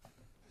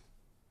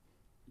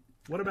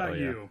 What about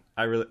you?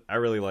 I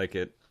really like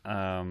it.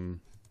 I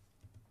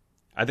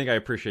think I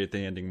appreciate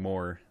the ending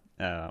more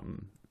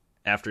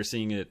after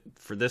seeing it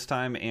for this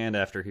time and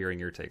after hearing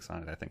your takes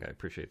on it. I think I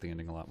appreciate the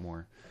ending a lot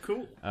more.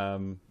 Cool.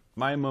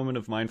 My moment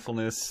of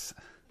mindfulness,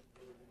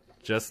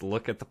 just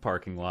look at the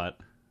parking lot.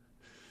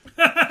 Just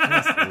look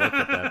at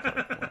that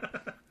parking lot.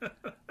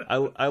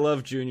 I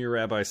love Junior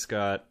Rabbi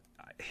Scott.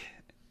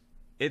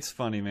 It's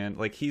funny, man.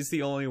 Like, he's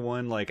the only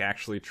one, like,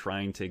 actually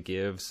trying to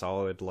give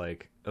solid,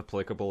 like,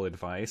 applicable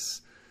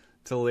advice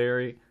to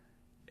Larry.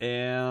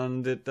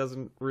 And it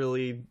doesn't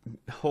really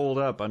hold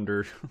up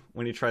under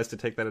when he tries to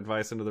take that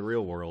advice into the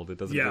real world. It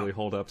doesn't really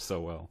hold up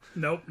so well.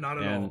 Nope, not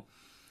at all.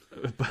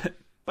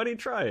 But he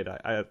tried.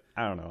 I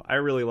don't know. I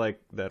really like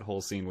that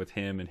whole scene with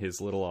him and his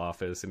little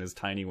office and his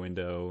tiny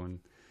window.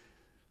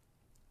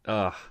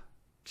 And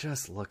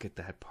just look at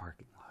that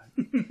parking lot.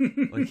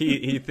 Like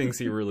he thinks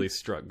he really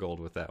struck gold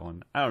with that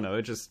one. I don't know.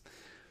 It just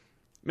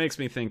makes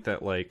me think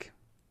that like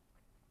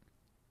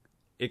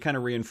it kind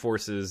of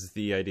reinforces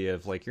the idea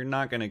of like you're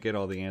not going to get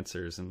all the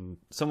answers, and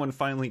someone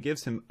finally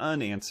gives him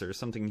an answer,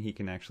 something he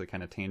can actually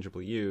kind of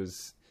tangibly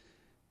use,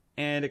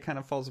 and it kind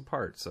of falls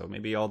apart. So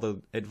maybe all the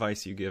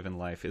advice you give in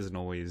life isn't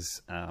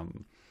always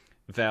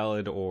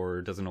valid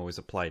or doesn't always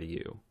apply to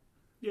you.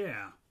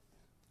 Yeah,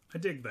 I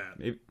dig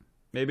that.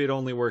 Maybe it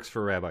only works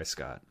for Rabbi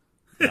Scott.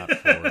 Not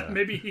for,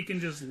 maybe he can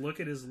just look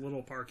at his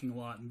little parking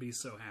lot and be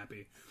so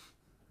happy.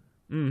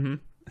 Mm-hmm.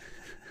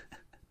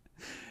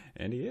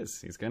 And he is.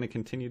 He's going to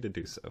continue to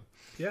do so.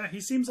 Yeah, he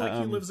seems like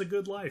he lives a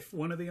good life.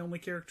 One of the only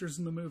characters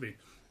in the movie.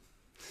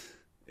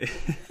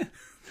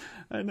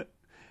 I know.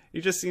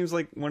 He just seems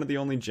like one of the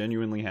only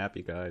genuinely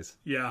happy guys.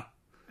 Yeah,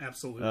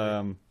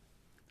 absolutely.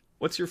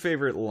 What's your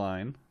favorite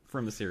line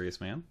from A Serious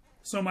Man?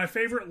 So my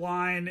favorite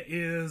line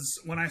is,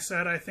 when I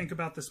said I think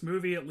about this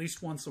movie at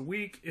least once a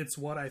week, it's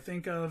what I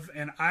think of.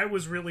 And I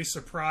was really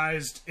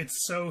surprised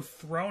it's so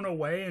thrown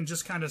away and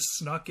just kind of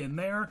snuck in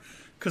there,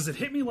 because it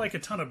hit me like a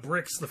ton of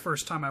bricks the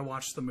first time I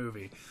watched the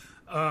movie.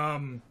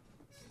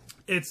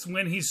 It's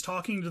when he's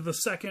talking to the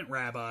second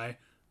rabbi,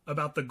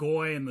 about the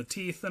goy and the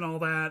teeth and all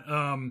that.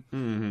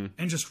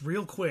 And just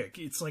real quick,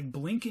 it's like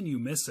blink and you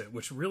miss it,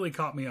 which really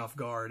caught me off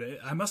guard.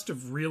 I must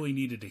have really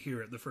needed to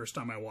hear it the first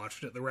time I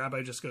watched it. The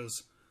rabbi just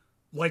goes,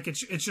 like,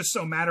 it's just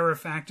so matter of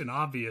fact and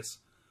obvious.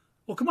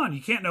 Well, come on,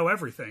 you can't know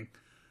everything.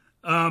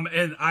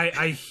 And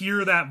I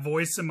hear that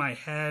voice in my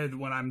head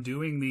when I'm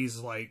doing these,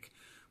 like,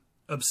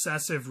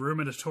 obsessive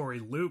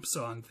ruminatory loops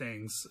on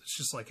things. It's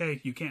just like, hey,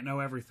 you can't know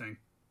everything.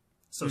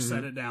 So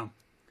set it down.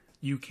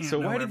 You can't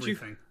know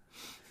everything.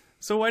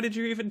 So why did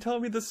you even tell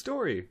me the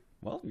story?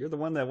 Well, you're the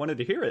one that wanted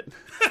to hear it.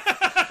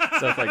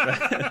 Stuff like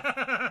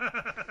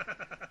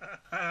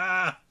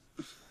that.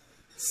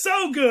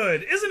 So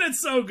good. Isn't it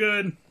so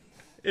good?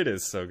 It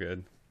is so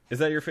good. Is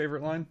that your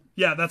favorite line?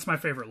 Yeah, that's my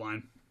favorite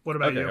line. What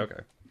about you?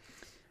 Okay.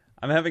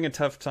 I'm having a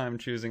tough time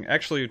choosing.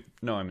 Actually,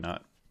 no, I'm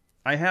not.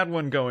 I had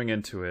one going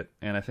into it,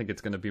 and I think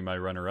it's going to be my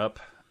runner-up,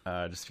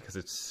 just because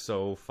it's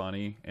so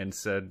funny and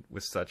said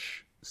with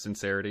such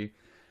sincerity.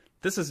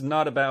 This is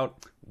not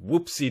about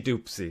whoopsie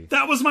doopsie.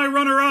 That was my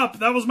runner-up.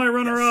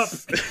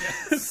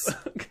 Yes. So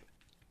good.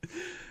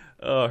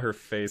 Oh, her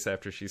face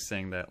after she's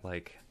saying that,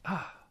 like,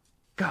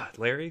 God,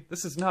 Larry,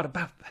 this is not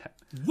about that.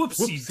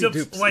 Whoopsie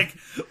doopsie.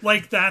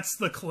 Like that's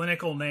the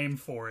clinical name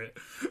for it,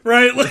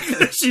 right?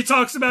 Like she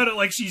talks about it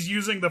like she's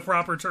using the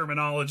proper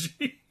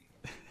terminology.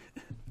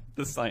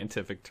 The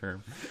scientific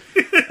term.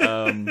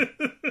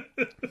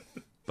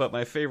 But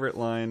my favorite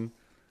line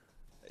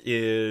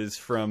is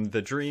from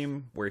The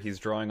Dream, where he's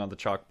drawing on the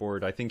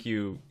chalkboard. I think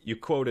you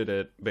quoted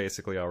it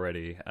basically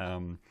already.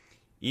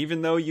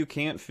 Even though you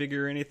can't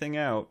figure anything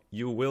out,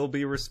 you will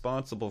be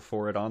responsible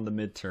for it on the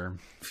midterm.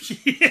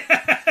 Yeah.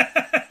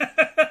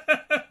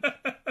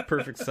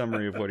 Perfect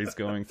summary of what he's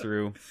going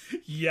through.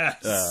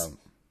 Yes.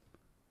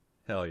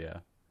 Hell yeah.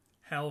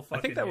 Hell fucking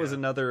I think that was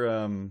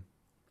another,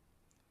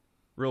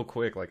 real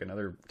quick, like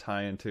another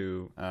tie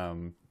into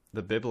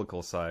the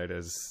biblical side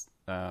as...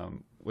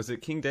 was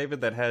it King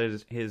David that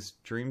had his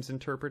dreams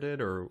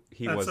interpreted, or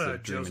he was the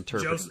dream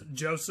interpreter?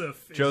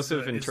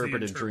 Joseph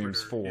interpreted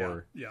dreams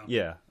for.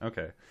 Yeah.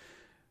 Okay.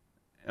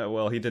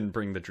 Well, he didn't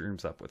bring the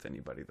dreams up with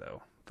anybody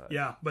though. But.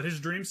 Yeah, but his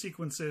dream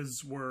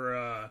sequences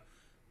were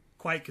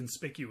quite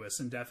conspicuous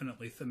and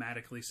definitely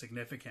thematically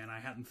significant. I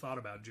hadn't thought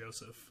about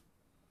Joseph.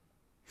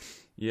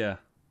 Yeah,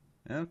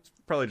 it's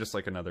probably just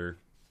like another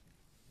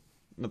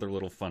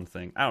little fun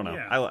thing. I don't know.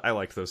 Yeah. I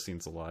liked those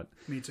scenes a lot.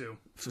 Me too.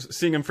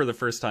 Seeing them for the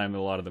first time,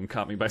 a lot of them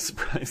caught me by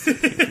surprise.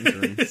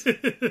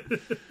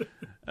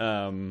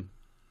 All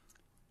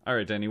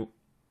right, Danny,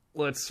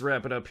 let's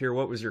wrap it up here.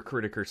 What was your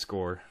Critiker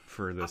score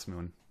for this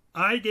one?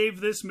 I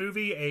gave this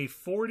movie a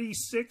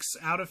 46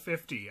 out of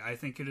 50. I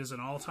think it is an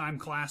all-time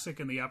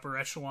classic in the upper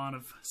echelon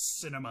of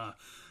cinema.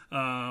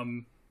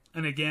 And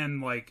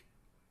again, like,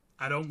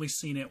 I'd only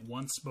seen it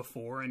once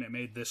before, and it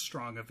made this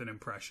strong of an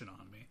impression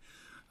on me.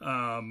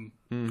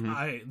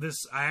 I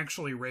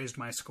actually raised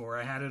my score.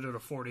 I had it at a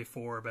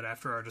 44, but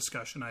after our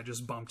discussion, I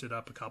just bumped it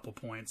up a couple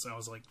points. I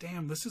was like,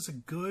 damn, this is a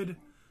good,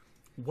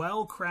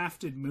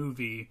 well-crafted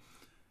movie,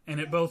 and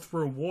it both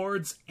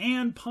rewards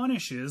and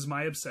punishes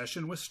my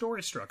obsession with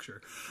story structure.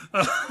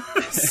 I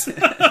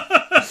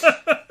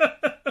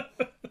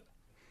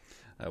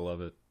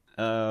love it.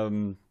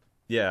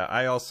 Yeah,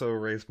 I also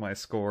raised my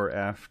score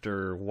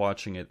after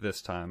watching it this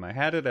time. I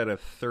had it at a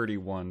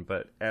 31,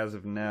 but as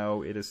of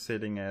now, it is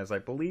sitting as, I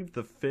believe,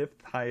 the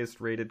 5th highest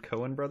rated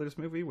Coen Brothers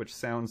movie, which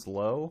sounds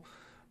low,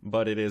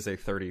 but it is a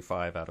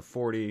 35 out of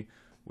 40,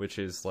 which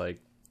is, like,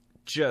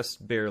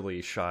 just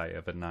barely shy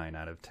of a 9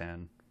 out of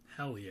 10.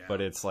 Hell yeah. But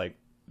it's, like,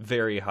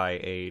 very high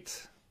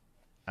 8.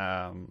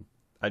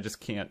 I just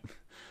can't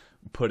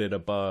put it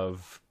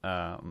above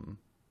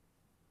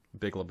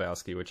Big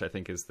Lebowski, which I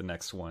think is the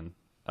next one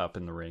up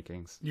in the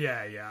rankings.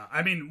 Yeah.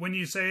 I mean, when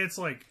you say it's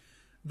like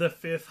the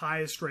 5th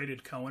highest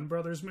rated Coen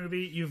Brothers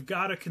movie, you've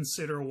got to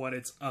consider what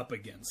it's up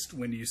against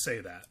when you say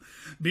that.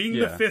 Being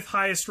the 5th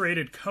highest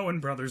rated Coen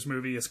Brothers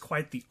movie is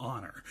quite the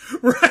honor,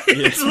 right?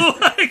 Yeah.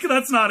 Like,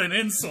 that's not an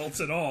insult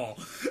at all.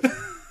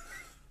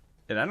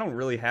 And I don't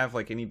really have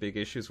like any big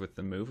issues with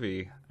the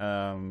movie.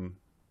 I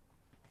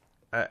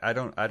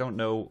don't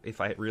know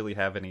if I really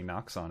have any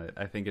knocks on it.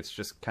 I think it's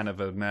just kind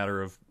of a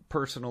matter of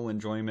personal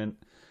enjoyment.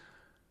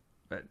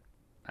 But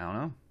I don't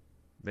know.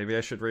 Maybe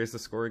I should raise the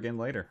score again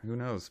later. Who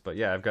knows? But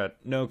yeah, I've got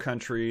No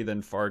Country,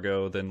 then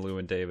Fargo, then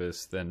Llewyn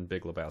Davis, then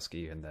Big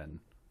Lebowski, and then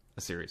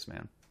A Serious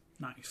Man.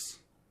 Nice.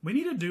 We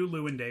need to do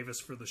Llewyn Davis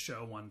for the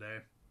show one day.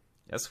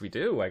 Yes, we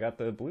do. I got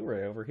the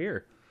Blu-ray over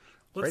here.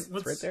 It's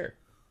right there.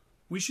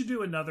 We should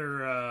do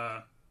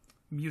another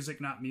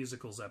Music Not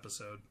Musicals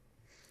episode.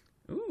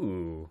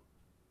 Ooh.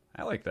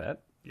 I like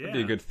that. Yeah. That'd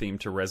be a good theme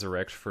to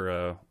resurrect for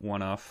a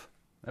one-off.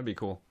 That'd be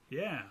cool.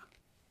 Yeah.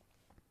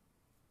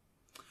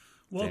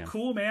 Well, Damn.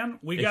 Cool, man.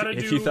 We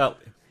If you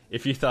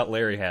thought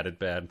Larry had it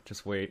bad,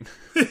 just wait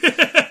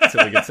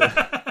until we get to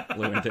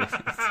Llewyn Davis.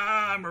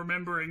 I'm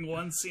remembering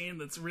one scene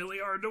that's really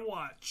hard to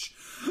watch.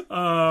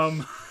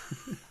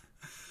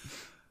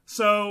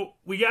 So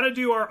we got to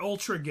do our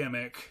ultra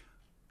gimmick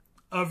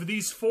of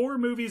these 4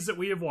 movies that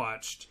we have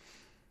watched: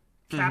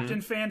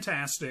 Captain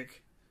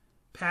Fantastic,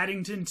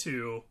 Paddington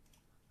 2,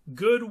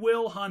 Good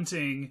Will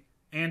Hunting,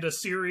 and A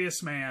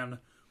Serious Man.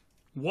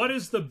 What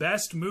is the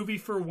best movie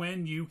for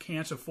when you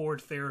can't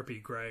afford therapy,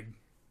 Greg?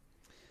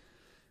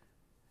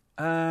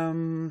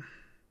 I'm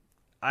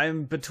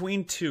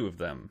between two of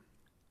them.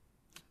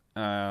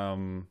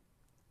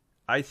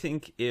 I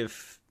think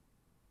if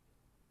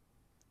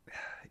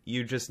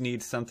you just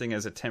need something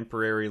as a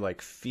temporary,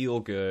 like,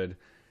 feel good,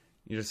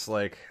 you're just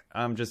like,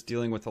 I'm just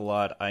dealing with a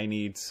lot, I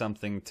need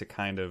something to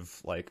kind of,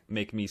 like,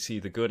 make me see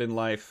the good in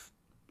life,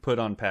 put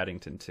on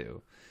Paddington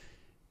 2.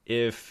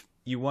 If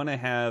you want to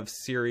have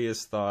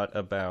serious thought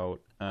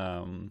about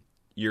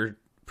your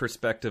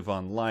perspective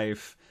on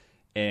life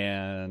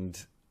and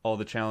all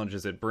the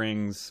challenges it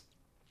brings,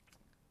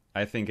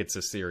 I think it's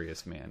A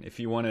Serious Man. If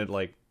you wanted,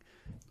 like,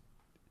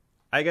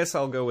 I guess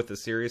I'll go with The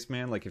Serious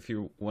Man. Like, if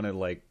you want to,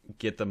 like,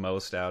 get the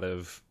most out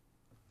of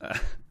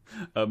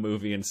a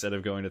movie instead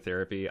of going to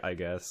therapy, I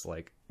guess,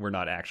 like, we're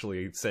not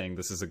actually saying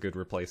this is a good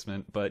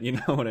replacement, but you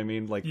know what I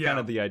mean? Like, kind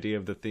of the idea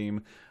of the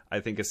theme.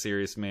 I think A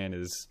Serious Man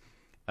is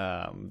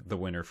the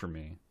winner for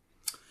me.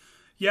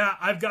 Yeah,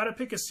 I've got to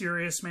pick A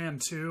Serious Man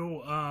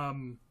too.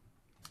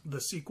 The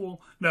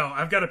sequel? No,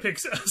 I've got to pick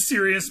A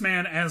Serious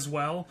Man as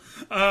well.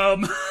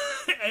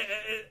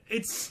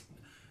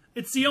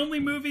 It's the only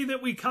movie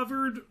that we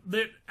covered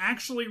that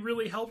actually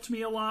really helped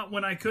me a lot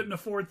when I couldn't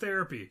afford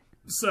therapy.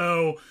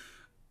 So,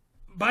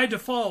 by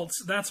default,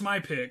 that's my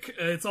pick.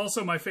 It's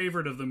also my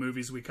favorite of the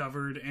movies we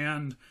covered,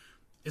 and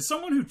as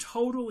someone who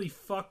totally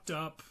fucked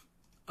up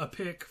a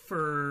pick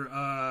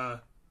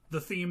for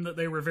the theme that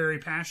they were very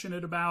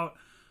passionate about,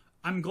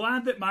 I'm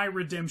glad that my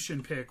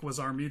redemption pick was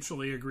our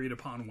mutually agreed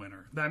upon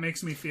winner. That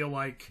makes me feel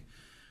like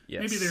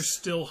maybe there's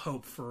still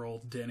hope for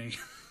old Denny.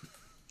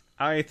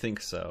 I think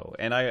so.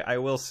 And I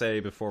will say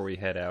before we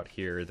head out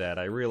here that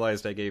I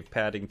realized I gave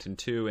Paddington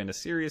 2 and A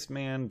Serious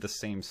Man the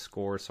same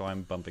score, so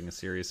I'm bumping A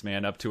Serious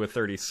Man up to a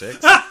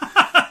 36.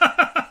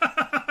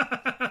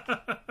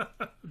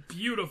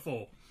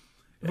 Beautiful.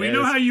 We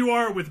know how you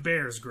are with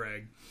bears,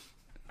 Greg.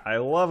 I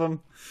love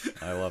them.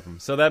 I love them.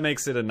 So that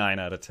makes it a 9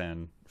 out of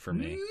 10 for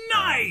me.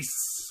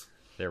 Nice!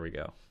 There we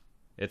go.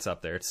 It's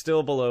up there. It's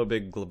still below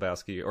Big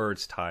Lebowski, or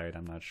it's tied,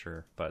 I'm not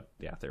sure. But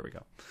yeah, there we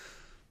go.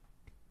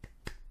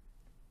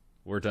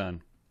 We're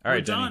done. All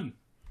right, Denny. Done.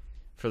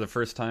 For the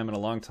first time in a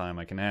long time,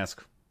 I can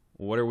ask,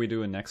 what are we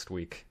doing next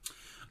week?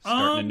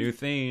 Starting a new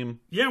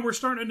theme. Yeah, we're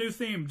starting a new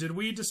theme. Did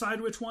we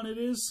decide which one it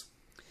is?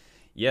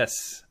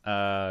 Yes.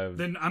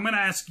 Then I'm going to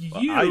ask you,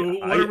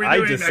 what are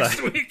we doing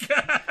next week?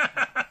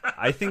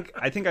 I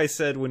think I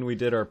said when we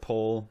did our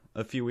poll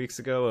a few weeks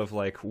ago of,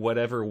 like,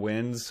 whatever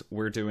wins,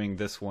 we're doing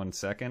this one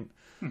second.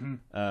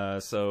 Mm-hmm.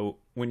 So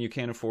When You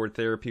Can't Afford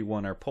Therapy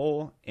won our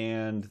poll,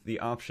 and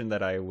the option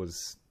that I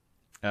was...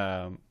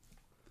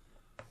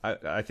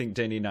 I think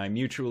Denny and I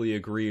mutually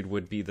agreed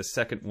would be the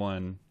second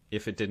one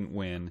if it didn't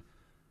win.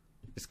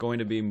 It's going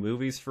to be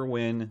movies for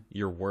when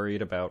you're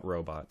worried about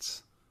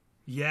robots.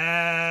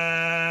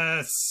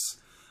 Yes!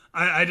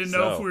 I didn't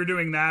know if we were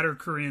doing that or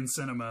Korean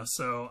cinema,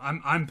 so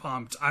I'm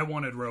pumped. I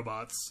wanted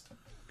robots.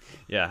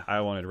 Yeah, I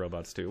wanted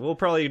robots too.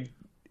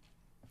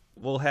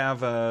 We'll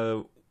have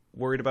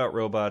Worried About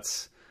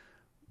Robots.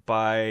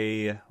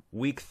 By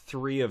week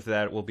 3 of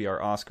that will be our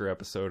Oscar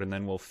episode, and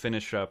then we'll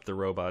finish up the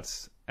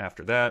robots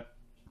after that.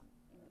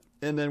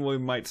 And then we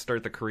might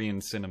start the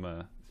Korean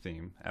cinema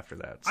theme after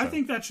that. So. I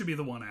think that should be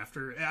the one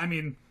after. I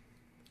mean,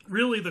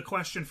 really the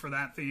question for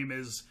that theme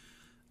is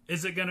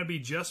it going to be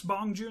just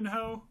Bong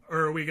Joon-ho, or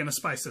are we going to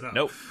spice it up?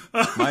 Nope.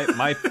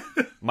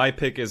 my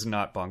pick is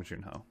not Bong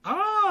Joon-ho.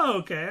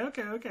 Oh,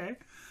 okay.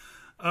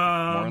 More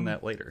on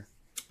that later.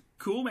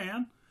 Cool,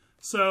 man.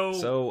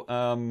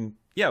 So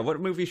yeah, what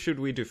movie should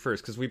we do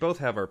first? Because we both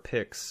have our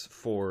picks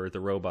for the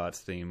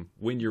robots theme.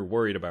 When you're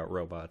worried about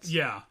robots.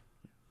 Yeah.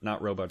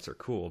 Not robots are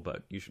cool,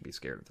 but you should be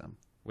scared of them.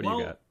 What do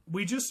you got?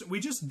 We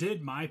just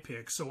did my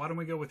pick, so why don't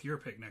we go with your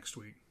pick next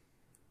week?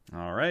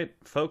 All right,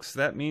 folks,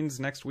 that means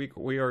next week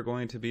we are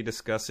going to be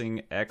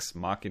discussing Ex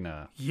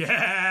Machina.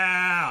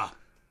 Yeah!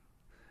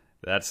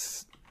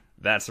 That's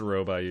a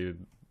robot. You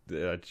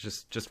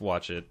just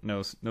watch it.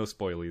 No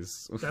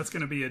spoilies. That's going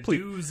to be a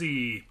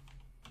doozy.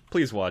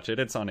 Please watch it.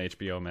 It's on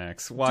HBO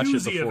Max. Watch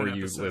it before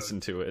you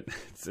listen to it.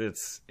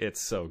 It's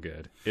so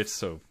good. It's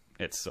so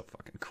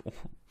fucking cool.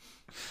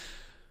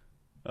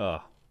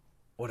 Oh,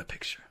 what a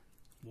picture.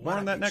 More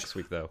on that next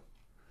week, though.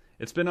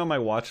 It's been on my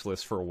watch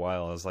list for a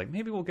while. I was like,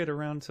 maybe we'll get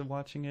around to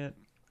watching it.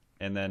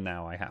 And then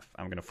now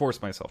I'm going to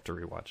force myself to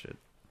rewatch it.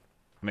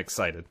 I'm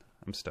excited.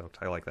 I'm stoked.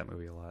 I like that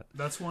movie a lot.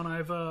 That's one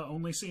I've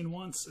only seen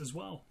once as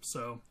well.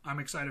 So I'm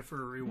excited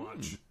for a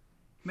rewatch.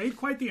 Made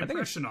quite the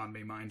impression on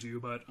me, mind you,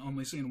 but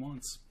only seen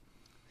once.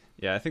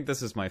 Yeah, I think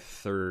this is my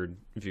third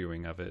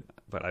viewing of it,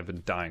 but I've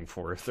been dying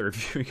for a third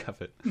viewing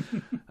of it.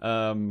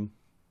 All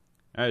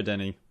right,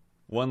 Denny.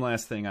 One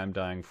last thing I'm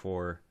dying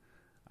for.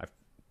 I've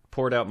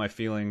poured out my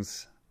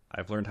feelings.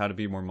 I've learned how to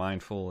be more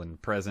mindful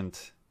and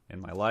present in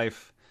my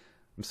life.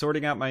 I'm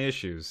sorting out my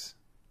issues.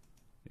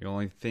 The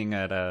only thing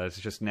that is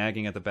just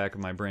nagging at the back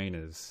of my brain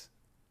is,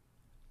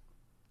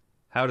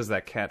 how does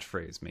that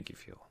catchphrase make you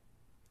feel?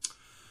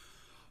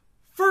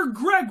 For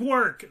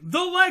Gregwork, the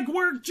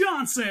Legwork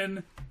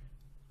Johnson,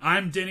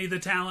 I'm Denny the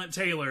Talent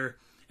Taylor,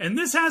 and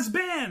this has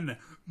been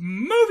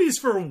Movies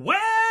for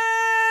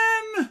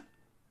When?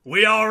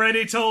 We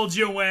already told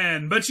you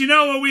when, but you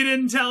know what we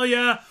didn't tell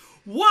you?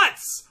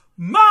 What's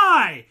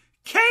my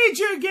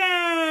cage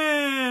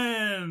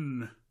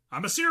again?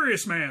 I'm a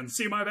serious man.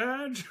 See my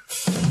badge?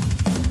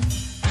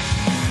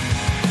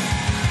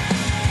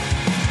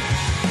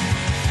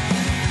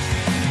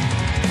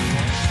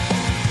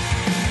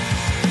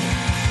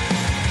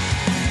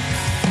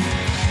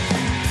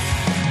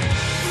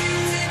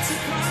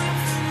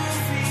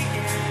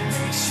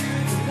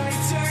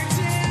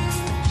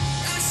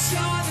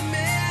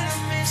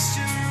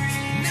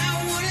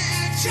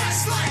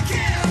 Just like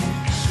him,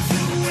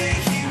 the way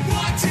he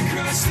walked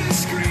across the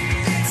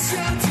screen, it's so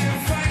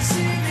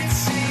divisive it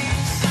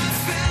seems. I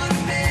found a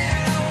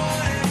man I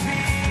wanna be,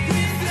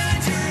 with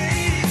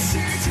underrated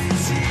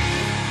certainty.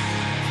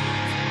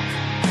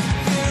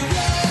 They're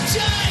all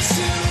just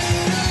a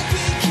little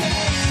bit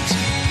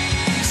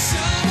cagey.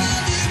 Some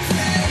of you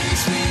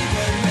praise me,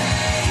 but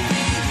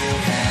maybe you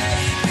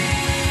hate me.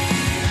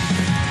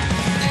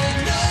 And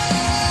no,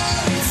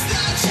 it's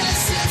not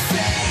just a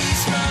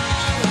phase, Mom.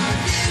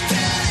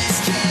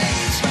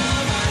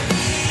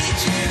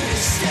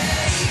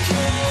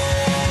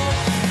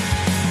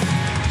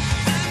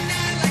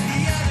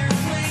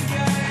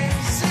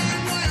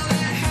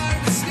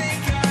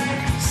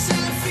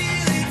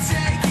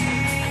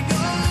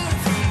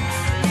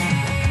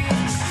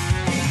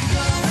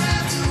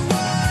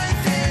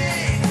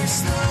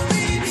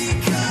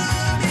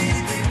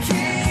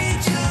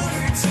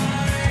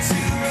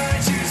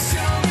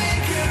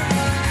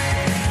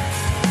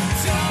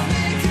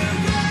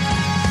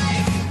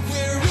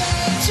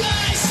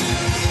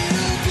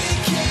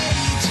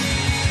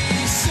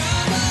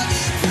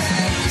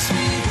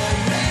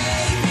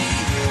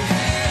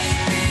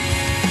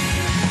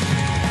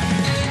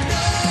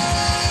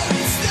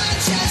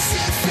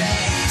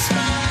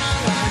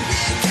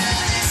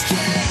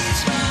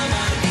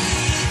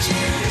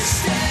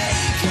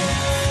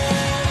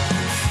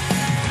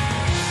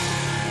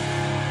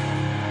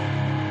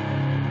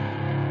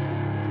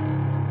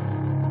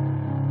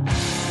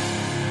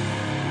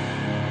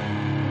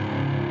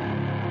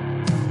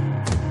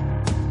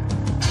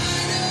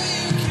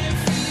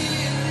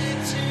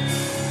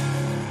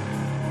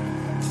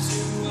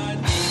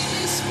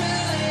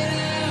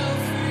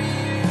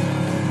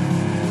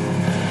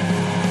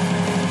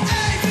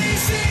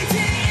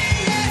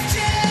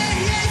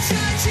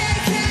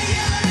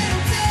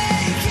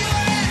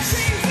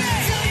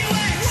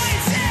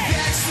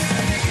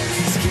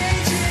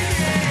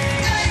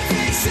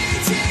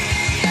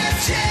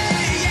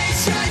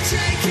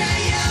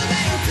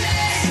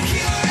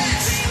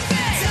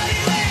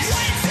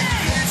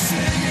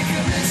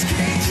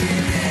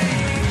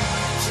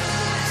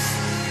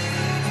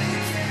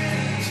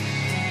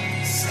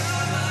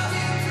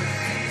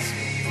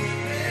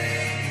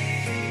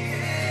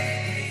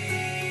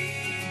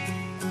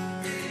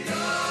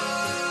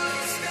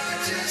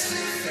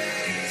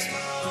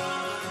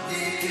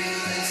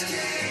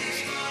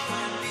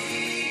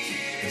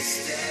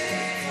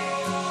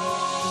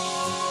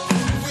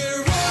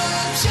 We're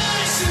all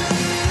just